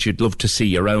people that you'd love to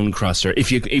see around Crosser.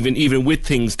 If you even with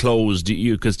things closed,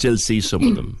 you could still see some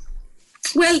of them.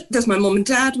 Well, there's my mum and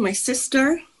dad, my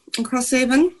sister in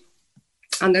Crosshaven.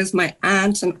 And there's my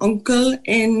aunt and uncle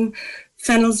in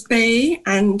Fennells Bay,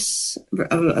 and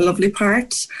a lovely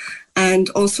part, and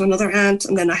also another aunt,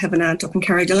 and then I have an aunt up in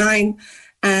Carrigaline,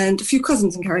 and a few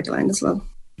cousins in Carrigaline as well.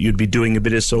 You'd be doing a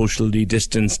bit of socially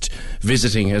distanced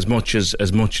visiting as much as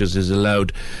is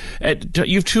allowed.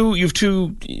 You've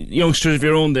two youngsters of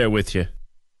your own there with you.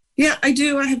 Yeah, I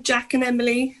do. I have Jack and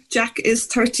Emily. Jack is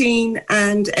 13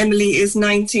 and Emily is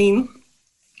 19.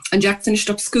 And Jack finished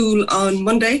up school on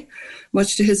Monday,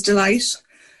 much to his delight.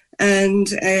 And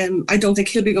I don't think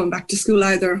he'll be going back to school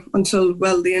either until,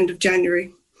 well, the end of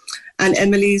January. And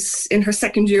Emily's in her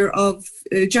second year of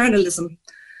journalism,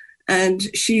 and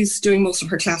she's doing most of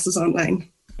her classes online.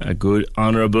 A good,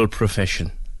 honourable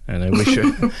profession. And I wish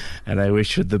her, and I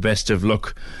wish her the best of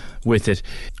luck with it.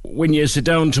 When you sit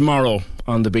down tomorrow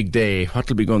on the big day, what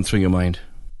will be going through your mind?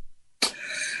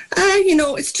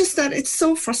 It's just that it's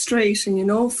so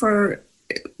frustrating, for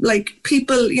like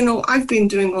people, I've been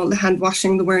doing all the hand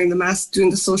washing, the wearing the mask, doing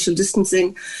the social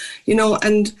distancing,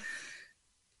 and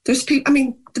there's people,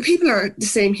 the people are the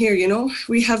same here,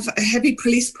 We have a heavy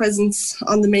police presence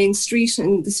on the main street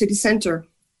in the city centre.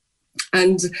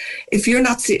 And if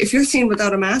you're seen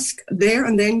without a mask there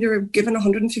and then, you're given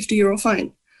 €150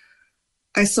 fine.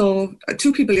 I saw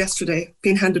 2 people yesterday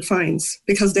being handed fines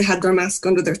because they had their mask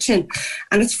under their chin.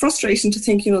 And it's frustrating to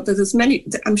think, that there's many,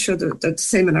 I'm sure they're the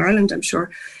same in Ireland, I'm sure.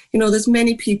 There's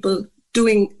many people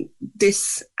doing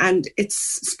this, and it's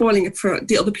spoiling it for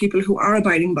the other people who are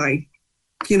abiding by,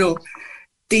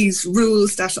 these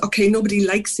rules that, okay, nobody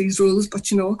likes these rules, but,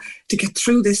 to get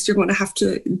through this, you're going to have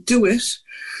to do it.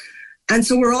 And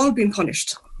so we're all being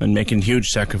punished. And making huge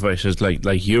sacrifices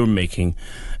like you're making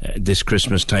this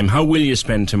Christmas time. How will you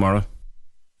spend tomorrow?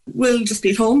 We'll just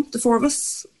be at home, the 4 of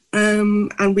us.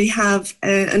 And we have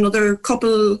another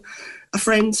couple of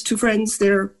friends, 2 friends,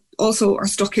 they're also are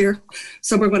stuck here.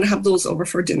 So we're going to have those over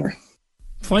for dinner.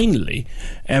 Finally,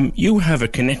 you have a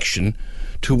connection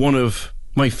to one of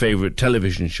my favourite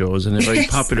television shows, and a very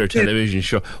popular television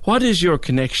show. What is your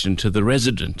connection to The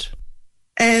Resident?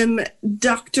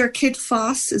 Dr. Kit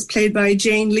Foss is played by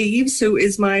Jane Leaves, who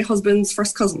is my husband's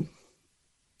first cousin.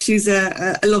 She's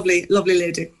a lovely, lovely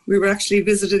lady. We were actually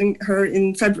visiting her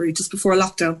in February, just before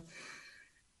lockdown.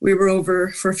 We were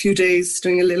over for a few days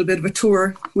doing a little bit of a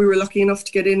tour. We were lucky enough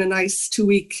to get in a nice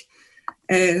 2-week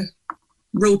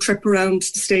road trip around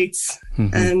the States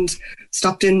and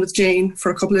stopped in with Jane for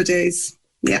a couple of days.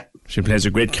 Yeah. She plays a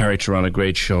great character on a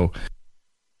great show.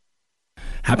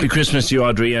 Happy Christmas to you,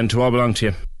 Audrey, and to all belong to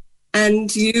you.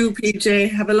 And you,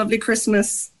 PJ. Have a lovely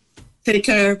Christmas. Take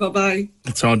care. Bye-bye.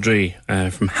 It's Audrey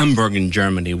from Hamburg in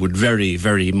Germany. Would very,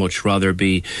 very much rather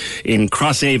be in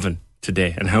Crosshaven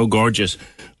today. And how gorgeous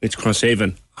it's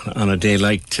Crosshaven on a day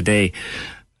like today,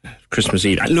 Christmas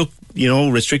Eve. Look,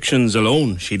 restrictions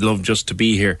alone, she'd love just to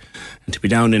be here and to be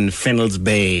down in Fennells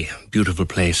Bay, beautiful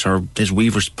place, or there's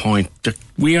Weaver's Point.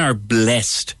 We are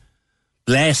blessed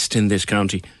in this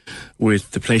county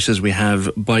with the places we have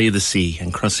by the sea,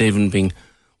 and Crosshaven being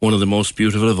one of the most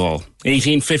beautiful of all.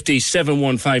 1850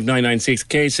 715 996.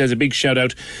 Kay says a big shout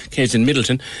out. Kay's in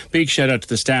Middleton. Big shout out to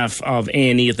the staff of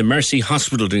A&E at the Mercy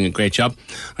Hospital, doing a great job.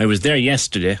 I was there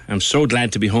yesterday. I'm so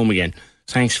glad to be home again.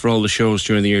 Thanks for all the shows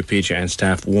during the year, PJ and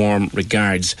staff. Warm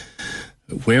regards.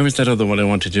 Where was that other one I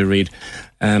wanted to read?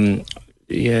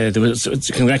 There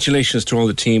was congratulations to all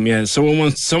the team. Yeah,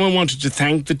 someone wanted to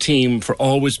thank the team for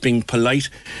always being polite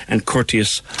and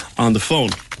courteous on the phone.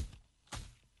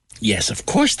 Yes, of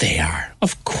course they are.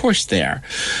 Of course they are.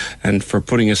 And for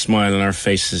putting a smile on our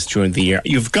faces during the year.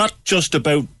 You've got just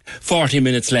about 40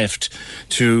 minutes left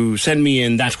to send me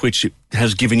in that which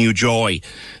has given you joy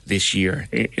this year,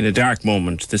 in a dark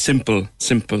moment, the simple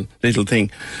little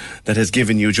thing that has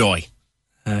given you joy.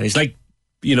 It's like,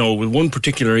 with one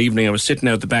particular evening, I was sitting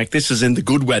out the back. This is in the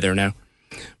good weather now.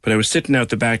 But I was sitting out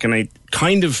the back, and I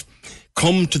kind of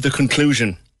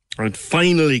I'd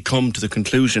finally come to the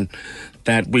conclusion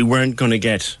that we weren't going to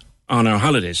get on our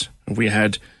holidays. We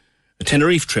had a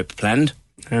Tenerife trip planned,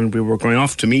 and we were going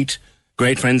off to meet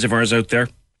great friends of ours out there.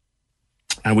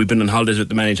 And we've been on holidays with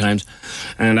them many times.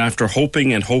 And after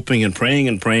hoping and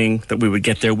praying that we would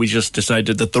get there, we just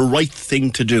decided that the right thing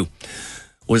to do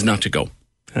was not to go.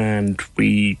 And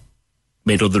we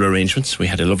made other arrangements. We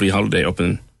had a lovely holiday up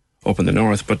in the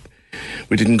north, but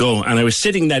we didn't go. And I was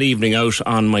sitting that evening out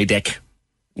on my deck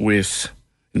with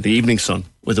the evening sun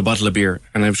with a bottle of beer,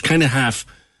 and I was kind of half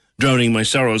drowning my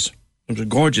sorrows. It was a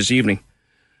gorgeous evening.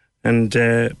 And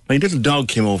my little dog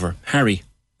came over, Harry,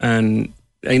 and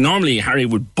normally Harry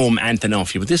would bum Anthony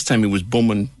off you, but this time he was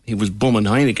bumming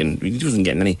Heineken. He wasn't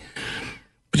getting any.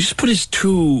 But he just put his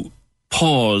 2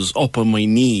 paws up on my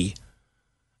knee,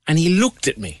 and he looked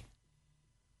at me,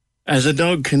 as a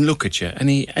dog can look at you, and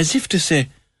he, as if to say,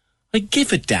 I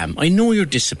give a damn. I know you're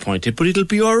disappointed, but it'll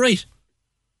be all right.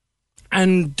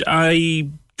 And I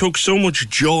took so much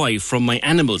joy from my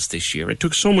animals this year. I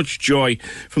took so much joy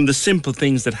from the simple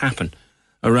things that happen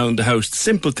around the house, the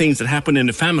simple things that happen in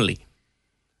a family,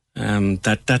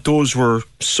 that those were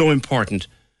so important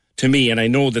to me, and I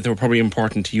know that they were probably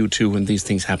important to you too when these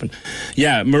things happen.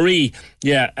 Yeah, Marie,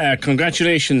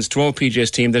 congratulations to all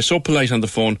PJ's team. They're so polite on the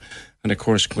phone. And of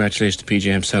course, congratulations to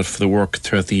PJ himself for the work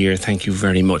throughout the year. Thank you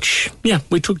very much. Yeah,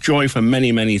 we took joy from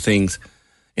many, many things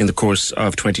in the course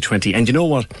of 2020. And you know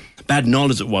what? Bad and all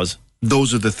as it was,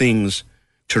 those are the things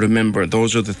to remember.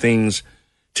 Those are the things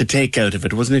to take out of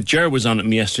it. Wasn't it? Ger was on it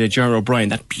yesterday, Ger O'Brien.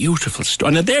 That beautiful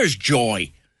story. Now there's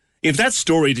joy. If that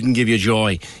story didn't give you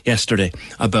joy yesterday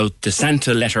about the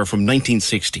Santa letter from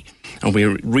 1960, and we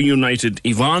reunited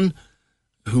Yvonne,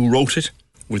 who wrote it,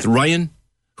 with Ryan,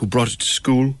 who brought it to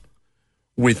school,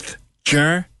 with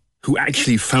Ger, who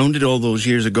actually found it all those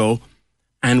years ago,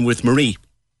 and with Marie,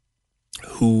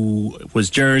 who was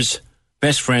Ger's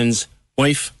best friend's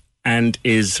wife and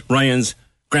is Ryan's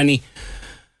granny.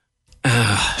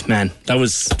 Man, that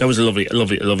was a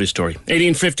lovely story.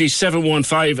 1850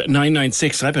 715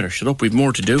 996. I better shut up. We've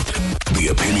more to do. The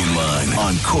Opinion Line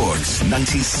on Cork's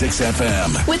 96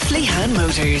 FM. With Lehan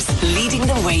Motors, leading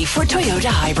the way for Toyota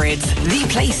hybrids. The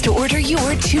place to order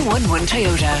your 211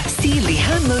 Toyota. See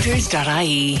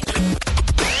lehanmotors.ie.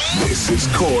 This is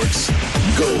Cork's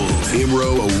Gold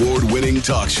Imro Award-winning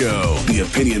talk show. The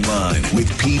Opinion Line with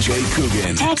PJ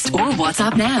Coogan. Text or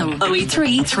WhatsApp now.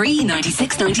 083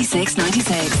 396 96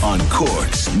 96. On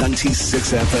Cork's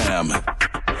 96 FM.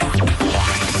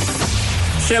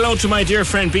 Say hello to my dear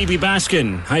friend Bibi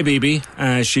Baskin. Hi, Bibi.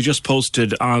 She just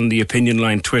posted on the Opinion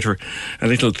Line Twitter a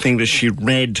little thing that she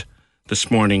read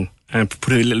this morning and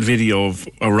put a little video of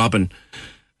a robin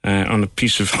on a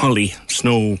piece of holly,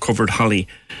 snow-covered holly.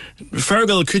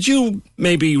 Fergal, could you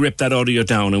maybe rip that audio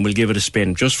down and we'll give it a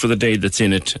spin just for the day that's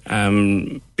in it?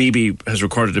 Bibi has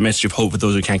recorded a message of hope for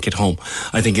those who can't get home.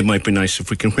 I think it might be nice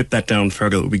if we can whip that down,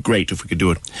 Fergal. It would be great if we could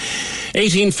do it.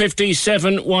 1850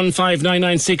 715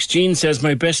 996. Jean says,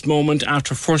 my best moment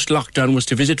after first lockdown was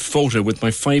to visit Fota with my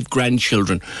 5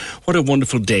 grandchildren. What a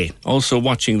wonderful day. Also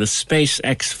watching the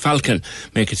SpaceX Falcon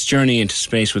make its journey into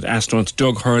space with astronauts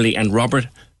Doug Hurley and Robert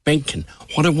Benkin.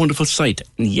 What a wonderful sight.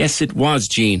 And yes, it was,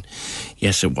 Jean.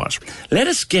 Yes, it was. Let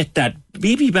us get that.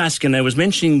 Bibi Baskin, I was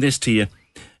mentioning this to you.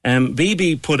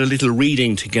 Bibi put a little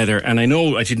reading together, and I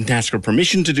know I didn't ask her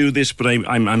permission to do this, but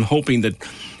I'm hoping that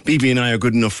Bibi and I are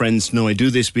good enough friends to know I do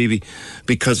this, Bibi,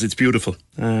 because it's beautiful.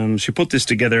 She put this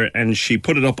together and she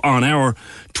put it up on our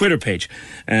Twitter page.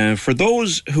 For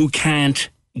those who can't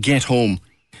get home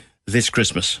this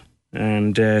Christmas.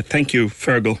 And thank you,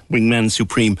 Fergal, Wingman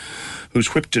Supreme, who's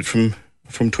whipped it from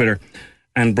Twitter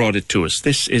and brought it to us.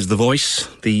 This is the voice,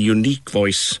 the unique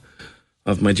voice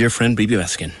of my dear friend Bibi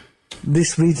Baskin.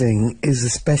 This reading is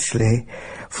especially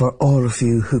for all of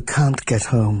you who can't get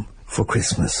home for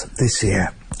Christmas this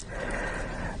year.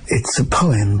 It's a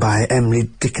poem by Emily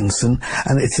Dickinson,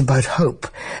 and it's about hope.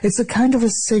 It's a kind of a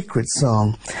sacred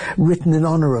song written in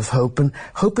honour of hope, and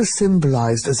hope is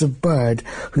symbolised as a bird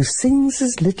who sings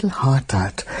his little heart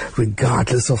out,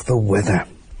 regardless of the weather.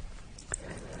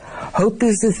 Hope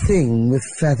is the thing with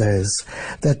feathers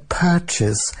that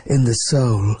perches in the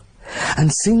soul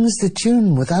and sings the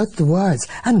tune without the words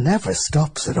and never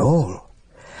stops at all.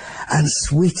 And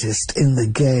sweetest in the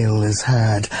gale is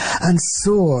heard, and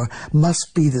sore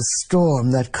must be the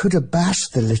storm that could abash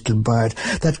the little bird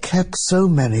that kept so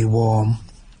many warm.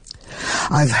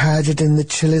 I've heard it in the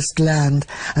chillest land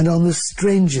and on the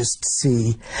strangest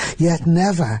sea, yet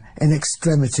never in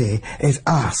extremity it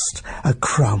asked a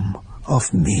crumb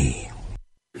of me.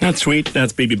 That's sweet.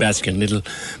 That's Bibi Baskin. Little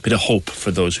bit of hope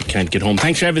for those who can't get home.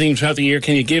 Thanks for everything throughout the year.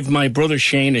 Can you give my brother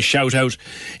Shane a shout out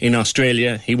in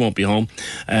Australia? He won't be home.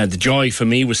 The joy for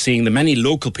me was seeing the many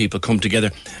local people come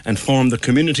together and form the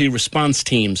community response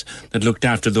teams that looked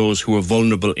after those who were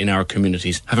vulnerable in our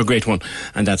communities. Have a great one.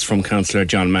 And that's from Councillor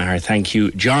John Maher. Thank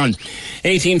you, John.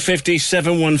 1850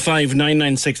 715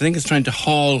 996. I think it's trying to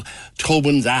haul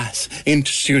Tobin's ass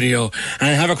into studio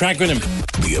and have a crack with him.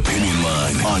 The Opinion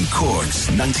Line on Cork's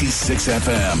 96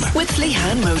 FM. With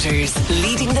Lehan Motors,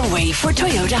 leading the way for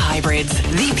Toyota hybrids.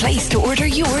 The place to order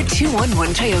your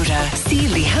 211 Toyota. See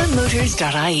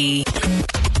lehanmotors.ie.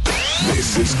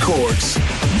 This is Cork's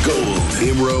Gold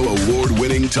Imro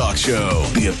Award-winning talk show.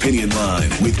 The Opinion Line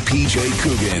with PJ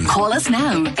Coogan. Call us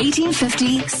now,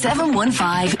 1850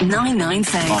 715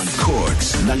 996. On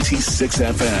Cork's 96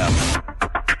 FM.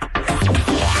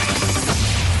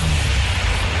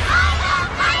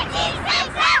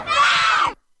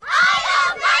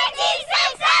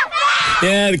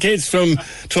 Yeah, the kids from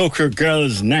Tokar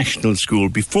Girls National School.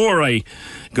 Before I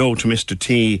go to Mr.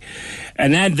 T,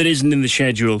 an ad that isn't in the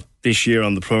schedule this year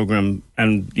on the programme,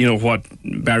 and you know what,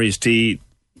 Barry's Tea,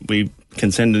 we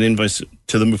can send an invoice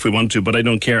to them if we want to, but I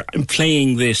don't care. I'm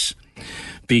playing this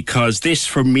because this,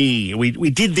 for me, we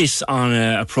did this on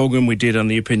a programme we did on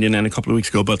The Opinion and a couple of weeks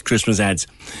ago about Christmas ads.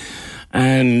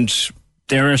 And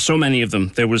there are so many of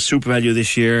them. There was Super Value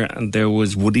this year, and there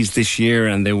was Woody's this year,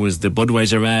 and there was the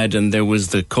Budweiser ad, and there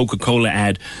was the Coca-Cola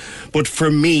ad. But for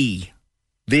me,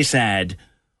 this ad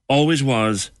always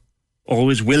was,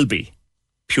 always will be,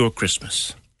 pure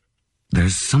Christmas.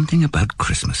 There's something about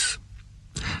Christmas.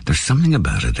 There's something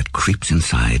about it that creeps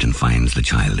inside and finds the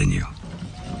child in you.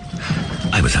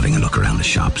 I was having a look around the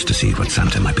shops to see what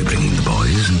Santa might be bringing the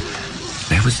boys, and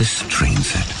there was this train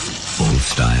set. Old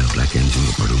style, black engine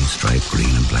with maroon stripe, green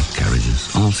and black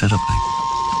carriages, all set up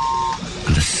like.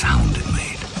 And the sound it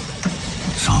made.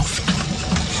 Soft.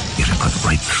 Yet it cut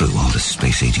right through all the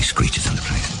space-agey screeches in the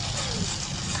place.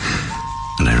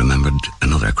 And I remembered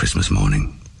another Christmas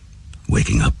morning.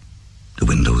 Waking up, the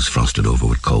windows frosted over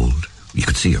with cold. You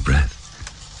could see your breath.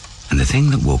 And the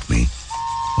thing that woke me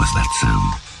was that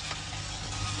sound.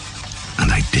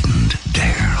 And I didn't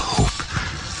dare hope.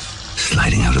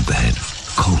 Sliding out of bed,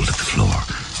 cold at the floor.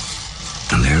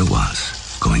 And there it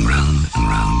was, going round and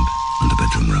round on the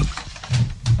bedroom rug.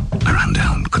 I ran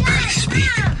down, could barely speak.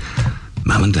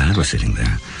 Mum and Dad were sitting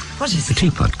there. What is the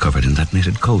teapot covered in that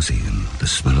knitted cozy and the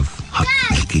smell of hot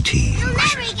milky tea and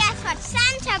Never guess what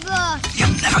Santa brought.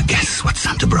 You'll never guess what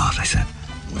Santa brought, I said.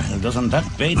 Well, doesn't that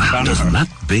beat Doesn't that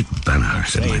beat Banner,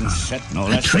 said my mum. no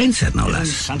A less. train set, no less.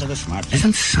 Santa the smart.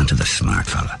 Isn't Santa the smart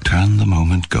fella? Turn the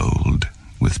moment gold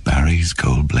with Barry's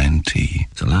Gold Blend Tea.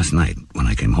 So last night, when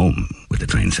I came home with the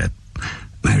train set,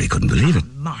 Mary couldn't believe it.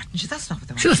 Martin, that's not what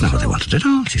they want. That's not what they wanted at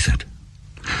all, she said.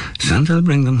 Santa'll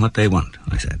bring them what they want,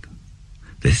 I said.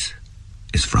 This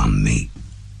is from me.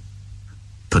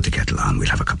 Put the kettle on, we'll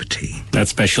have a cup of tea. That's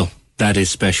special. That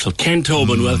is special. Ken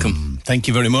Tobin, welcome. Thank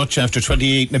you very much. After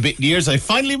 28 and a bit years, I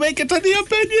finally make it to the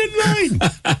opinion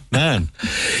line. Man.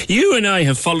 You and I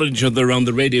have followed each other around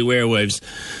the radio airwaves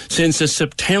since a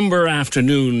September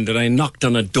afternoon that I knocked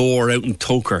on a door out in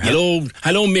Toker. Hello,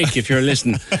 Mick, if you're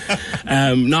listening.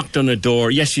 Knocked on a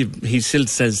door. Yes, he still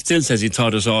says he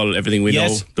taught us all everything we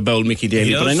know, the Bowl Mickey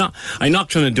Daly. But I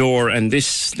knocked on a door, and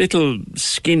this little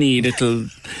skinny little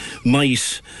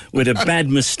mite with a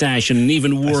bad moustache and an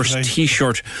even worse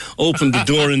T-shirt opened the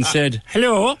door and said,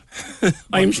 "Hello,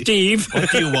 I'm Steve.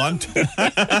 What do you want?"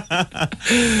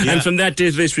 And from that day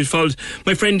to this, we followed.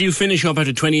 My friend, you finish up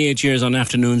after 28 years on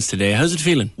afternoons today. How's it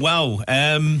feeling? Wow.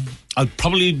 I'll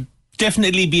probably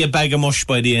definitely be a bag of mush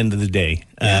by the end of the day,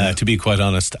 to be quite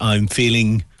honest. I'm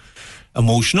feeling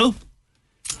emotional,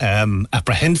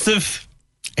 apprehensive,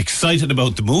 excited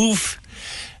about the move,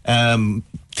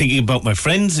 thinking about my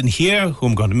friends in here who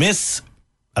I'm going to miss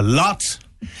a lot.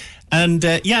 And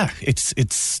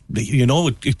it's you know,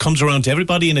 it comes around to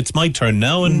everybody, and it's my turn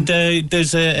now. And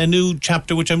there's a new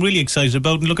chapter which I'm really excited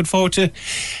about and looking forward to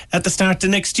at the start of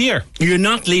next year. You're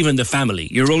not leaving the family.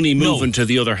 You're only moving to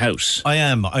the other house. I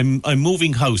am. I'm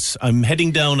moving house. I'm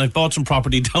heading down. I've bought some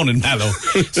property down in Mallow,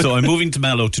 so I'm moving to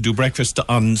Mallow to do breakfast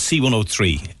on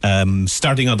C103,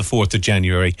 starting on the 4th of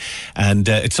January. And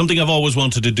it's something I've always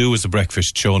wanted to do as a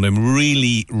breakfast show, and I'm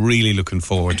really, really looking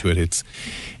forward to it.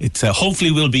 It's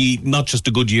hopefully will be not just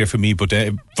a good year for me, but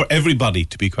for everybody,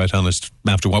 to be quite honest,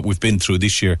 after what we've been through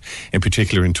this year, in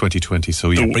particular in 2020.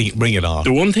 So bring it on.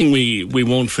 The one thing we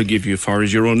won't forgive you for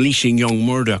is you're unleashing young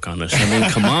Murdoch on us. I mean,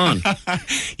 come on.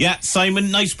 Yeah,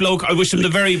 Simon, nice bloke. I wish him the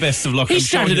very best of luck. He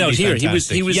started out here. He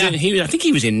was I think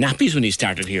he was in nappies when he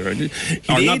started here,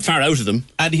 or not far out of them.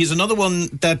 And he's another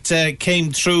one that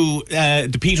came through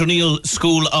the Pete O'Neill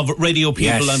School of Radio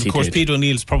People. Yes, and of course, Pete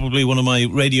O'Neill's probably one of my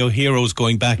radio heroes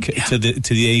going back to the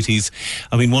 80s.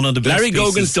 I mean, one of the best Larry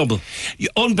Gogan's double.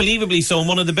 Unbelievably so. And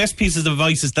one of the best pieces of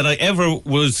advice that I ever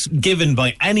was given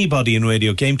by anybody in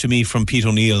radio came to me from Pete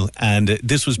O'Neill, and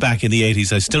this was back in the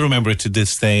 80s. I still remember it to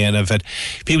this day, and I've had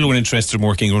people who were interested in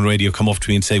working on radio come up to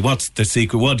me and say, "What's the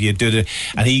secret? What do you do?"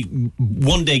 And he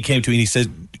one day came to me and he said,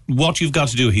 "What you've got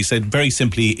to do," he said very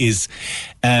simply, is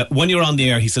when you're on the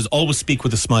air, he says, always speak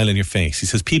with a smile on your face. He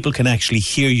says people can actually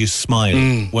hear you smile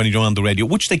when you're on the radio,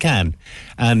 which they can.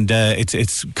 And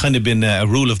it's kind of been a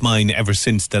rule of mine ever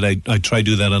since that I try to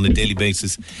do that on a daily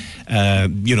basis.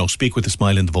 Speak with a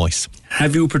smile in the voice.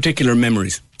 Have you particular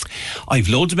memories? I've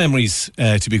loads of memories,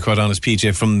 to be quite honest,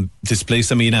 PJ, from this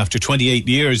place. I mean, after 28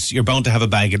 years, you're bound to have a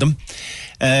bag of them.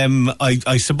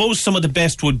 I suppose some of the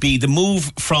best would be the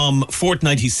move from Fort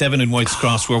 97 in White's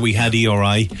Cross, where we had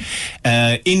ERI,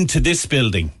 into this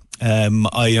building.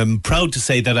 I am proud to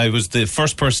say that I was the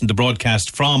first person to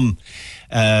broadcast from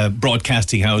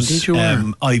Broadcasting House. Indeed you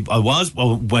were. I was.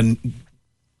 Well, when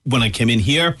when I came in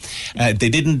here. They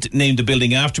didn't name the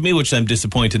building after me, which I'm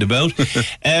disappointed about.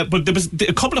 But there was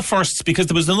a couple of firsts, because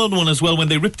there was another one as well when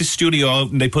they ripped the studio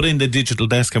out and they put in the digital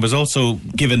desk. I was also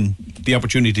given the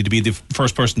opportunity to be the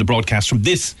first person to broadcast from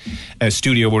this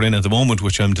studio we're in at the moment,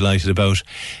 which I'm delighted about.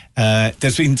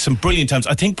 There's been some brilliant times.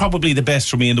 I think probably the best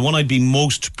for me, and the one I'd be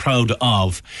most proud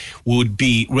of, would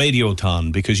be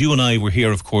Radiothon, because you and I were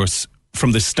here, of course,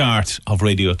 from the start of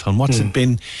Radiothon. What's it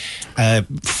been?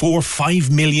 4-5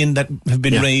 million that have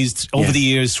been raised over the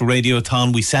years for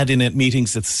Radiothon. We sat in at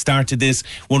meetings that started this,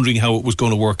 wondering how it was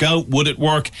going to work out. Would it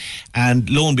work? And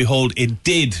lo and behold, it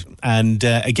did. And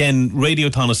again,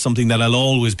 Radiothon is something that I'll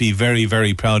always be very,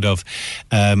 very proud of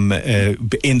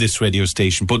in this radio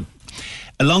station. But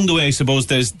along the way, I suppose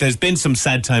there's been some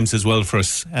sad times as well for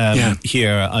us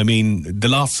here. I mean, the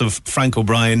loss of Frank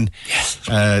O'Brien,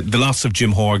 the loss of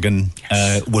Jim Horgan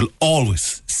will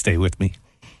always stay with me.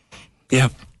 Yeah.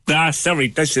 Sorry,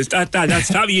 that's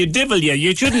how you divil you.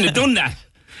 You shouldn't have done that.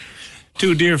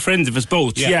 Two dear friends of us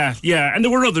both. Yeah. And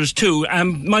there were others too.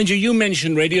 Mind you, you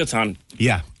mentioned Radiothon.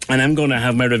 Yeah. And I'm going to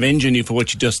have my revenge on you for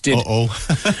what you just did. Uh-oh.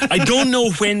 I don't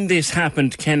know when this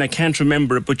happened, Ken. I can't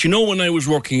remember it. But you know, when I was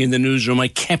working in the newsroom, I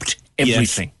kept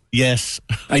everything. Yes.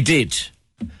 I did.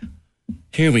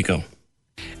 Here we go.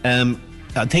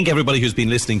 I think everybody who's been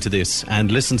listening to this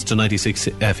and listens to 96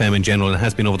 FM in general, and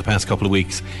has been over the past couple of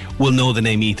weeks, will know the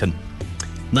name Ethan.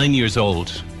 9 years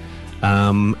old.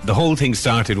 The whole thing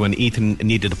started when Ethan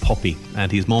needed a puppy,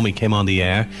 and his mommy came on the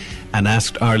air and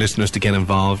asked our listeners to get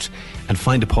involved and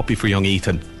find a puppy for young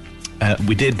Ethan.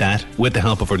 We did that with the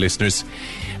help of our listeners.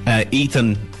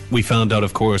 Ethan, we found out,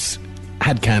 of course,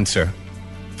 had cancer,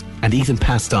 and Ethan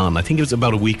passed on. I think it was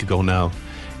about a week ago now,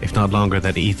 if not longer,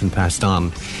 that Ethan passed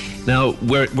on. Now,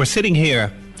 we're sitting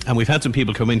here, and we've had some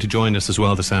people come in to join us as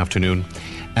well this afternoon,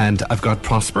 and I've got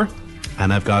Prosper,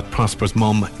 and I've got Prosper's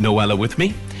mum, Noella, with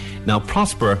me. Now,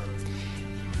 Prosper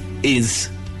is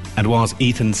and was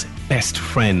Ethan's best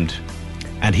friend,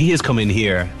 and he has come in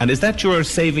here. And is that your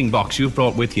saving box you've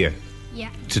brought with you?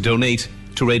 Yeah. To donate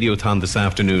to Radiothon this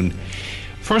afternoon.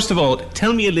 First of all,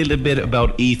 tell me a little bit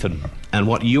about Ethan and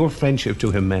what your friendship to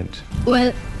him meant.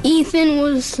 Well, Ethan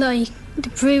was like the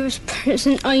bravest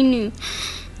person I knew,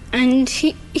 and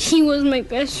he was my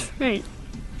best friend.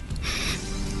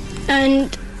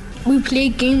 And we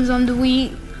played games on the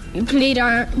Wii. We played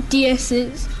our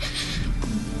DSs.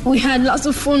 We had lots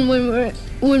of fun when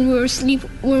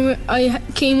I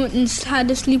came and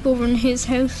had a sleepover in his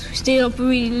house. We stayed up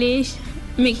really late,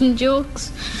 making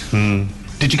jokes.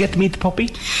 Did you get to meet the puppy?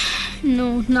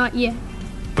 No, not yet.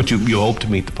 But you hope to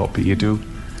meet the puppy, you do?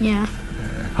 Yeah.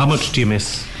 How much do you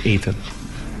miss Ethan?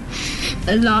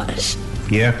 A lot.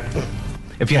 Yeah?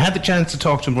 If you had the chance to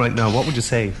talk to him right now, what would you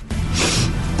say?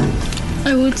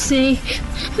 I would say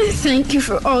thank you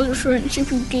for all the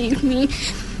friendship you gave me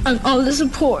and all the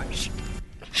support.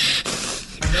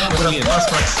 Brilliant.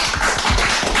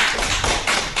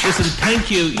 Listen,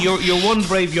 thank you. You're one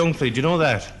brave young fella. Do you know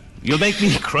that? You'll make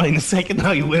me cry in a second.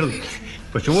 Now you will.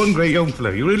 But you're one great young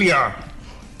fella. You really are.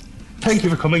 Thank you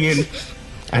for coming in.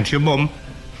 And to your mum.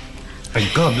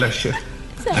 And God bless you.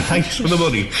 And thanks for the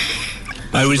money.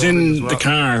 I was in the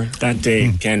car that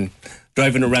day, Ken,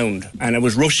 driving around, and I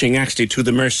was rushing actually to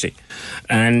the Mercy,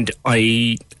 and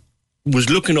I was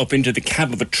looking up into the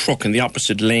cab of a truck in the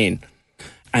opposite lane,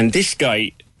 and this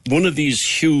guy, one of these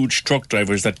huge truck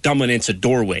drivers that dominates a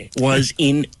doorway, was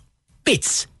in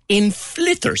bits, in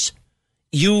flitters.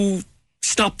 You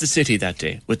stopped the city that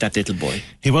day with that little boy.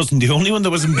 He wasn't the only one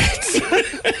that was in bits.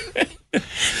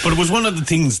 But it was one of the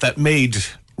things that made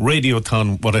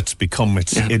Radiothon what it's become.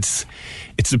 It's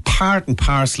a part and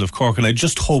parcel of Cork, and I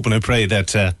just hope and I pray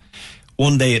that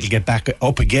one day it'll get back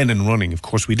up again and running. Of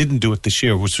course, we didn't do it this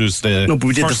year, which was the No, but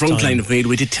we did the Frontline time. Appeal.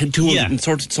 We did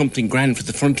 200 something grand for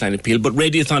the Frontline Appeal. But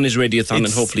Radiothon is Radiothon,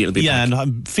 and hopefully it'll be back. Yeah,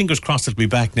 and fingers crossed it'll be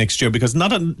back next year, because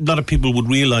not a lot of people would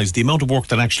realise the amount of work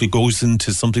that actually goes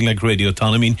into something like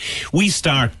Radiothon. I mean, we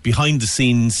start behind the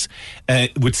scenes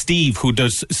with Steve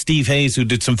Hayes, who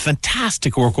did some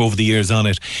fantastic work over the years on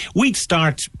it. We'd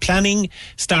start planning,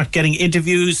 start getting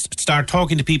interviews, start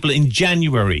talking to people in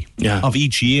January of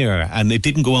each year, and it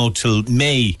didn't go out till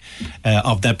May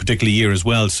of that particular year as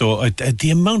well. So the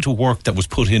amount of work that was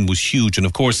put in was huge, and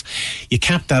of course you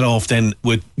cap that off then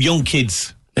with young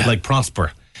kids like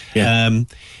Prosper.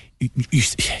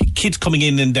 Kids coming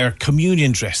in their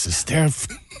communion dresses, their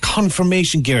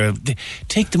confirmation gear,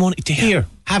 take the money to here,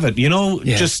 have it,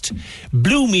 just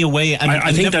blew me away. And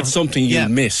I think that's something you'll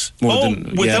miss more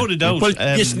than... without a doubt. Well,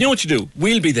 yes, you know what you do?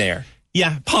 We'll be there.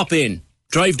 Yeah. Pop in.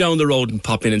 drive down the road and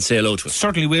pop in and say hello to us.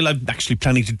 Certainly will. I'm actually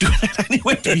planning to do that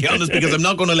anyway, to be honest, because I'm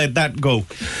not going to let that go.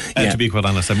 To be quite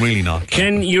honest, I'm really not.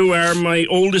 Ken, you are my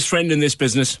oldest friend in this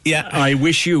business. Yeah. I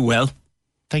wish you well.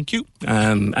 Thank you.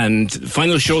 And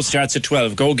final show starts at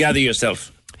 12. Go gather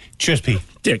yourself. Cheers, P.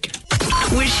 Dick.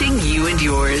 Wishing you and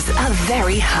yours a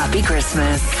very happy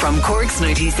Christmas from Cork's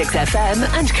 96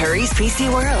 FM and Curry's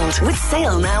PC World, with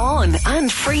sale now on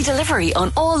and free delivery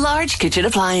on all large kitchen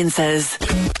appliances.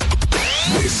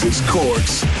 This is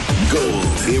Cork's Gold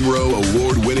Imro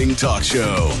Award-winning talk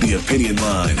show, The Opinion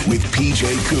Line with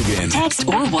PJ Coogan. Text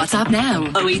or WhatsApp now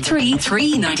 083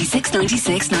 396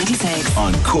 96 96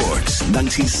 on Cork's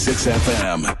 96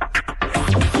 FM.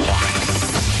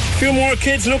 Few more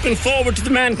kids looking forward to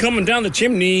the man coming down the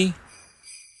chimney.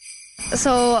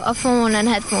 So a phone and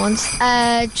headphones,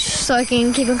 so I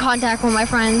can keep in contact with my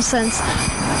friends, since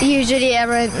usually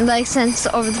since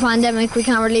over the pandemic we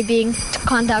can't really be in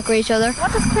contact with each other.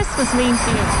 What does Christmas mean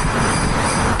to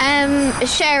you?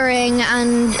 Sharing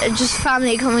and just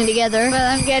family coming together.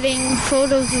 Well, I'm getting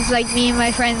photos of me and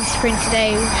my friends printed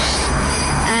out,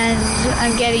 and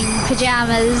I'm getting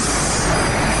pajamas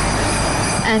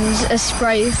and a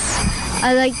Sprite.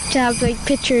 I like to have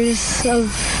pictures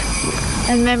of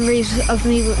and memories of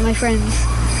me with my friends.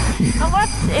 And what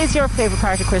is your favourite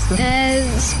part of Christmas?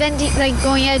 Spending,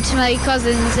 going out to my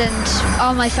cousins and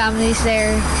all my family's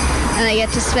there, and I get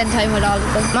to spend time with all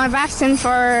of them. I'm asking for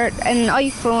an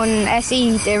iPhone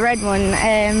SE, the red one,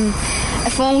 a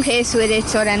phone case with it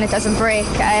so then it doesn't break,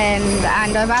 and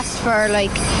I've asked for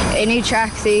a new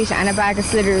tracksuit and a bag of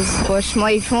slippers, but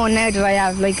my phone now that I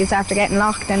have is after getting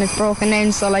locked and it's broken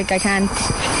down, so I can't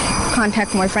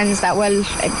contact my friends that well,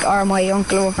 or my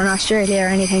uncle over in Australia or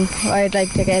anything. I'd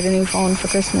like to get a new phone for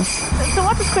Christmas. So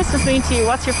what does Christmas mean to you?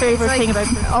 What's your favourite thing about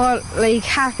Christmas? All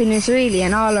happiness really,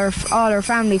 and all our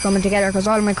family coming together, because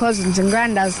all my cousins and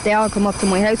granddads, they all come up to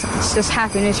my house. It's just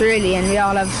happiness really, and we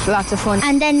all have lots of fun.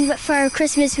 And then for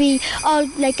Christmas we all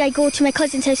I go to my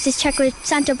cousin's house to check what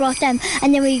Santa brought them,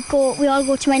 and then we all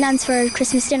go to my nan's for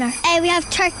Christmas dinner. We have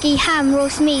turkey, ham,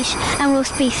 roast meat and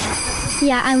roast beef.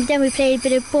 Yeah, and then we play a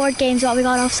bit of board games what we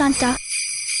got off Santa.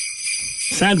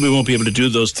 Sad we won't be able to do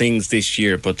those things this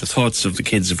year, but the thoughts of the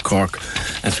kids of Cork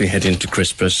as we head into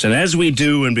Christmas. And as we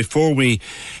do, and before we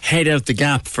head out the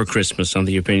gap for Christmas on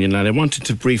the Opinion Line, I wanted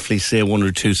to briefly say one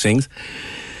or two things.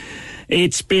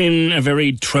 It's been a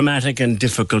very traumatic and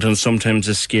difficult and sometimes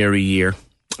a scary year.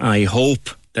 I hope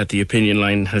that the Opinion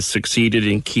Line has succeeded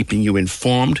in keeping you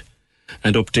informed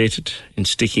and updated, in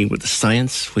sticking with the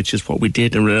science, which is what we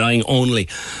did, and relying only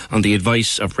on the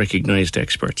advice of recognised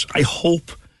experts. I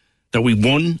hope that we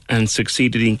won and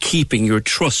succeeded in keeping your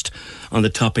trust on the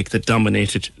topic that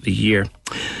dominated the year.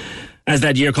 As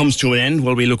that year comes to an end,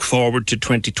 well, we look forward to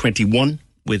 2021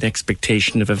 with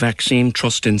expectation of a vaccine,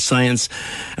 trust in science,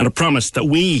 and a promise that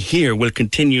we here will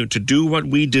continue to do what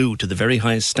we do to the very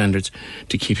highest standards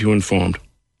to keep you informed.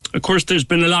 Of course, there's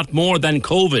been a lot more than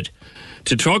COVID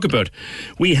to talk about.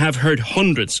 We have heard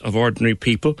hundreds of ordinary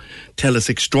people tell us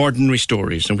extraordinary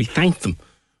stories, and we thank them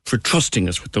for trusting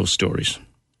us with those stories.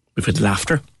 We've had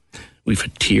laughter, we've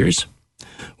had tears,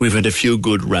 we've had a few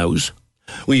good rows,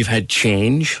 we've had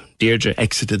change. Deirdre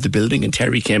exited the building and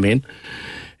Terry came in.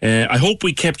 I hope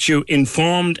we kept you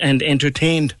informed and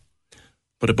entertained,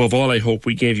 but above all, I hope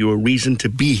we gave you a reason to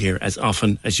be here as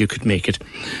often as you could make it.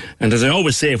 And as I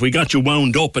always say, if we got you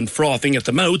wound up and frothing at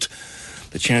the mouth,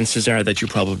 the chances are that you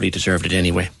probably deserved it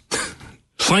anyway.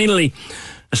 Finally,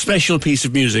 a special piece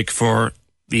of music for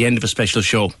the end of a special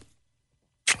show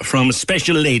from a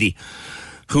special lady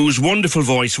whose wonderful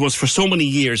voice was for so many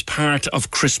years part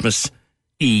of Christmas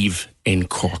Eve in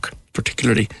Cork,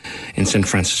 particularly in St.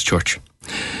 Francis Church.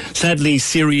 Sadly,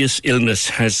 serious illness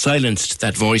has silenced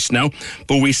that voice now,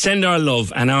 but we send our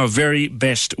love and our very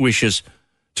best wishes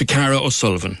to Cara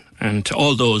O'Sullivan and to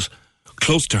all those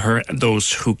close to her and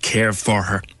those who care for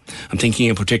her. I'm thinking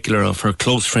in particular of her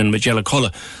close friend Majella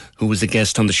Cullen, who was a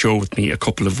guest on the show with me a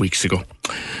couple of weeks ago.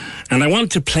 And I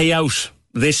want to play out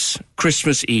this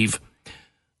Christmas Eve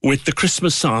with the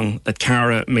Christmas song that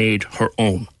Cara made her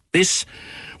own. This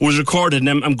was recorded,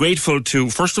 and I'm grateful to,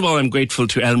 first of all, I'm grateful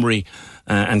to Elmarie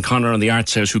and Connor on the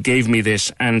Arts House who gave me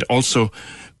this, and also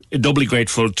doubly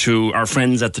grateful to our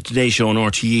friends at the Today Show on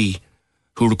RTE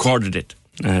who recorded it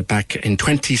back in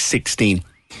 2016.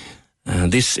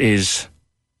 This is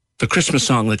the Christmas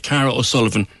song that Cara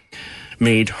O'Sullivan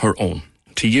made her own.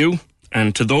 To you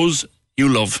and to those you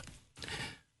love,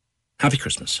 Happy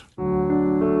Christmas. Holy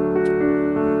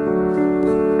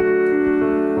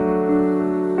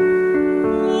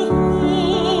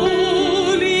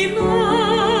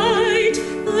night,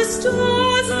 the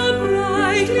stars are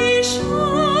brightly shining.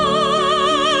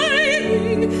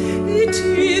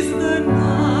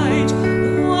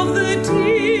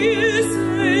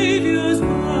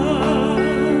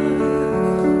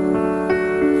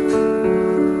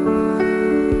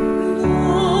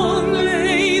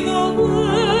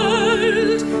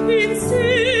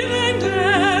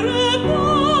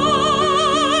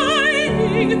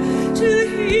 till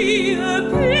he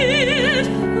appeared,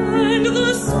 and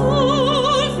the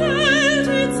soul felt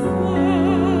its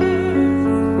worth.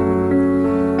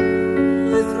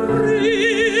 A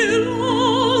thrill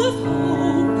of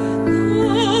hope,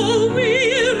 the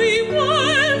weary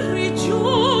world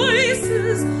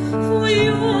rejoices, for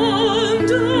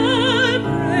yonder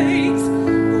breaks a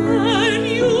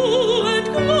new and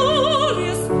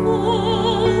glorious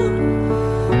morn.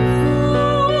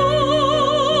 Fall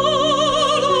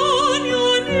on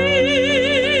your knees,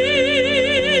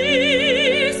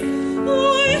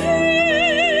 oh, hear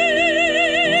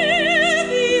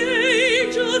the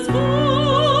angels' voices,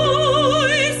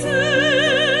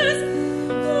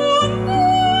 oh,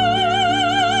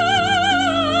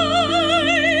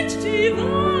 night divine,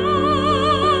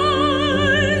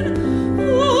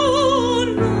 oh,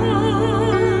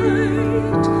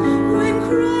 night when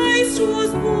Christ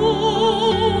was born,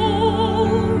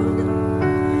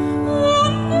 oh,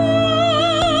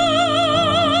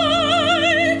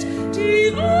 night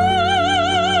divine,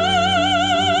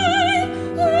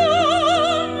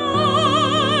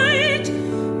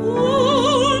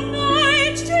 oh,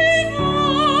 night divine,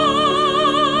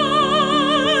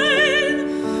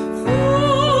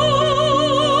 fall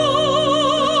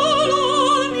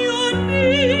on your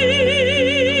knees,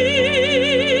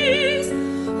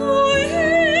 oh,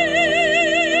 hear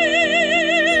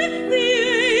the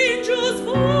angels'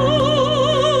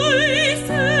 voices,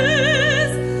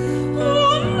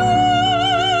 oh, night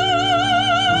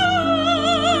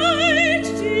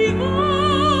divine,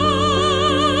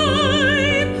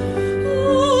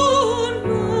 oh,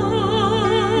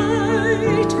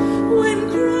 night when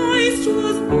Christ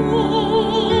was born,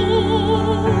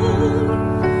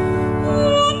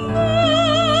 oh,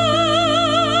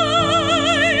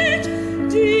 night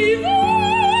divine,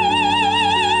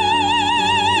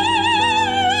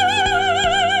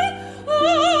 oh,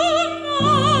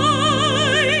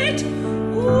 night,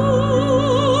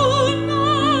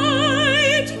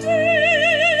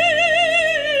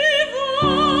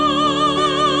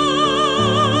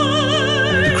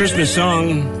 The Christmas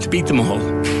song to beat them all.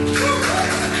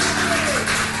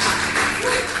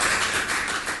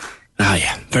 Ah,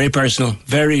 yeah. Very personal.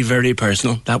 Very, very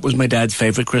personal. That was my dad's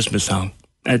favourite Christmas song.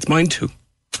 And it's mine too.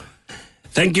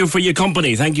 Thank you for your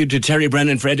company. Thank you to Terry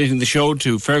Brennan for editing the show,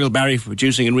 to Fergal Barry for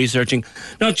producing and researching,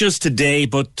 not just today,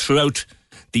 but throughout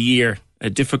the year. A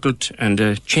difficult and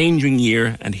a changing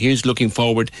year, and here's looking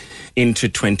forward into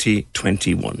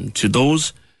 2021. To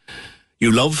those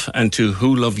you love and to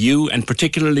who love you, and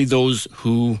particularly those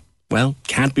who, well,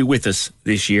 can't be with us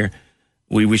this year,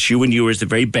 we wish you and yours the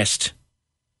very best.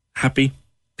 Happy,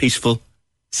 peaceful,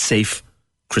 safe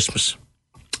Christmas.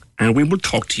 And we will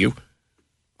talk to you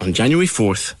on January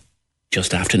 4th,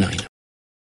 just after 9.